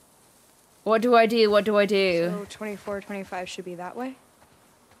 What do I do? What do I do? So 24, 25 should be that way?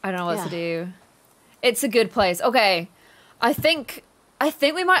 I don't know what to do. It's a good place. Okay. I think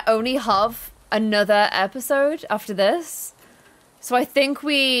we might only have another episode after this. So I think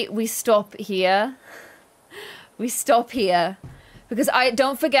we stop here. We stop here. Because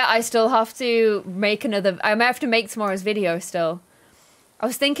don't forget I still have to make I might have to make tomorrow's video still. I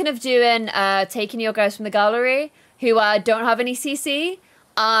was thinking of doing taking your guys from the gallery who don't have any CC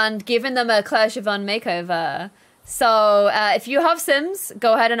and giving them a Clare Siobhan makeover. So if you have Sims,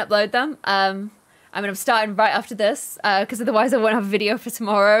 go ahead and upload them. I'm starting right after this because otherwise I won't have a video for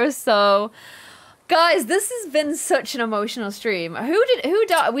tomorrow. So guys, this has been such an emotional stream. Who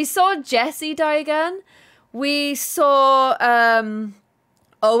died? We saw Jesse die again. We saw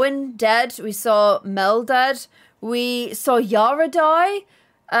Owen dead. We saw Mel dead. We saw Yara die.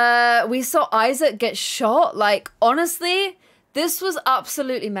 We saw Isaac get shot. Like, honestly, this was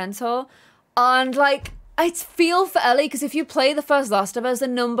absolutely mental. And, like, I feel for Ellie, because if you play the first Last of Us, the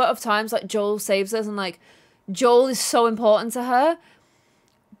number of times, like, Joel saves us, and, like, Joel is so important to her.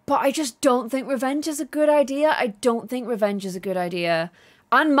 But I just don't think revenge is a good idea. I don't think revenge is a good idea.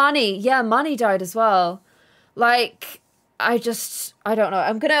 And Manny. Yeah, Manny died as well. Like, I don't know.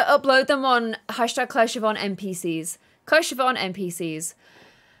 I'm going to upload them on hashtag Clare Siobhan NPCs. Clare Siobhan NPCs.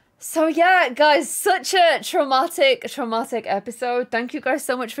 So yeah, guys, such a traumatic episode. Thank you guys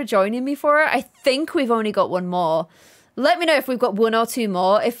so much for joining me for it. I think we've only got one more. Let me know if we've got one or two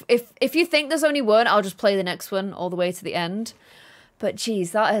more. If you think there's only one, I'll just play the next one all the way to the end. But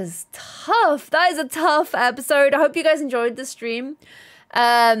geez, that is tough. That is a tough episode. I hope you guys enjoyed the stream.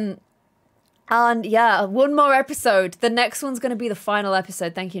 And yeah, one more episode. The next one's going to be the final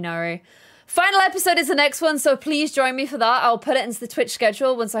episode. Thank you, Nari. Final episode is the next one, so please join me for that. I'll put it into the Twitch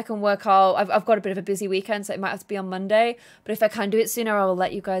schedule once I can work out. I've got a bit of a busy weekend, so it might have to be on Monday. But if I can do it sooner, I will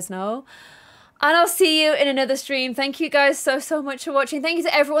let you guys know. And I'll see you in another stream. Thank you guys so much for watching. Thank you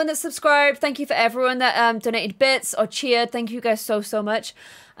to everyone that subscribed. Thank you for everyone that donated bits or cheered. Thank you guys so much.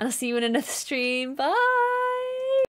 And I'll see you in another stream. Bye.